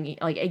being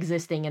like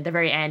existing at the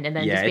very end, and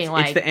then just being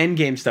it's the end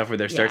game stuff where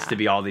there starts Yeah. to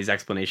be all these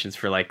explanations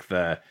for like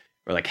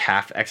or like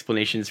half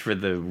explanations for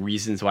the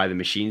reasons why the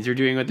machines are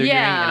doing what they're doing,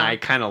 and I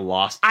kind of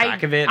lost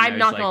track of it. And I'm I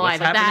not was gonna like,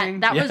 lie, "What's but happening?"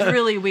 that was Yeah.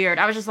 really weird.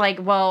 I was just like,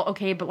 well,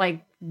 okay, but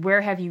like,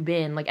 where have you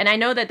been? Like, and I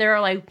know that there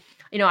are like,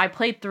 you know, I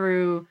played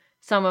through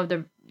some of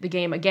the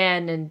game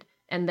again,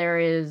 and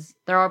there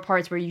are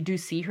parts where you do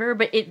see her,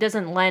 but it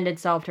doesn't lend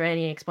itself to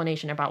any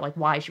explanation about like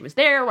why she was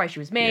there, why she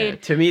was made. Yeah,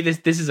 to me,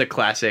 this is a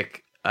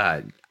classic.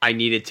 I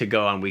needed to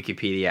go on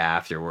Wikipedia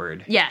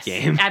afterward. Yes,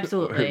 game.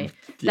 absolutely.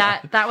 Yeah.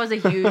 That was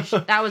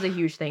a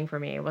huge thing for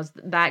me. Was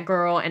that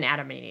girl and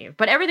Adam and Eve.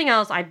 But everything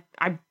else, I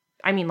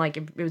mean, like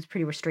it was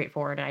pretty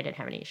straightforward, and I didn't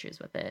have any issues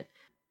with it.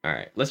 All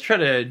right, let's try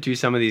to do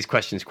some of these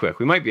questions quick.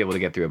 We might be able to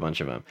get through a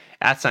bunch of them.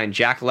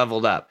 @Jack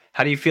leveled up.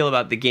 How do you feel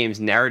about the game's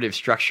narrative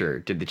structure?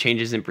 Did the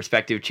changes in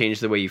perspective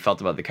change the way you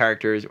felt about the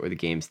characters or the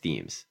game's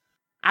themes?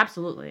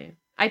 Absolutely.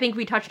 I think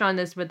we touched on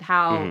this with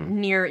how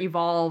Nier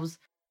evolves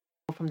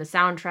from the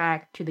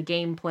soundtrack to the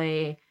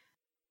gameplay.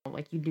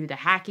 Like you do the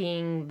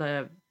hacking,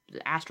 the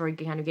asteroid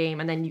kind of game,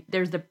 and then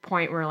there's the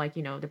point where like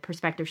the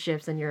perspective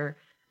shifts and you're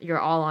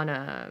all on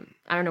a,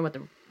 I don't know what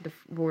the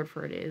word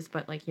for it is,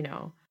 but like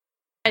side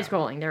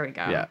scrolling. There we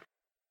go. Yeah.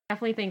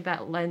 Definitely think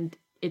that lent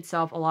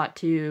itself a lot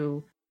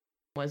to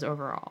was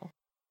overall.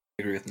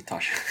 I agree with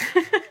Natasha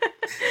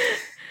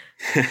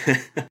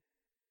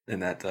in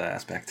that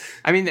aspect.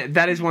 I mean,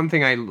 that is one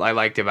thing I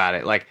liked about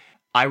it. Like,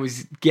 I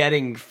was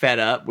getting fed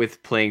up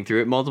with playing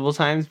through it multiple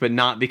times, but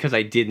not because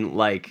I didn't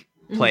like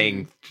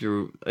playing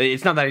through.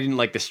 It's not that I didn't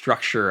like the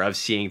structure of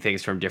seeing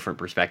things from different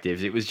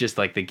perspectives. It was just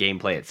like the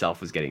gameplay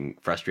itself was getting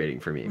frustrating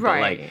for me.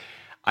 Right. But like,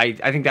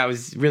 I think that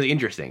was really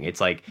interesting. It's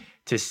like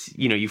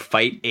you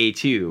fight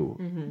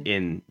A2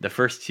 in the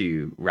first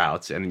two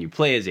routes, and then you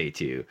play as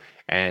A2.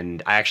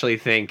 And I actually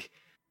think,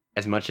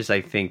 as much as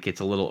I think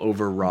it's a little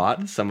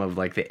overwrought, some of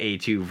like the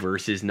A2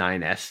 versus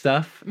 9S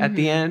stuff at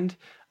the end,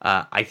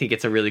 I think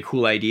it's a really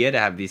cool idea to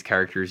have these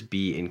characters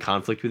be in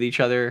conflict with each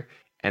other.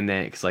 And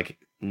then it's like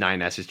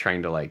 9S is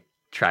trying to like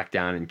track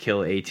down and kill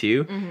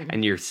A2,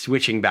 and you're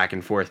switching back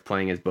and forth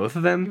playing as both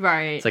of them.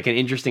 Right. It's like an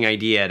interesting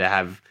idea to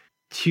have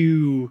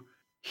two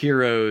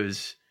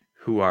heroes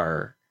who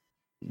are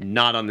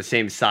not on the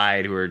same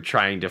side, who are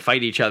trying to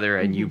fight each other,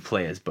 and you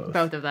play as both.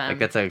 Both of them. Like,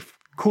 that's a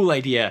cool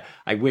idea.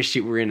 I wish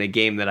it were in a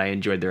game that I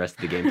enjoyed the rest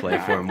of the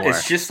gameplay for more.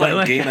 It's just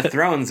like Game of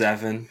Thrones,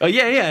 Evan. Oh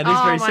yeah, it is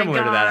very my similar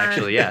to that, God.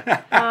 actually.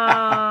 Yeah.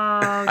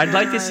 Oh, I'd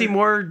like to see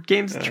more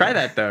games try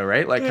that though,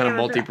 right? Like kind of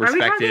Are we talking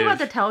multi-perspective. about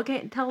the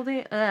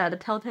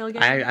Telltale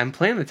game? I'm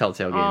playing the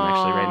Telltale game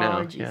actually right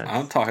now. Jesus. Yeah.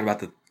 I'm talking about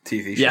the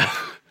TV show. Yeah.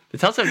 The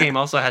Telltale game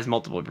also has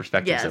multiple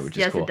perspectives, Yes, though, which is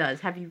yes, cool. it does.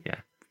 Have you? Yeah.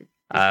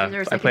 Is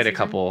there a I second played a season?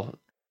 couple.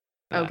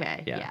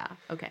 Okay. yeah. Yeah.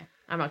 Okay.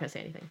 I'm not gonna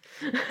say anything.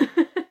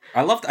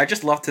 I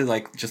just love to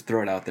like just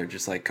throw it out there,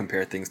 just like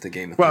compare things to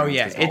Game of Well, Thrones.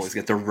 yeah, 'Cause I always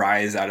get the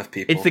rise out of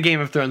people. It's the Game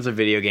of Thrones of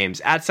video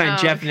games.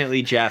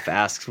 @definitely Jeff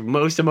asks,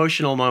 most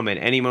emotional moment.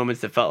 Any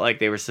moments that felt like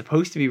they were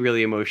supposed to be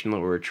really emotional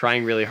or were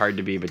trying really hard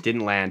to be but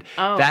didn't land.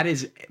 Oh. That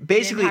is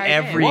basically The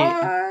entire every game.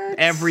 What?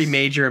 every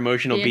major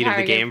emotional The beat of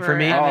the entire game game for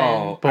me. for Evan.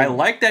 Oh, Boom. I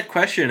like that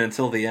question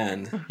until the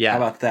end. Yeah. How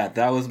about that?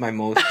 That was my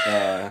most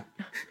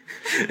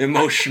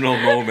emotional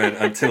moment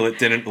until it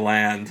didn't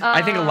land.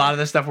 I think a lot of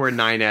the stuff where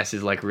 9S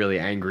is like really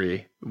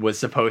angry was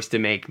supposed to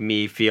make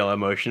me feel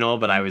emotional,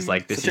 but I was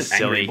like, this Such is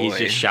an angry silly. He's boy.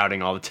 just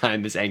shouting all the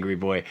time, this angry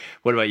boy.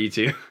 What about you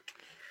two?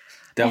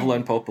 Devil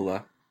and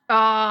Popola.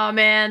 Oh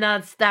man,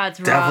 that's rough.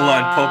 Devil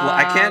and Popola.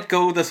 I can't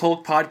go this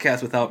whole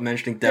podcast without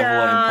mentioning Devil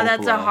and Popola.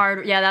 That's a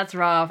hard. Yeah, that's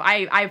rough.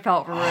 I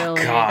felt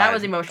really. God. That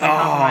was emotionally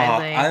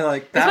compromising. I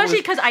like that. Especially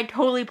because I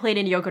totally played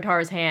in Yoko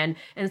Taro's hand,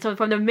 and so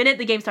from the minute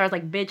the game started, I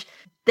was like, "Bitch,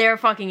 they're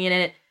fucking in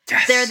it.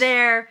 Yes. They're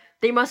there.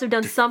 They must have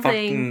done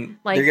something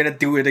like they're gonna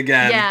do it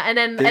again. yeah." And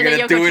then They're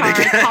gonna do Yoko it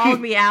Taro again.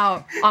 called me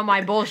out on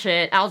my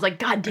bullshit. I was like,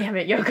 "God damn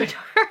it, Yoko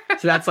Taro."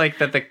 So that's like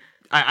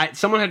that.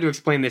 Someone had to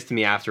explain this to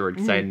me afterward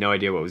because I had no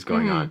idea what was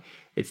going on.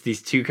 It's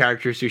these two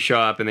characters who show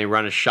up and they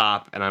run a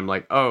shop, and I'm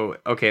like, oh,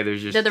 okay.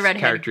 There's just They're the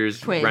redhead characters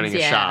twins, running a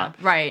yeah, shop,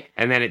 right?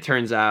 and then it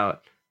turns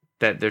out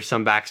that there's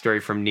some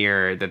backstory from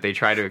Nier that they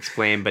try to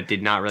explain, but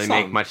did not really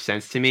make Some. much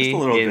sense to me Just a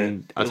little in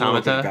bit. A little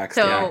bit Automata. backstory.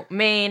 So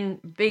main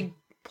big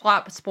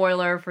plot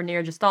spoiler for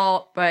Nier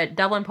Gestalt, but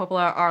Devil and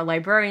Popola are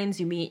librarians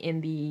you meet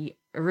in the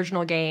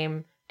original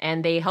game,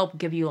 and they help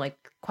give you like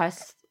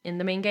quests in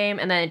the main game,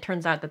 and then it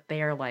turns out that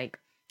they are like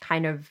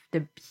kind of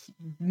the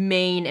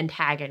main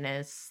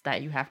antagonists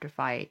that you have to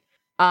fight.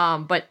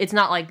 But it's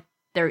not like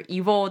they're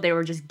evil. They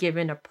were just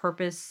given a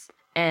purpose,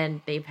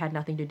 and they've had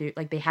nothing to do.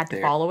 Like they had to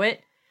follow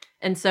it,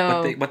 and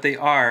so what they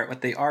are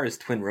is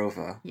Twin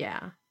Rova,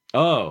 yeah.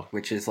 Oh,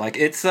 which is like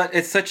it's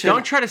such a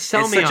don't try to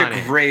sell it's me such on a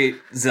it. great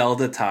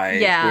Zelda tie.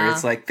 Yeah. Where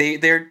it's like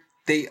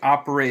they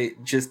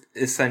operate just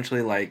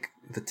essentially like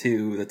the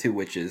two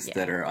witches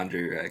that are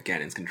under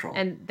Ganon's control.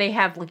 And they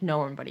have like no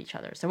one but each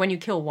other. So when you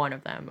kill one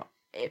of them,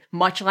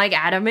 much like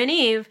Adam and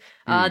Eve,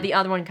 the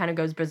other one kind of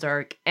goes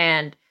berserk.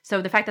 And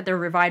so the fact that they're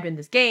revived in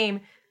this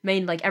game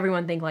made like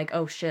everyone think like,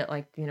 oh shit,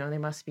 like, you know, they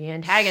must be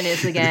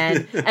antagonists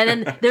again. And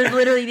then there's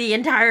literally the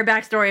entire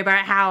backstory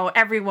about how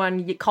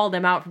everyone called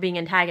them out for being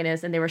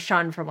antagonists and they were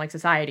shunned from like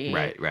society.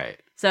 Right.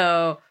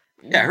 So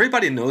yeah,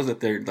 everybody knows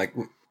that they're like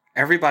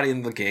everybody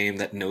in the game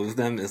that knows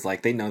them is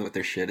like they know what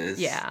their shit is.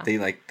 Yeah.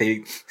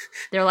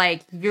 They're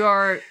like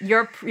your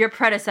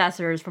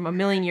predecessors from a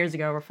million years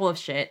ago were full of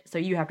shit, so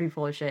you have to be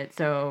full of shit.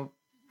 So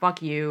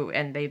fuck you,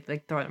 and they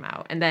like throw them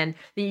out. And then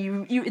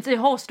you it's a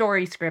whole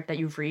story script that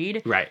you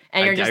read. Right.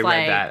 And you're just I like,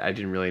 read that. I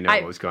didn't really know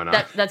what was going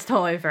on. That's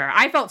totally fair.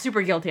 I felt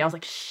super guilty. I was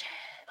like, shit.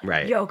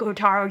 Right. Yoko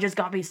Taro just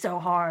got me so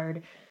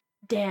hard.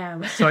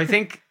 Damn. So I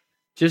think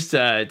just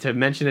to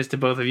mention this to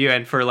both of you,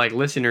 and for like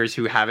listeners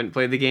who haven't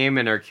played the game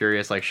and are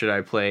curious, like, should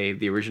I play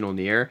the original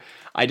Nier?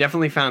 I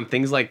definitely found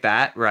things like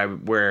that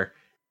where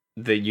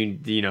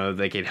you know,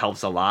 like it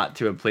helps a lot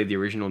to have played the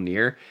original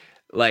Nier.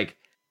 Like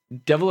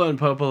Devil and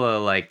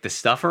Popola, like the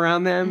stuff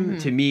around them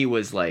to me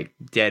was like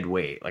dead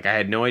weight. Like I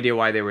had no idea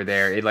why they were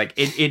there.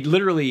 It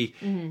literally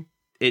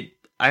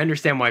I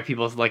understand why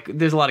people like.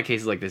 There's a lot of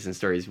cases like this in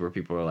stories where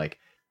people are like,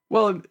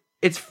 well,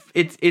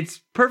 it's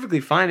perfectly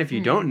fine if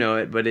you don't know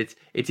it, but it's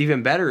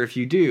even better if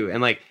you do.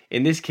 And like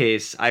in this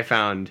case, I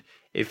found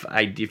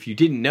if you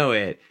didn't know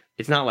it,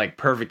 it's not like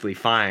perfectly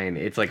fine.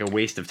 It's like a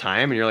waste of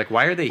time, and you're like,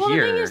 why are they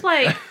here? The thing is,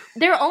 like,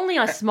 they're only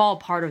a small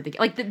part of the game.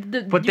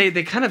 Like but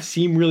they kind of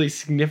seem really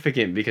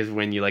significant because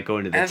when you like go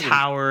into the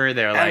tower,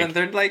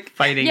 they're like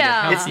fighting.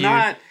 Yeah. To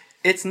help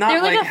It's not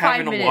They're like like a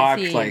having to 5-minute watch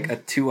scene. like a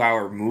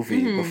 2-hour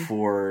movie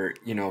before,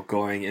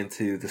 going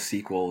into the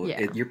sequel.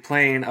 Yeah. You're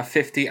playing a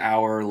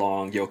 50-hour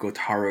long Yoko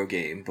Taro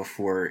game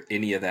before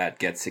any of that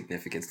gets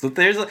significance. So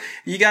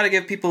you got to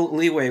give people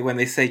leeway when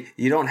they say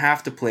you don't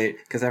have to play it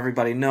because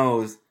everybody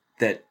knows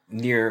that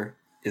Nier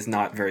is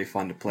not very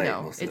fun to play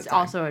most of the time.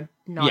 Also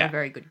not a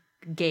very good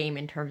game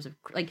in terms of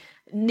like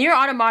Nier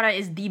Automata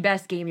is the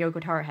best game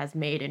Yoko Taro has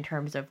made in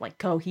terms of like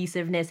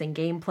cohesiveness and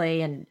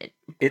gameplay, and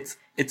it's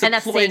and a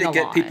that's ploy saying to a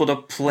get lot. people to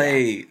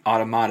play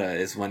Automata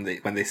is when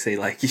they say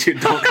like you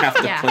don't have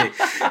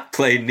to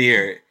play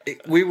Nier.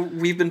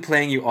 We've been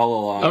playing you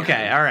all along.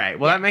 Okay, all right.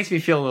 Well, that makes me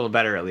feel a little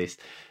better at least.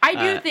 I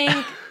do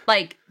think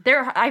like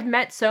I've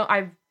met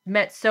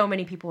so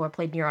many people who have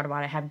played Nier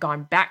Automata have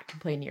gone back to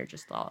play Nier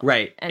just all.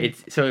 Right. And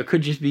So it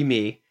could just be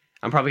me.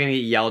 I'm probably going to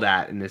get yelled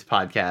at in this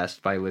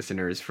podcast by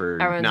listeners for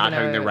Everyone's not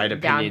having the gonna right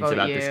opinions downvote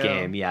about this you.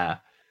 game. Yeah.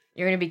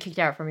 you're gonna be kicked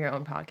out from your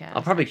own podcast.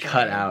 I'll probably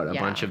cut actually. out a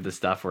Yeah. bunch of the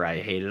stuff where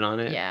I hated on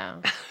it. Yeah.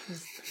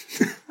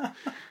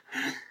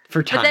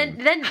 For time.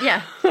 But then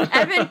yeah,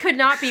 Evan could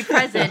not be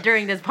present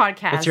during this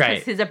podcast That's right.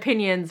 because his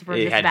opinions were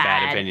He just had bad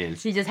bad.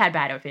 opinions. He just had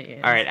bad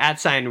opinions. All right,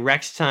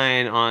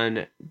 @Rextine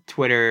on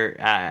Twitter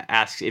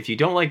asks, if you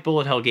don't like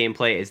bullet hell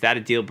gameplay, is that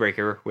a deal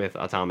breaker with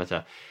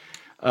Automata?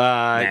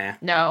 Nah.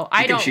 No,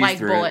 I You can don't choose like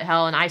through bullet it.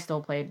 hell, and I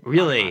still played.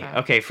 Really? Automata.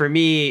 Okay, for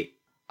me,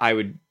 I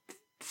would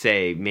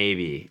say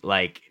maybe.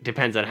 Like,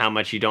 depends on how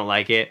much you don't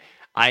like it.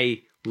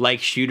 I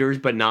like shooters,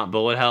 but not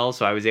bullet hell,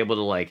 so I was able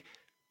to, like,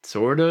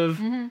 sort of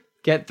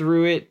get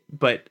through it,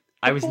 but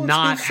I was Bullets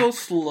not... move so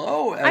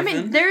slow, Evan. I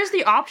mean, there's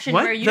the option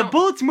What? where you The don't...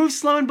 bullets move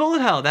slow in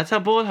bullet hell. That's how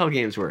bullet hell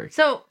games work.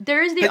 So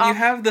there is the But you option.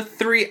 have the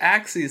 3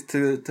 axes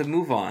to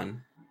move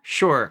on.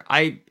 Sure.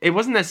 It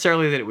wasn't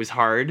necessarily that it was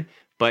hard,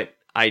 but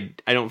I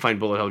don't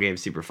find bullet hell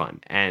games super fun.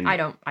 And I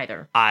don't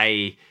either.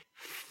 I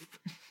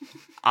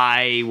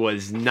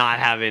was not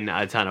having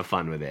a ton of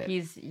fun with it.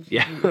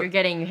 You're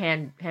getting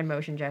hand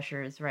motion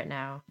gestures right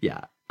now.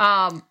 Yeah.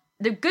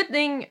 The good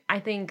thing I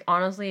think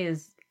honestly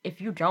is if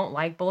you don't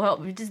like bullet hell,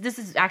 this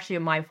is actually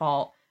my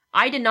fault.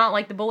 I did not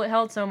like the bullet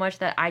hell so much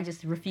that I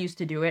just refused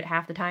to do it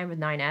half the time with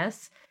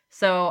 9S.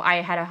 So I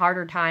had a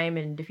harder time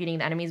in defeating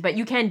the enemies, but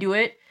you can do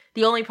it.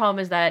 The only problem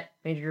is that,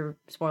 major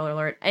spoiler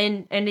alert,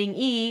 in ending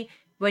E,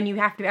 when you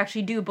have to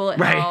actually do bullet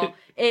hell,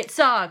 it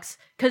sucks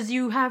because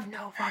you have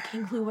no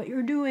fucking clue what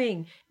you're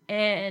doing.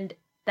 And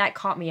that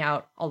caught me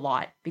out a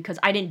lot because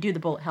I didn't do the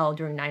bullet hell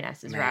during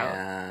 9S's route.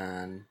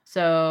 Man.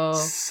 So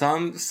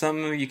Some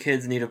of you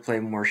kids need to play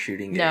more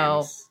shooting games.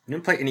 No. You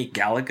didn't play any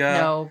Galaga?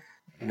 no,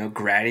 No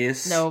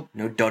Gradius? No.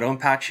 No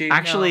Dodonpachi?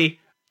 Actually,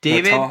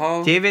 David,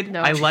 Toho?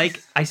 No.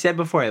 I said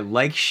before, I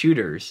like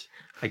shooters.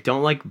 I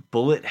don't like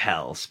bullet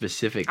hell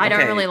specifically. I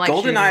don't really like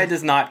GoldenEye shooters.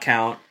 does not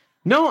count.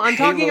 No, I'm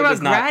Halo talking about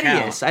does not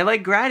Gradius. count. I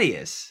like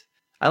Gradius.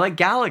 I like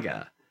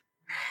Galaga.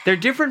 They're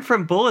different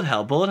from bullet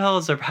hell. Bullet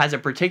hell has a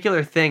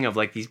particular thing of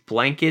like these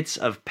blankets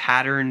of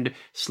patterned,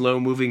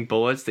 slow-moving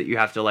bullets that you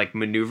have to like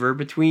maneuver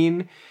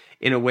between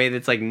in a way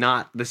that's like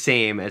not the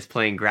same as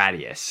playing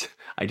Gradius.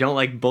 I don't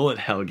like bullet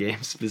hell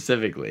games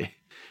specifically.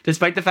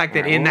 Despite the fact that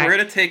Alright, in well, we're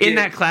gonna take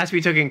that class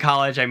we took in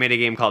college, I made a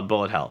game called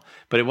Bullet Hell,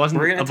 but it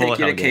wasn't We're a gonna bullet take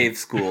you hell to game. cave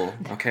school,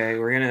 okay?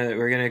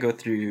 We're gonna go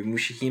through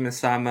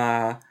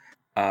Mushihime-sama,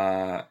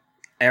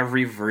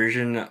 every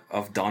version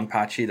of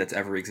Donpachi that's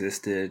ever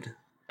existed.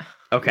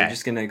 Okay. We're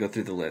just gonna go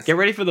through the list. Get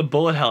ready for the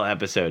bullet hell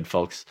episode,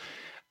 folks.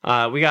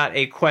 We got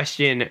a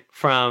question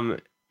from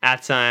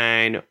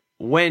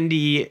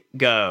 @Wendy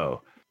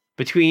Go.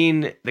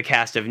 Between the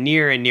cast of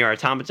Nier and Nier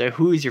Automata,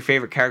 who is your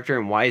favorite character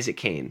and why is it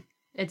Kane?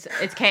 It's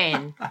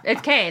Kane.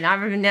 It's Kane.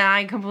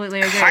 I completely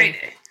agree.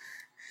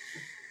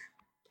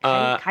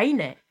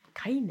 Kaine.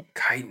 Kaine.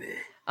 Kaine.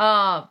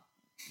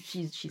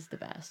 She's the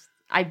best.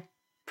 I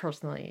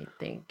personally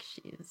think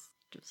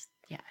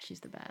she's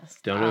the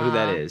best. Don't know who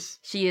that is.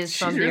 She is She's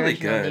from the really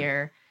original good.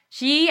 Nier.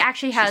 She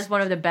actually has She's-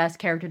 one of the best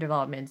character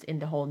developments in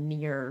the whole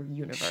Nier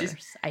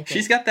universe. I think.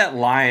 She's got that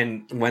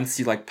line once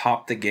you like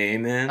pop the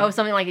game in.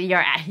 something like you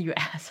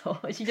asshole.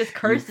 She just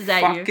curses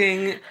at you.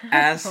 Fucking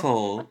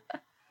asshole.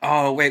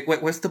 Oh wait,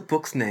 what's the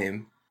book's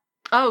name?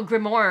 Oh,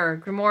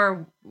 Grimoire.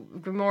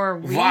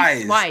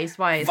 Wise.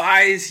 Wise.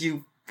 Vise,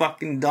 you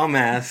fucking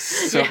dumbass.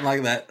 Something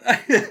like that.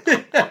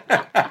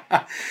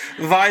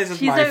 Vise is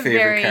She's my a favorite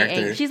very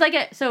character. she's like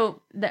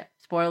the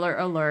spoiler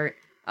alert.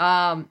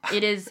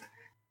 It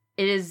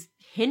is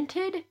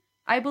hinted,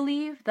 I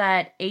believe,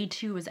 that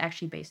A2 was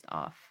actually based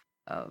off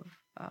of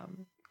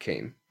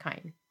Kane.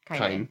 Kaine.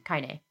 Kaine?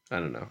 Kaine. I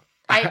don't know.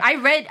 I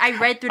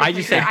read through the I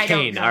just picture, said I don't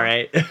Kane, know. all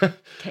right?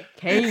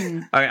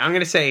 Kane. All right, I'm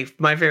going to say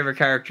my favorite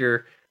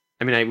character.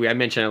 I mean, I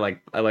mentioned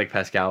I like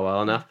Pascal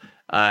well enough.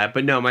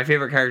 But no, my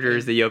favorite character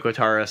is the Yoko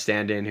Taro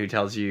stand-in who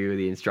tells you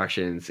the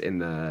instructions in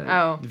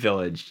the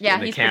village, Yeah,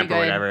 in the he's camp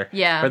pretty or good. whatever.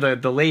 Yeah. Or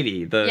the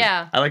lady.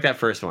 Yeah. I like that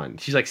first one.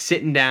 She's like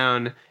sitting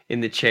down in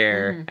the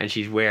chair and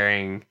she's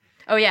wearing...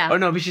 Oh, yeah. Oh,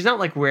 no, but she's not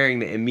like wearing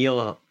the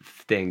Emil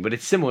thing, but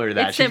it's similar to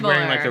that. It's she's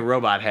wearing like similar. the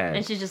robot head.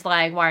 And she's just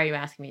like, why are you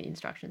asking me the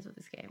instructions of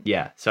this game?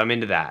 Yeah, so I'm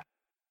into that.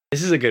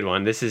 This is a good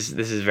one. This is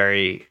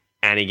very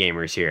Annie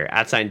gamers here.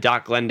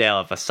 @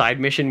 Glendale, if a side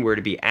mission were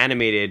to be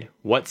animated,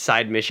 what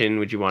side mission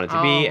would you want it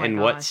to be? Oh my And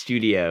what gosh.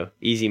 studio,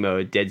 easy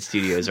mode, dead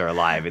studios are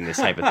alive in this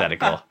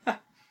hypothetical?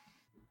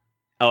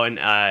 Oh, and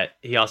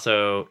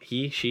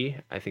she,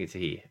 I think it's a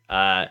he,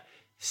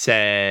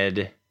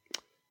 said,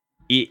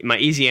 my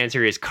easy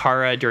answer is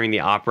Kara during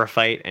the opera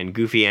fight, and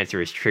goofy answer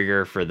is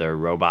Trigger for the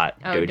robot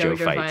dojo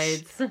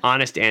fights.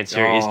 Honest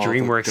answer is the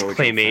DreamWorks dojo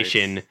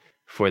claymation fights.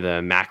 for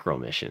the mackerel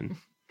mission.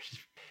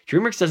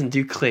 DreamWorks doesn't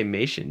do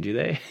claymation, do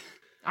they?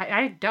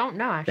 I don't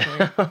know,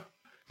 actually.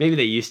 Maybe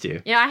they used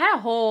to. Yeah, I had a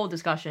whole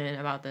discussion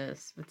about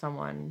this with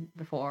someone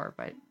before,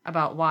 but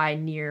about why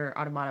Nier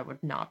Automata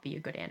would not be a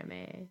good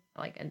anime,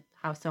 like, and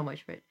how so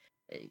much of it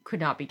could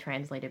not be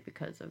translated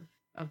because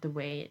of the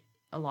way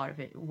a lot of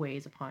it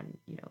weighs upon,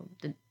 you know,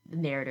 the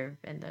narrative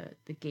and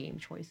the game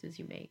choices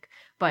you make.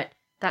 But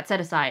that set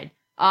aside,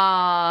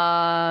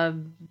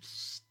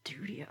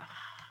 studio.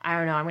 I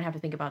don't know. I'm gonna have to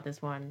think about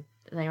this one.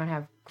 Does anyone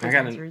have quick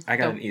answers? I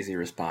got an easy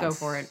response. Go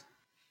for it.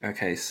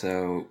 Okay,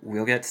 so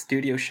we'll get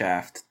Studio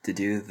Shaft to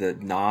do the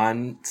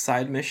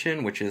non-side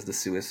mission, which is the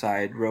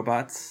suicide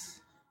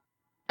robots.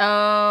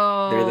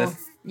 Oh, They're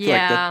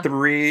yeah. like the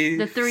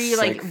three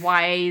like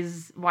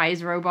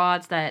wise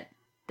robots that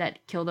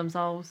kill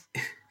themselves.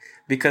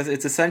 Because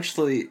it's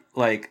essentially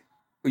like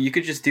you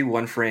could just do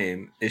one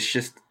frame. It's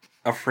just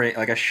a frame,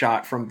 like a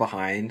shot from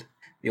behind.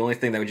 The only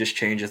thing that would just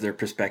change is their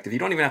perspective. You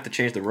don't even have to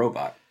change the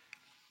robot.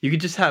 You could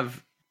just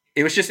have...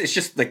 It's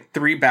just like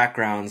 3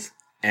 backgrounds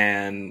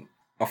and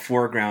a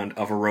foreground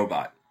of a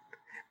robot.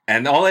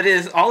 And all it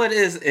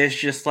is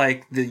just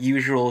like the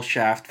usual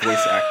Shaft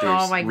voice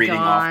actors reading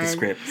off the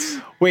scripts.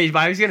 Wait, but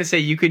I was gonna say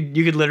you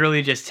could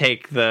literally just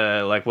take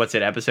the, like, what's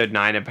it, episode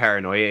 9 of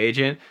Paranoia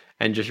Agent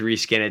and just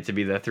reskin it to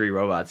be the 3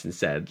 robots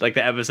instead. Like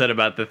the episode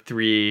about the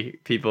 3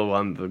 people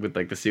with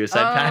like the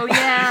suicide pact. Oh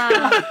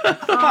yeah.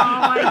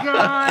 Oh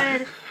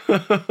my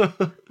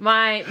god.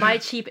 My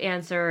cheap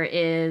answer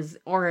is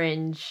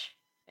orange,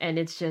 and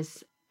it's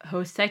just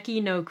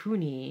Hoseki no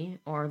Kuni,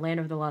 or Land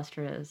of the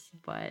Lustrous,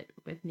 but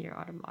with Nier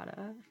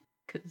Automata.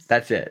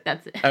 That's it.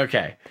 That's it.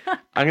 Okay.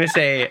 I'm going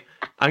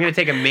to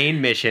take a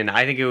main mission.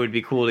 I think it would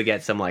be cool to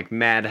get some like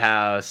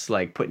Madhouse,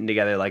 like putting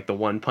together like the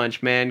One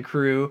Punch Man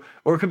crew,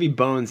 or it could be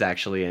Bones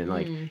actually, and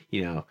like,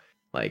 you know,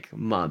 like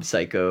Mob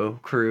Psycho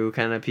crew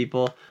kind of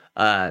people,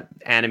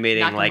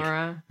 animating Nakamura.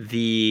 like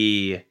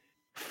the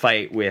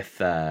fight with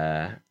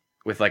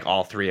like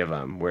all 3 of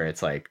them, where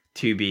it's like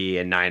 2B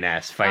and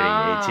 9S fighting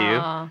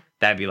A2.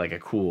 That'd be like a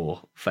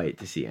cool fight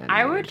to see. Animated.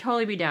 I would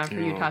totally be down for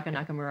Yutaka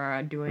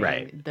Nakamura doing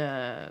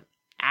the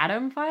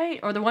Atom fight,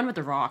 or the one with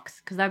the rocks,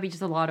 because that'd be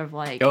just a lot of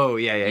like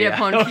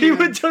Uniphone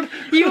cubes.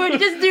 He would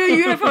just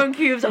do Uniphone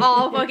cubes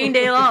all fucking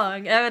day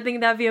long. I would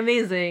think that'd be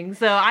amazing.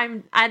 So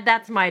that's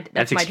that's my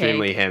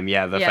extremely take. him.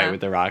 Yeah, the fight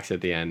with the rocks at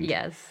the end.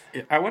 Yes.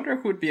 I wonder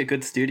who would be a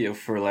good studio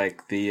for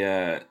like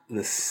the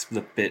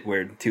bit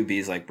where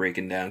 2B's like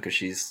breaking down because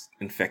she's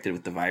infected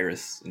with the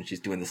virus and she's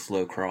doing the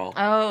slow crawl.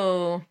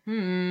 Oh,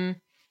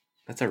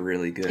 That's a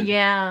really good.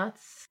 Yeah.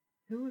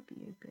 Who would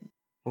be a good?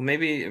 Well,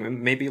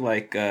 maybe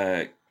like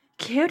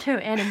Kyoto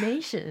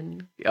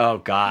Animation. Oh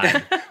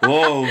God.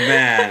 Whoa,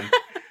 man.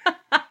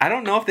 I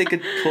don't know if they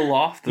could pull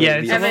off the... Yeah,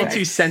 it's a little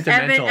too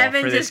sentimental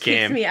Evan for this just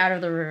kicks game. me out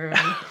of the room.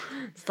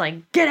 It's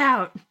like, get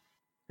out.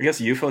 I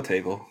guess UFO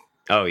Table.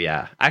 Oh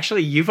yeah.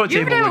 Actually, UFO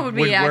Table would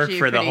work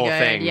for the whole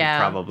thing,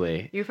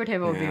 probably. UFO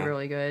Table would be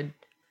really good.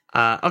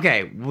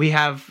 Okay, we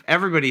have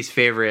everybody's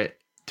favorite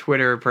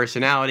Twitter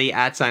personality,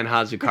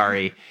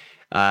 @Hazukari.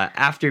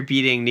 After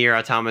beating Nier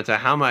Automata,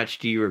 how much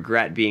do you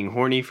regret being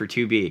horny for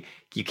 2B?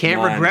 You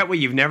can't regret what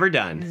you've never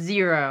done.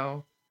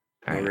 0.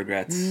 No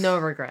regrets. No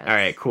regrets. All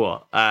right,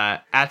 cool.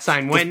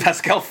 @Wendy.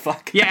 Pascal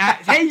fuck. Yeah,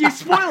 hey, you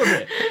spoiled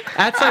it.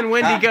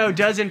 @Wendigo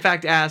does in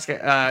fact ask,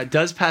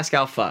 does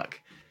Pascal fuck?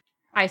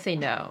 I say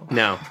no.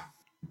 No.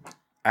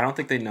 I don't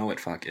think they know what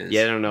fuck is.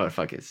 Yeah, they don't know what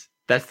fuck is.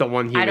 That's the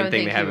one human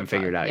thing they haven't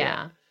figured out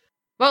yet.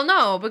 Well,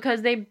 no,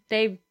 because they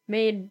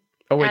made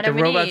Adam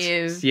the robots.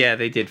 Eve. Yeah,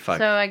 they did fuck.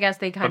 So I guess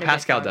they kind but of.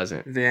 Pascal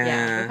doesn't.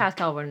 Yeah,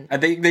 Pascal wouldn't.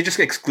 They just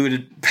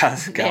excluded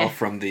Pascal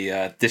from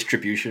the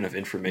distribution of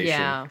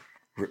information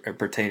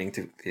pertaining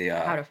to the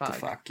how to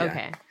fuck.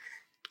 Yeah.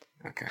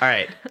 Okay. All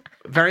right.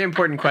 Very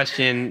important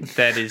question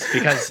that is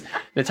because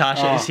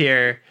Natasha is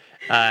here,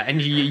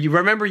 and you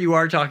remember you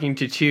are talking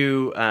to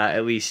 2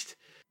 at least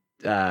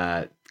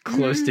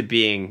close to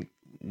being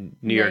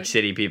New York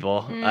City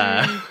people.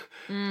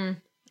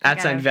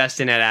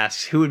 @Vestinette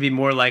asks, who would be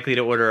more likely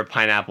to order a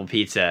pineapple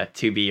pizza,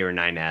 2B or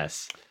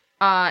 9S?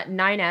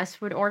 9S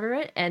would order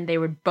it, and they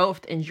would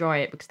both enjoy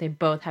it because they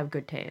both have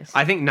good taste.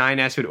 I think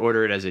 9S would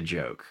order it as a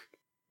joke.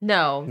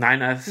 No.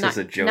 9S is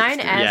a joke. 9S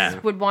Yeah.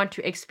 would want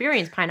to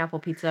experience pineapple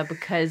pizza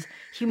because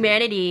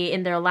humanity,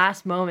 in their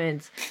last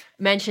moments,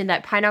 mentioned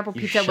that pineapple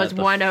You pizza shut was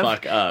the one of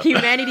fuck up.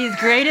 humanity's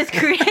greatest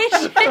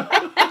creations.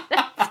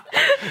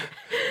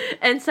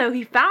 And so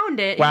he found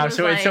it. Wow. He was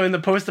So like, so in the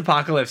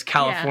post-apocalypse,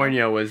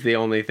 California was the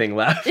only thing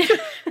left.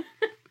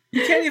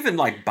 You can't even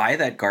like buy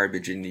that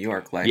garbage in New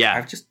York. Like Yeah.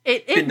 I've just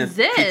it been to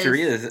exists.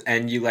 pizzerias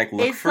and you like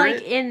look It's for like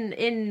it.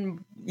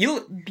 in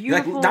You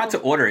beautiful- like not to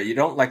order it. You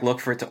don't like look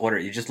for it to order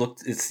it. You just look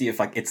to see if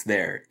like it's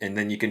there, and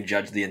then you can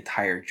judge the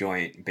entire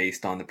joint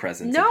based on the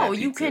presence. of No, that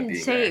you pizza can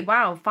being say, there.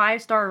 wow,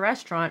 5-star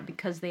restaurant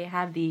because they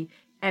have the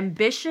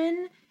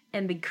ambition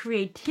and the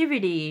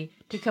creativity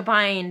to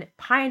combine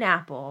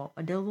pineapple,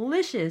 a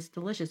delicious,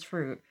 delicious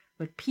fruit,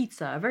 with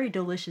pizza, a very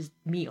delicious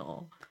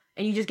meal.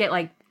 And you just get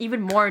like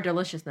even more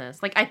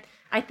deliciousness. Like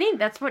I think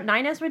that's what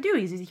 9S would do.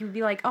 He would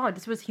be like, oh,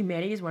 this was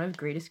humanity's one of its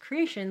greatest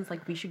creations.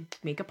 Like we should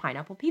make a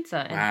pineapple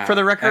pizza. And Wow. For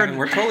the record- And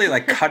we're totally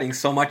like cutting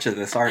so much of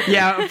this, aren't we?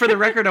 Yeah, for the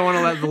record, I want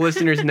to let the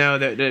listeners know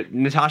that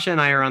Natasha and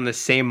I are on the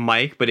same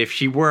mic, but if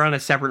she were on a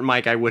separate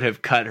mic, I would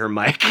have cut her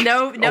mic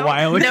No, a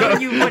while ago. no,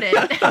 you wouldn't.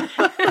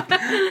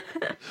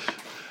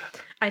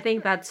 I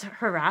think that's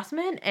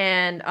harassment.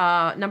 And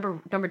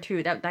number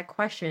two, that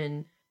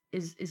question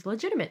is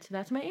legitimate. So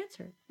that's my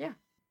answer. Yeah,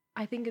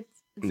 I think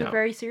it's No. a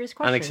very serious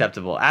question.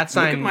 Unacceptable. Look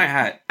at my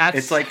hat.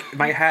 That's- It's like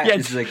my hat Yeah,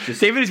 is like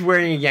just. David is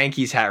wearing a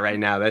Yankees hat right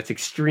now. That's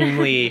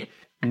extremely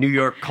New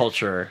York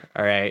culture.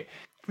 All right.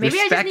 Maybe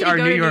I just Respect need to our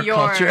go New to York New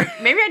York. culture.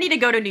 Maybe I need to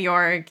go to New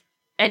York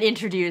and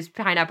introduce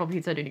pineapple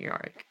pizza to New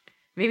York.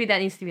 Maybe that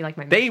needs to be like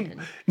my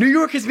mission. New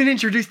York has been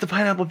introduced to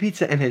pineapple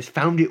pizza and has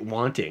found it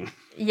wanting.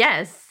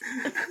 Yes,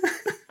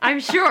 I'm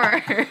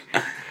sure.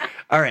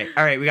 All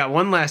right. We got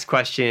one last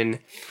question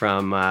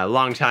from a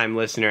longtime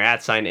listener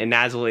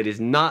 @Inazzle. It is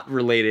not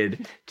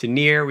related to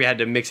Nier. We had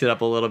to mix it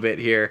up a little bit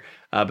here,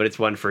 but it's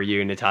one for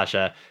you,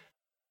 Natasha.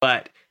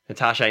 But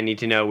Natasha, I need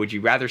to know: would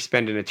you rather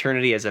spend an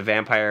eternity as a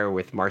vampire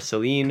with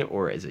Marceline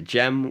or as a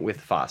gem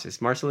with Foss?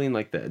 Is Marceline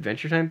like the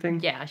Adventure Time thing?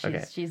 Yeah,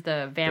 Okay. she's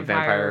the vampire,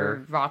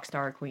 vampire- rock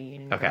star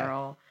queen Okay.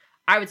 girl.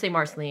 I would say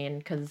Marceline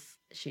because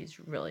she's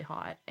really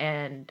hot,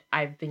 and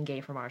I've been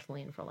gay for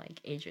Marceline for like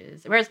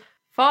ages. Whereas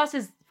Foss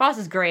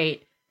is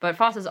great, but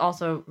Foss is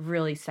also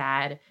really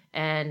sad,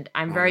 and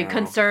I'm very no.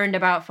 concerned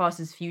about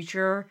Foss's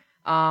future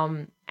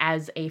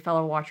as a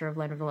fellow watcher of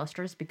Land of the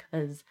Lustrous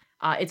because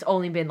it's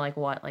only been like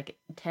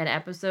 10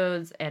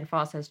 episodes, and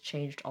Foss has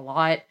changed a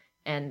lot,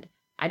 and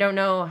I don't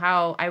know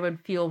how I would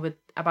feel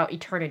about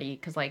eternity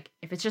because like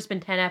if it's just been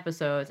 10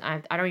 episodes,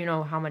 I don't even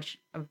know how much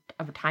of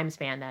a time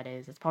span that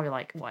is. It's probably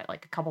like a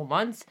couple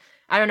months.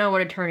 I don't know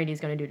what eternity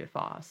is going to do to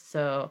Foss.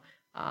 So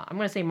I'm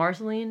going to say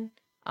Marceline.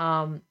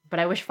 But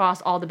I wish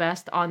Foss all the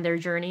best on their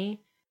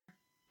journey.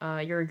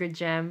 You're a good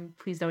gem.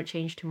 Please don't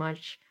change too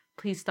much.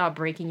 Please stop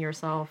breaking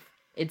yourself.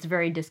 It's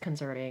very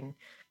disconcerting.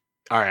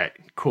 All right.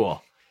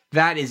 Cool.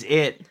 That is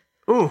it.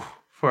 Ooh.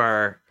 For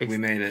our We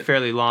made it.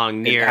 fairly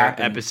long Nier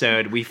happened.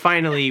 episode. We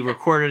finally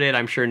recorded it.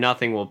 I'm sure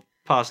nothing will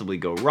possibly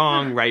go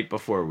wrong right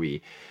before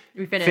we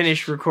We finished.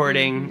 finish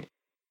recording.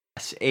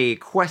 Yes, a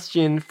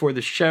question for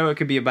the show. It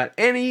could be about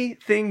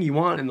anything you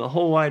want in the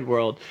whole wide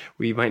world.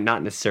 We might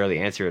not necessarily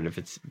answer it if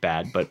it's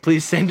bad, but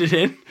please send it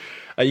in.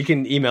 You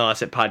can email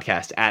us at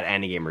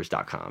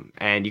podcast@anigamers.com.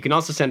 And you can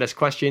also send us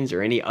questions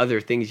or any other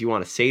things you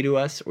want to say to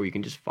us, or you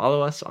can just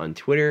follow us on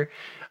Twitter.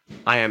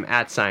 I am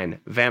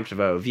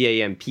 @VampTvo,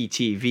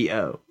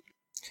 VAMPTVO.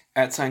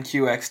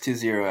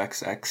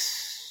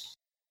 @QX20XX.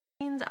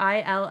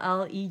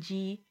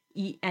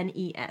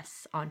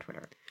 ILLEGENES on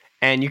Twitter.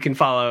 And you can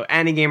follow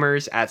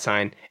Anigamers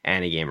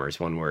 @Anigamers,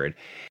 one word.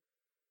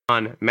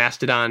 On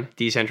Mastodon,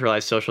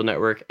 decentralized social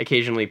network,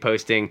 occasionally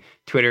posting.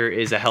 Twitter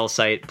is a hell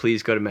site.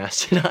 Please go to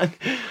Mastodon.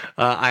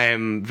 I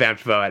am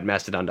VampTvo at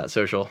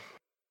mastodon.social.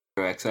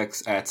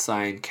 XX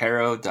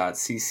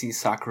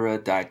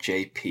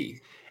 @caro.ccsakura.jp.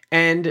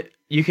 And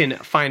you can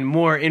find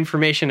more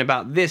information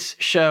about this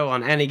show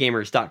on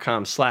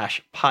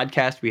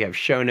anigamers.com/podcast. We have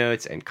show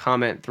notes and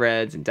comment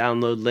threads and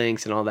download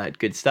links and all that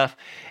good stuff.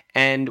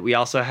 And we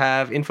also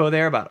have info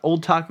there about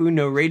Old Taku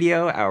No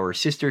Radio, our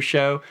sister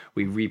show.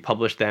 We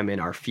republish them in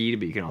our feed,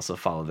 but you can also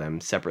follow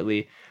them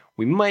separately.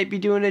 We might be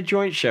doing a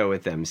joint show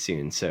with them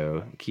soon,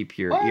 so keep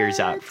your ears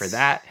out for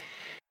that.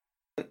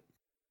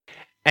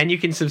 And you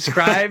can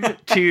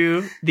subscribe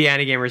to the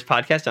Anigamers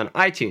podcast on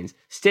iTunes,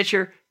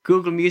 Stitcher,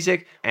 Google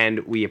Music, and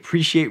we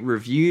appreciate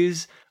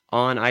reviews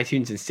on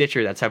iTunes and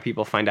Stitcher. That's how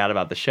people find out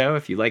about the show.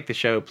 If you like the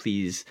show,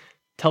 please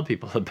tell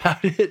people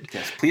about it.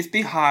 Yes, please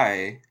be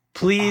high.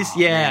 Please, Oh,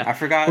 yeah. man, I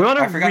forgot. We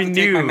wanna I forgot to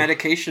take my renew.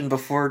 medication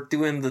before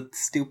doing the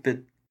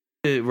stupid.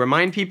 To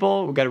remind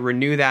people, we've got to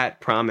renew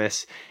that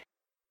promise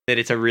that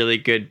it's a really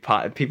good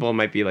people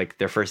might be like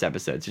their first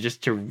episode. So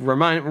just to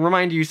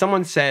remind you,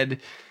 someone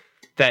said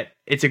that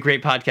it's a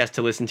great podcast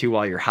to listen to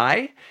while you're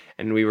high,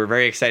 and we were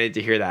very excited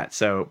to hear that.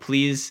 So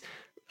please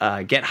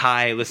get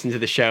high, listen to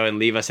the show, and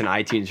leave us an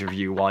iTunes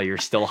review while you're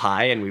still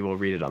high, and we will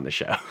read it on the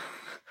show.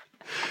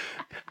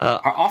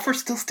 Our offer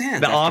still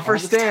stands. The after offer all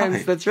this stands.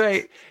 time. That's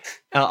right.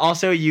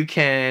 Also, you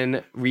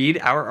can read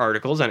our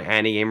articles on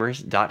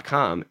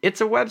animegamers.com.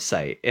 It's a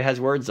website. It has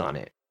words on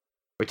it.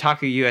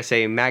 Otaku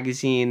USA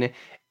magazine.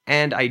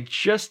 And I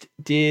just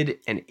did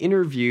an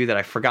interview that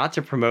I forgot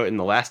to promote in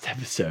the last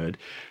episode.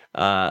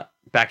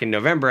 Back in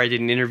November, I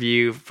did an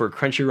interview for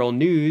Crunchyroll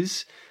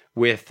News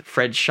with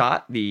Fred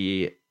Schott,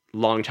 the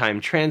longtime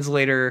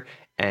translator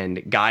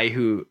and guy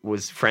who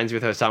was friends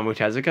with Osamu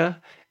Tezuka,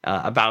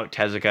 about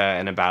Tezuka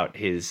and about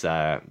his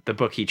the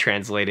book he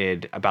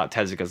translated about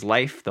Tezuka's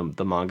life,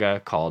 the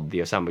manga called The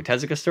Osamu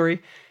Tezuka Story.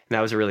 And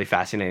that was a really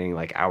fascinating,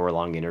 like,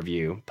 hour-long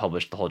interview.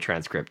 Published the whole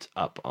transcript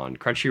up on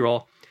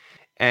Crunchyroll.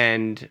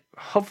 And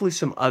hopefully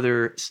some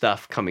other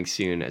stuff coming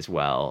soon as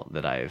well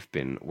that I've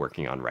been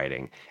working on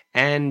writing.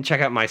 And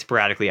check out my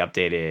sporadically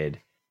updated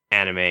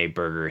anime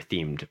burger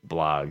themed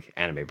blog,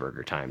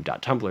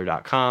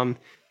 animeburgertime.tumblr.com.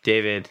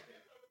 David?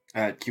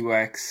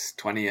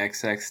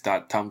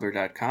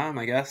 qx20xx.tumblr.com,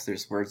 I guess.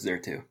 There's words there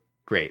too.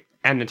 Great.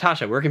 And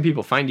Natasha, where can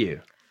people find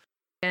you?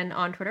 And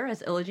on Twitter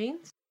as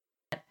Illogenes.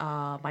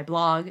 My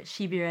blog,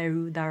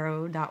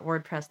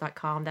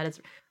 shibirudaro.wordpress.com. That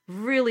is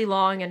really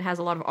long and has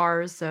a lot of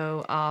R's,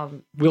 so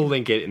we'll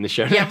link it in the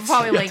show notes. Yeah, we'll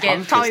probably link it.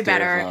 It's probably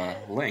better.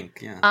 Link,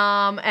 yeah.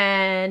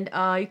 And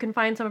you can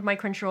find some of my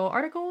Crunchyroll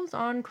articles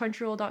on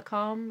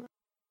crunchyroll.com.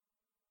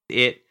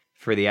 It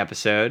for the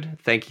episode.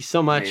 Thank you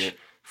so much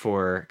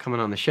for coming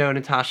on the show,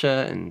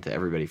 Natasha, and to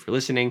everybody for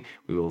listening.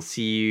 We will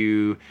see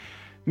you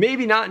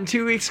maybe not in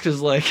 2 weeks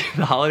because, like,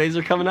 the holidays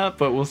are coming up,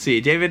 but we'll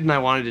see. David and I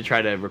wanted to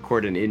try to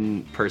record an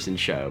in-person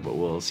show, but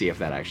we'll see if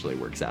that actually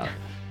works out.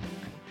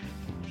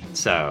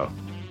 So,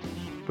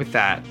 with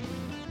that,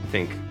 I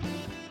think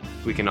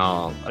we can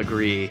all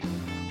agree,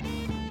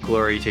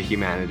 glory to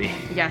humanity.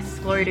 Yes,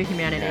 glory to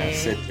humanity.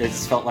 Yes,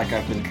 it's felt like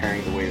I've been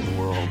carrying the weight of the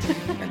world,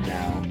 and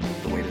now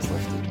the weight is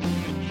lifted.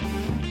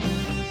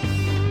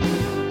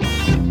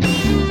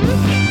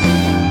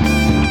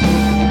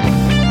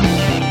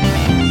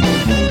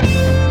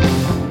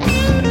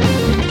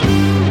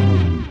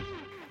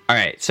 All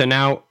right, so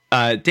now,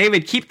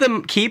 David, keep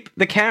the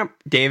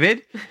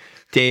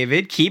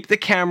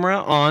camera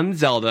on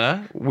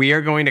Zelda. We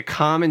are going to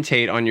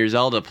commentate on your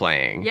Zelda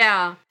playing.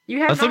 Yeah, you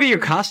have. Let's look at your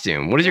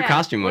costume. What does your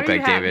costume look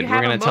like, David?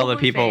 We're going to tell the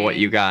people what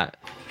you got.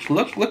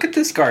 Look at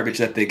this garbage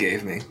that they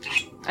gave me.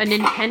 A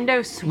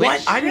Nintendo Switch.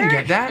 What? I didn't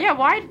get that. Yeah,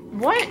 why?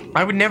 What?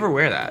 I would never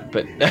wear that,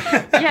 but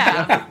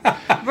Yeah.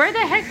 Where the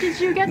heck did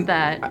you get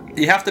that?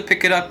 You have to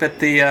pick it up at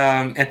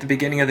the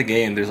beginning of the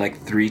game. There's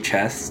like 3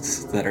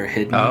 chests that are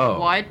hidden. Oh.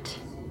 What?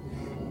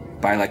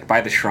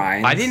 By the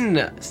shrines. I didn't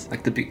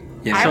like the.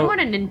 Yeah. I want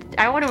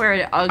to wear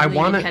an ugly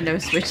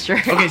Nintendo Switch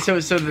shirt. Okay,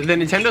 so the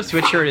Nintendo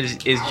Switch shirt is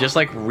just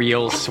like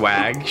real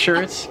swag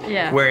shirts.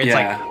 Yeah. Where it's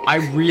like, I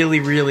really,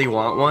 really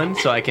want one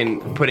so I can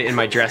put it in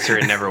my dresser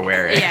and never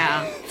wear it.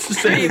 Yeah. It's the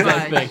same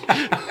exact thing.